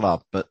for our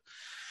club, but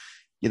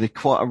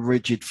quite a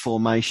rigid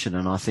formation.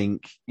 And I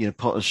think,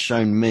 Potter's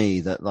shown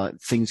me that like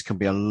things can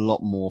be a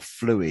lot more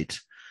fluid,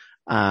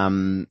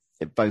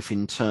 both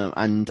in term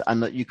and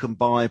that you can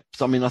buy.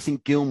 I mean, I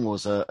think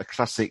Gilmore's a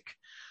classic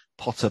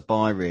Potter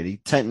buy,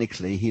 really.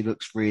 Technically, he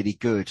looks really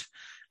good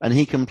and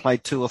he can play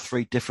 2 or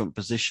 3 different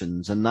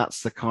positions. And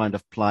that's the kind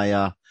of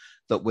player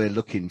that we're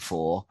looking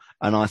for.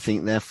 And I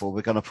think, therefore,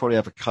 we're going to probably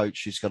have a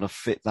coach who's going to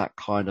fit that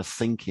kind of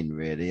thinking,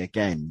 really,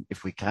 again,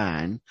 if we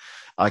can.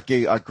 I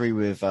agree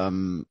with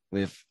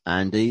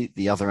Andy,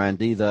 the other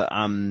Andy, that,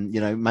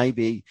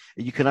 maybe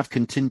you can have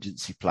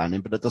contingency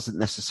planning, but it doesn't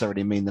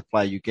necessarily mean the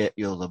player you get,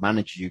 or the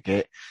manager you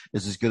get,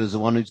 is as good as the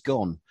one who's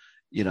gone.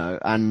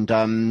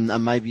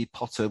 And maybe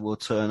Potter will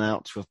turn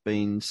out to have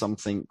been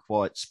something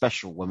quite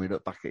special when we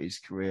look back at his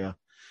career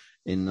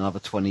in another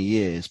 20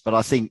 years. But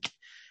I think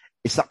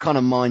it's that kind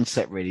of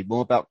mindset, really,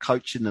 more about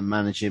coaching and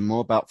managing,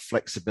 more about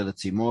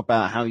flexibility, more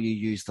about how you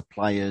use the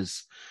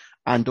players.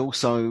 And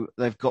also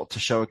they've got to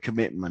show a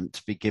commitment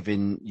to be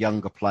giving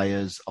younger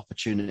players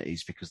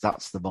opportunities, because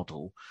that's the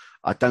model.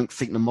 I don't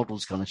think the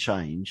model's going to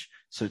change.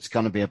 So it's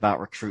going to be about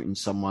recruiting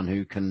someone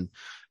who can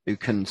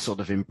sort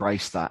of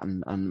embrace that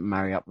and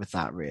marry up with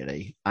that,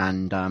 really.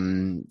 And,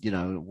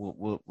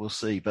 we'll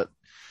see. But,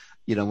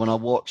 when I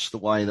watched the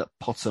way that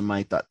Potter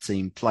made that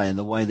team play and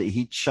the way that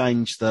he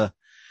changed the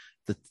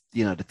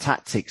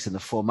tactics and the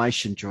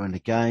formation during the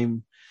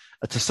game,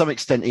 to some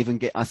extent, even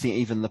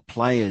the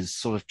players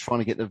sort of trying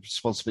to get the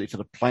responsibility for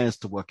the players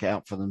to work it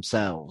out for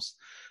themselves.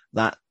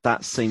 That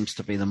seems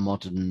to be the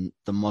modern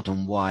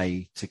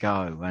way to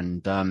go.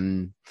 And,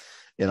 I'm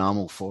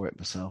all for it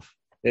myself.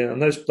 Yeah,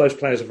 and those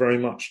players have very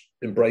much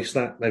embraced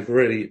that. They've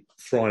really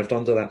thrived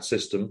under that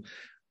system.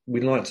 We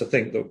like to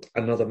think that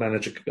another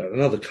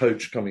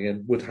coach coming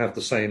in would have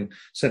the same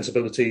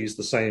sensibilities,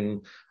 the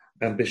same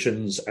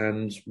ambitions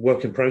and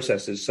working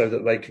processes, so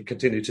that they can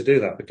continue to do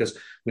that, because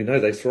we know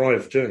they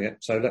thrive doing it.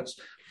 So let's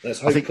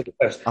hope for the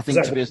best. I think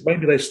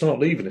maybe they start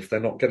leaving if they're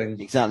not getting...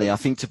 Exactly. I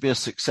think to be a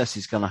success,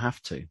 he's going to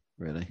have to,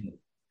 really.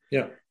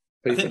 Yeah.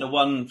 I think the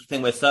one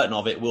thing we're certain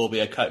of, it will be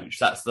a coach.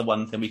 That's the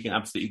one thing we can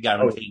absolutely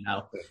guarantee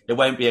now. It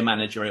won't be a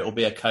manager, it will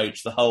be a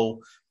coach. The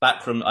whole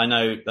backroom, I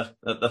know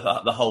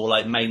the whole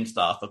like main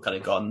staff have kind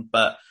of gone,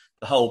 but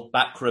the whole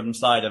backroom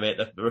side of it,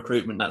 the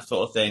recruitment, that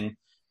sort of thing,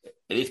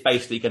 it's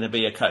basically going to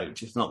be a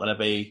coach. It's not going to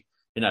be,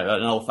 an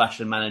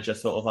old-fashioned manager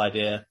sort of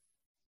idea.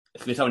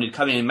 It's going to be someone who's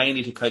coming in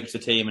mainly to coach the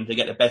team and to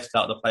get the best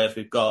out of the players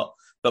we've got,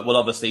 but we'll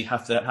obviously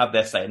have to have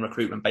their say in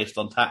recruitment based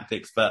on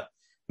tactics, but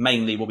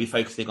mainly we'll be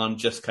focusing on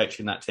just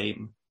coaching that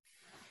team.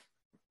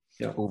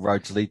 Yeah. All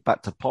roads lead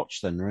back to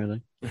Poch then,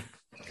 really.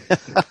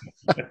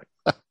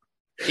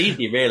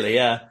 Easy, really,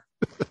 yeah.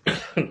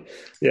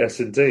 Yes,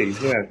 indeed,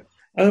 yeah.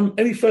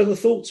 Any further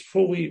thoughts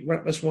before we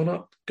wrap this one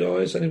up,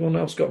 guys? Anyone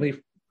else got any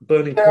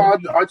burning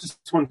points? I just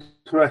want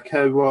to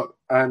echo what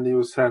Andy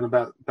was saying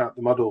about the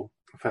model,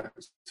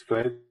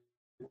 effectively.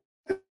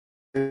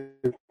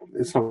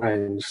 It's not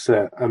changed.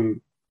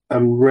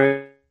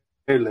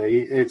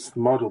 Really, it's the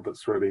model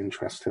that's really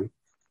interesting.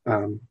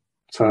 We're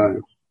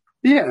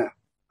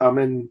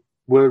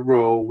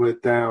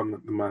down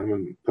at the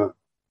moment, but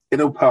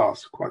it'll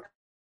pass quite.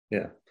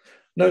 Yeah.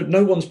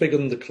 No one's bigger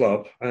than the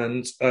club,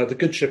 and the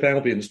good ship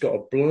Albion's got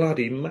a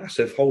bloody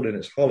massive hole in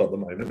its hull at the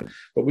moment,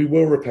 but we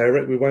will repair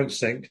it. We won't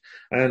sink,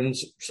 and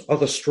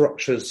other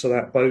structures to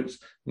that boat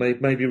may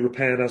be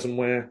repaired as and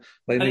where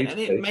they need to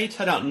be. And it may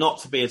turn out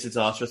not to be as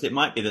disastrous. It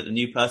might be that the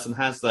new person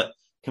has that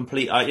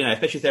complete,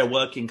 especially if they're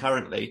working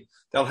currently,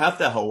 they'll have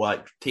their whole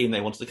team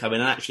they wanted to come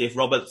in. And actually, if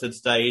Roberts had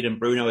stayed and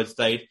Bruno had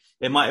stayed,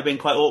 it might have been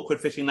quite awkward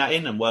fitting that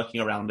in and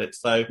working around it.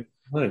 So,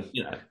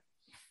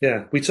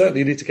 Yeah, we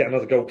certainly need to get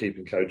another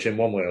goalkeeping coach in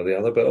one way or the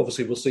other, but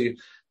obviously we'll see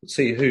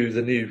who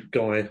the new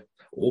guy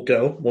or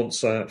girl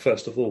wants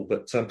first of all.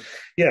 But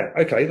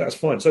okay, that's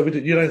fine. So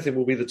you don't think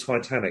we'll be the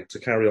Titanic, to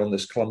carry on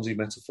this clumsy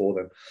metaphor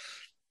then?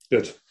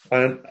 Good.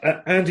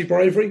 Andy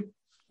Bravery?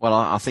 Well,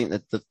 I think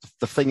that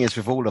the thing is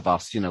with all of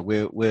us,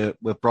 we're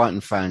Brighton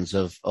fans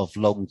of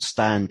long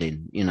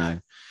standing.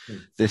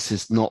 This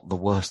is not the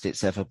worst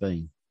it's ever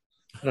been.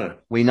 No.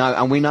 We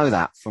know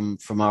that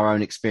from our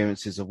own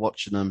experiences of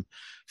watching them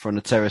from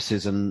the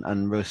terraces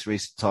and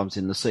recent times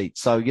in the seat.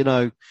 So,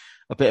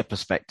 a bit of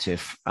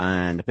perspective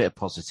and a bit of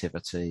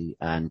positivity,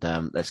 and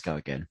let's go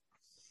again.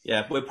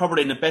 Yeah, we're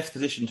probably in the best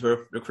position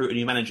to recruit a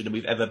new manager than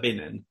we've ever been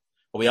in.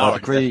 Or we are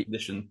in the best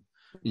position.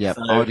 Yeah,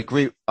 so I would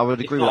agree. It's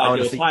not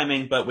ideal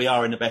timing, but we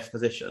are in the best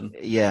position.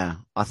 Yeah,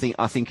 I think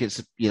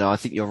it's, I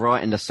think you're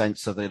right in the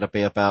sense that it'll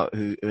be about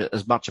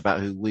as much about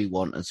who we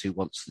want as who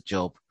wants the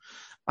job.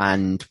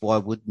 And why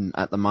wouldn't,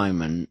 at the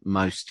moment,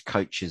 most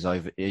coaches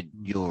over in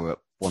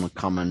Europe want to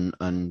come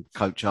and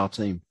coach our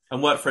team?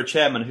 And work for a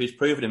chairman who's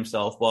proven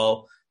himself,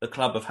 while the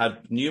club have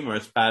had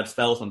numerous bad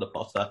spells under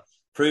Potter,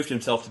 proved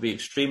himself to be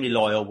extremely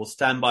loyal, will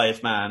stand by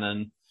his man.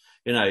 And,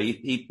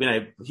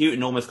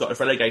 Houghton almost got us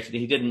relegated.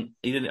 He didn't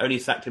only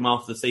sacked him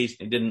after the season.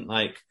 He didn't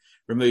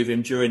remove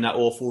him during that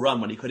awful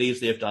run when he could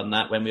easily have done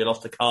that when we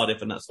lost to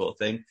Cardiff and that sort of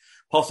thing.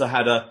 Potter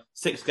had a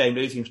 6-game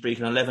losing streak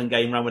and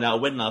 11-game run without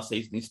a win last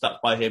season. He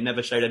stuck by him,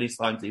 never showed any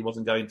signs that he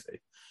wasn't going to.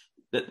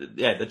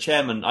 The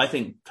chairman, I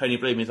think Tony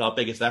Bloom is our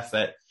biggest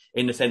asset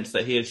in the sense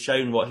that he has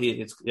shown what he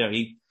is.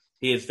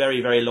 He is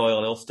very, very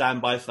loyal. He'll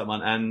stand by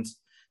someone and,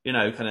 at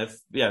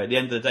the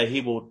end of the day,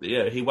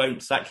 he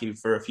won't sack you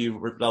for a few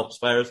results.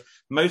 Whereas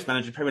most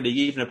managers in Premier League,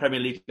 even at Premier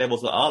League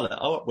levels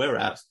that we're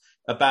at,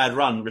 a bad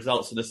run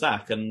results in a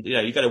sack. And,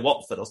 you go to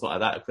Watford or something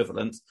like that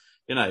equivalent,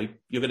 you're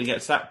going to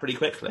get sacked pretty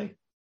quickly.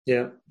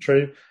 Yeah,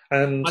 true.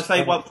 And I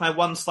say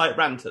one slight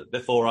rant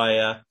before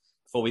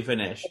we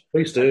finish.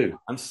 Please do.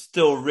 I'm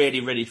still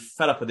really, really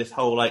fed up with this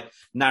whole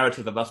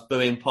narrative of us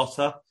booing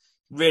Potter.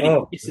 Really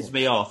pisses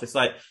me off. It's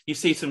like you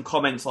see some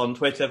comments on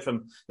Twitter there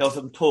was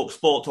some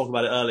Sport talking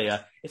about it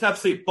earlier. It's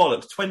absolute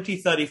bollocks. 20,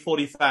 30,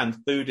 40 fans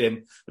booed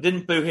him. But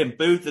didn't boo him,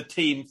 booed the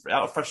team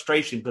out of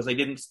frustration because they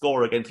didn't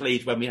score against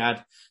Leeds when we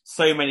had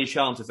so many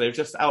chances. They were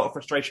just out of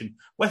frustration.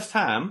 West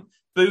Ham,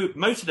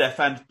 most of their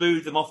fans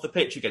booed them off the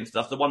pitch against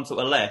us, the ones that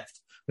were left.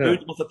 Yeah.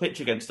 Booed them off the pitch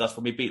against us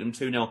when we beat them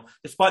 2-0,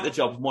 despite the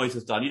job Moyes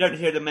has done. You don't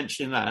hear them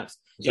mentioning that.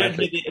 Exactly. You don't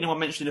hear anyone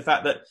mentioning the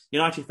fact that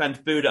United fans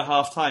booed at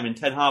half-time in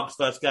Ten Hag's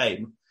first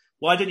game.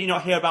 Why didn't you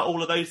not hear about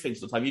all of those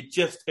things at the time? You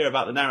just hear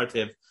about the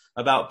narrative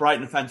about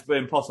Brighton fans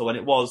booing Potter when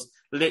it was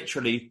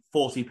literally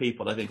 40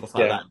 people, I think, or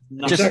something like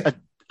that.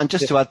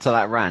 Just to add to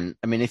that rant,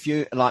 I mean, if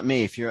you like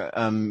me, if you're,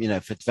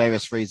 for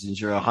various reasons,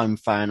 you're a home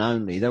fan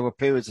only. There were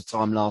periods of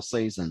time last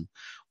season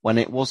when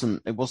it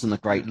wasn't a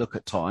great look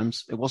at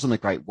times. It wasn't a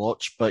great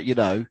watch, but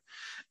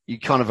you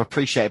kind of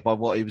appreciate it by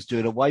what he was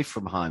doing away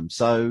from home.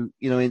 So,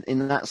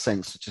 in that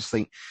sense, I just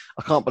think,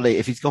 I can't believe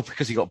if he's gone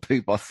because he got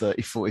booed by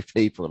 30, 40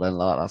 people, then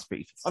that's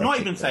pretty pathetic. I'm not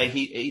even saying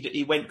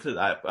he went to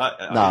that.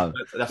 No,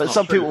 but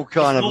some true. people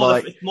kind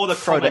it's more the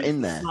throw that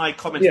in there.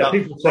 Comments about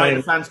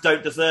Brighton fans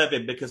don't deserve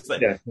him because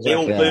they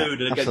all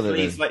booed against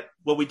Leeds.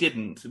 Well, we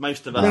didn't.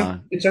 Most of us. No,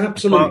 it's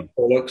absolutely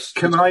bollocks.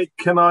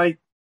 Can I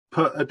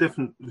put a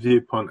different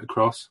viewpoint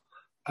across?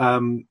 I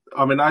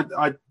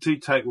do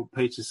take what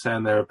Peter's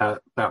saying there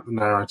about the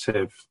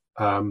narrative,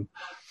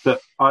 but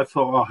I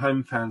thought our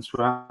home fans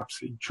were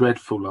absolutely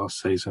dreadful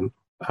last season.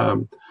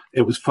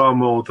 It was far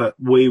more that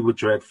we were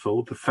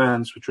dreadful, the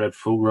fans were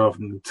dreadful, rather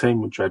than the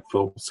team were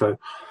dreadful. So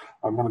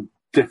I'm going to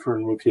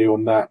differ with you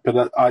on that.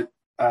 But I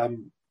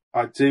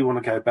do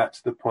want to go back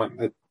to the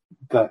point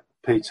that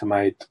Peter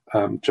made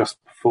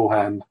just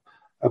beforehand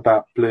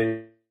about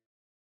Bloom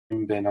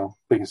being our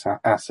biggest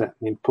asset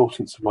and the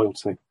importance of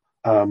loyalty.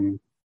 And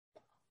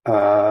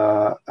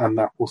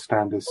that will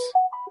stand us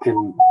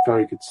in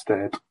very good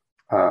stead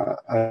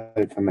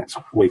over the next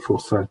week or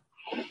so.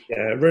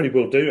 Yeah, it really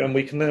will do. And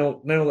we can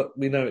now that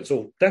we know it's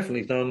all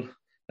definitely done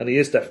and he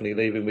is definitely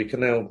leaving, we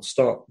can now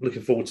start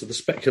looking forward to the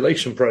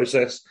speculation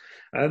process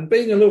and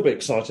being a little bit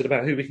excited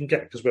about who we can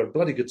get because we're a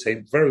bloody good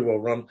team, very well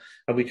run,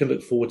 and we can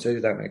look forward to who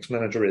that next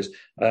manager is,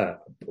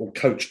 or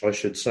coach, I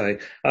should say.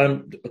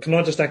 Can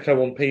I just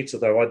echo on Peter,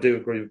 though? I do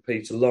agree with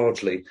Peter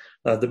largely.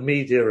 The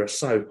media are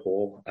so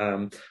poor.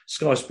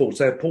 Sky Sports,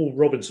 they had Paul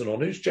Robinson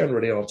on, who's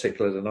generally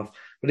articulate enough,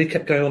 but he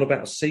kept going on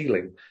about a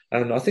ceiling.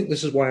 And I think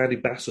this is why Andy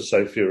Bass was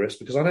so furious,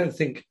 because I don't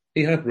think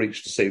he had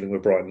reached a ceiling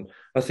with Brighton.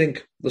 I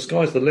think the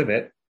sky's the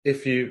limit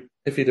if he'd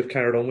have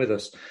carried on with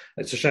us.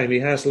 It's a shame he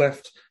has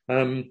left.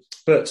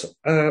 Also,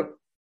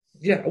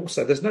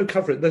 there's no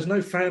coverage. There's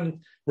no fan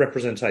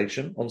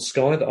representation on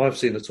Sky that I've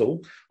seen at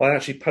all. I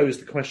actually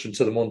posed the question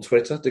to them on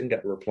Twitter. Didn't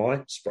get a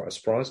reply. Surprise,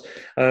 surprise.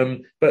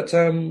 But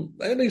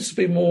there needs to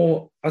be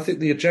more. I think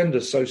the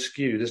agenda's so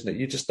skewed, isn't it?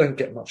 You just don't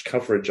get much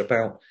coverage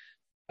about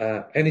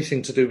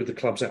anything to do with the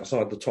clubs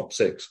outside the top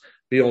six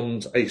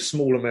beyond a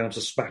small amount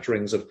of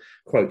spatterings of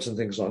quotes and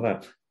things like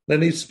that. There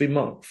needs to be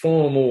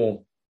far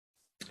more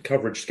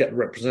coverage to get the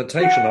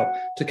representation up,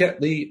 to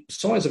get the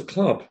size of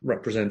club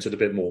represented a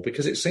bit more,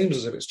 because it seems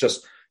as if it's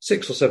just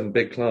 6 or 7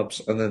 big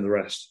clubs and then the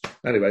rest.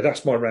 Anyway,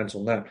 that's my rant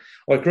on that.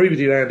 I agree with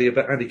you, Andy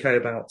Kay,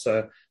 about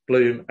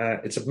Bloom.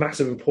 It's a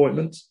massive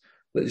appointment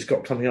that he's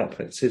got coming up.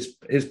 It's his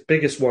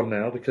biggest one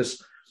now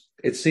because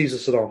it sees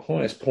us at our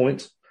highest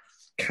point.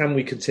 Can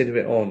we continue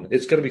it on?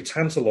 It's going to be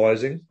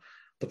tantalising,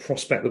 the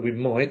prospect that we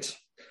might,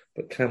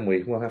 but can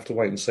we? We'll have to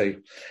wait and see.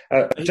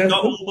 He's got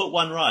all but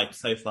one right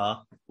so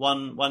far.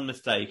 One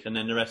mistake and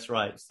then the rest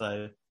right.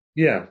 So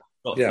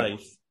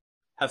faith.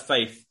 Have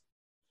faith.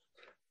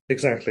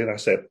 Exactly,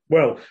 that's it.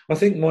 Well, I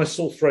think my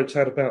sore throat's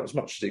had about as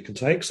much as it can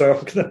take, so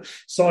I'm going to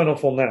sign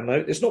off on that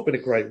note. It's not been a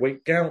great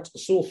week. Gout, a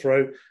sore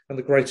throat, and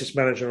the greatest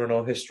manager in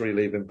our history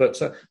leaving. But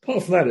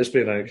apart from that, it's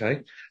been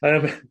okay.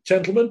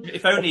 Gentlemen?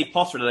 If only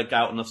Potter had a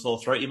gout and a sore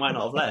throat, he might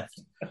not have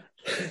left.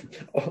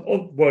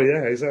 Well,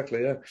 yeah,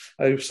 exactly, yeah.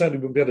 He certainly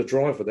wouldn't be able to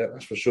drive with it,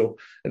 that's for sure,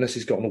 unless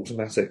he's got an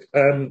automatic.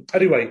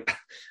 Anyway,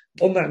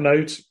 on that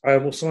note,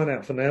 we'll sign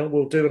out for now.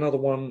 We'll do another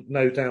one,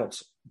 no doubt,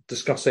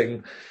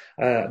 discussing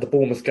the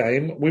Bournemouth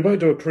game. We won't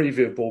do a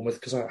preview of Bournemouth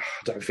because I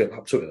don't feel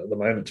up to it at the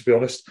moment, to be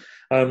honest.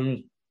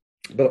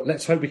 But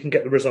let's hope we can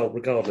get the result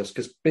regardless,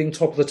 because being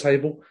top of the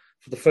table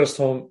for the first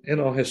time in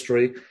our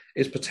history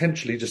is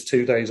potentially just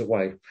 2 days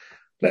away.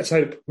 Let's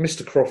hope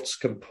Mr. Crofts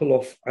can pull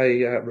off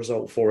a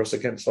result for us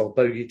against our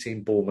bogey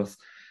team Bournemouth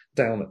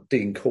down at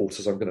Dean Court,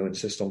 as I'm going to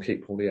insist on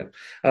keep calling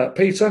it.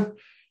 Peter,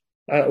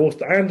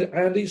 and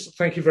Andy's,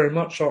 thank you very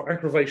much. Our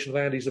aggravation of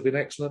Andy's have been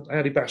excellent.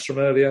 Andy Bass from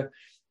earlier,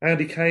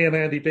 Andy K and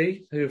Andy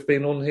B, who have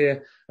been on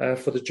here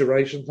for the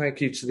duration.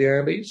 Thank you to the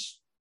Andys.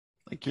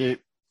 Thank you.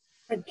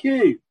 Thank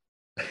you.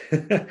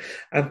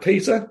 And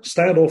Peter,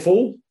 stand or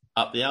fall?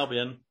 Up the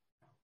Albion.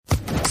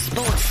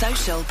 Sports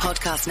Social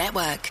Podcast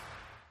Network.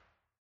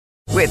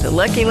 With the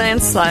Lucky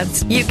Land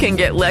Slots, you can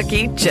get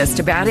lucky just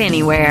about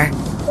anywhere.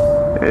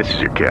 This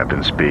is your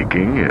captain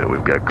speaking.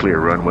 We've got clear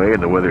runway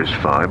and the weather's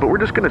fine, but we're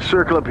just going to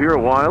circle up here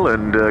a while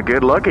and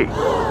get lucky.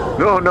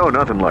 No,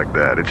 nothing like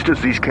that. It's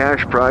just these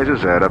cash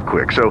prizes add up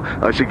quick. So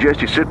I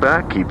suggest you sit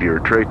back, keep your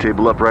tray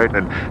table upright,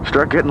 and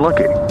start getting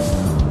lucky.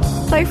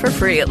 Play for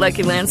free at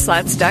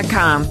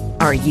LuckyLandSlots.com.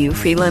 Are you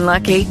feeling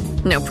lucky?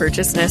 No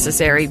purchase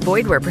necessary.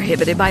 Void where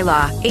prohibited by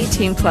law.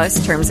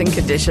 18+ terms and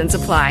conditions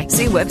apply.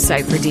 See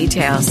website for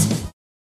details.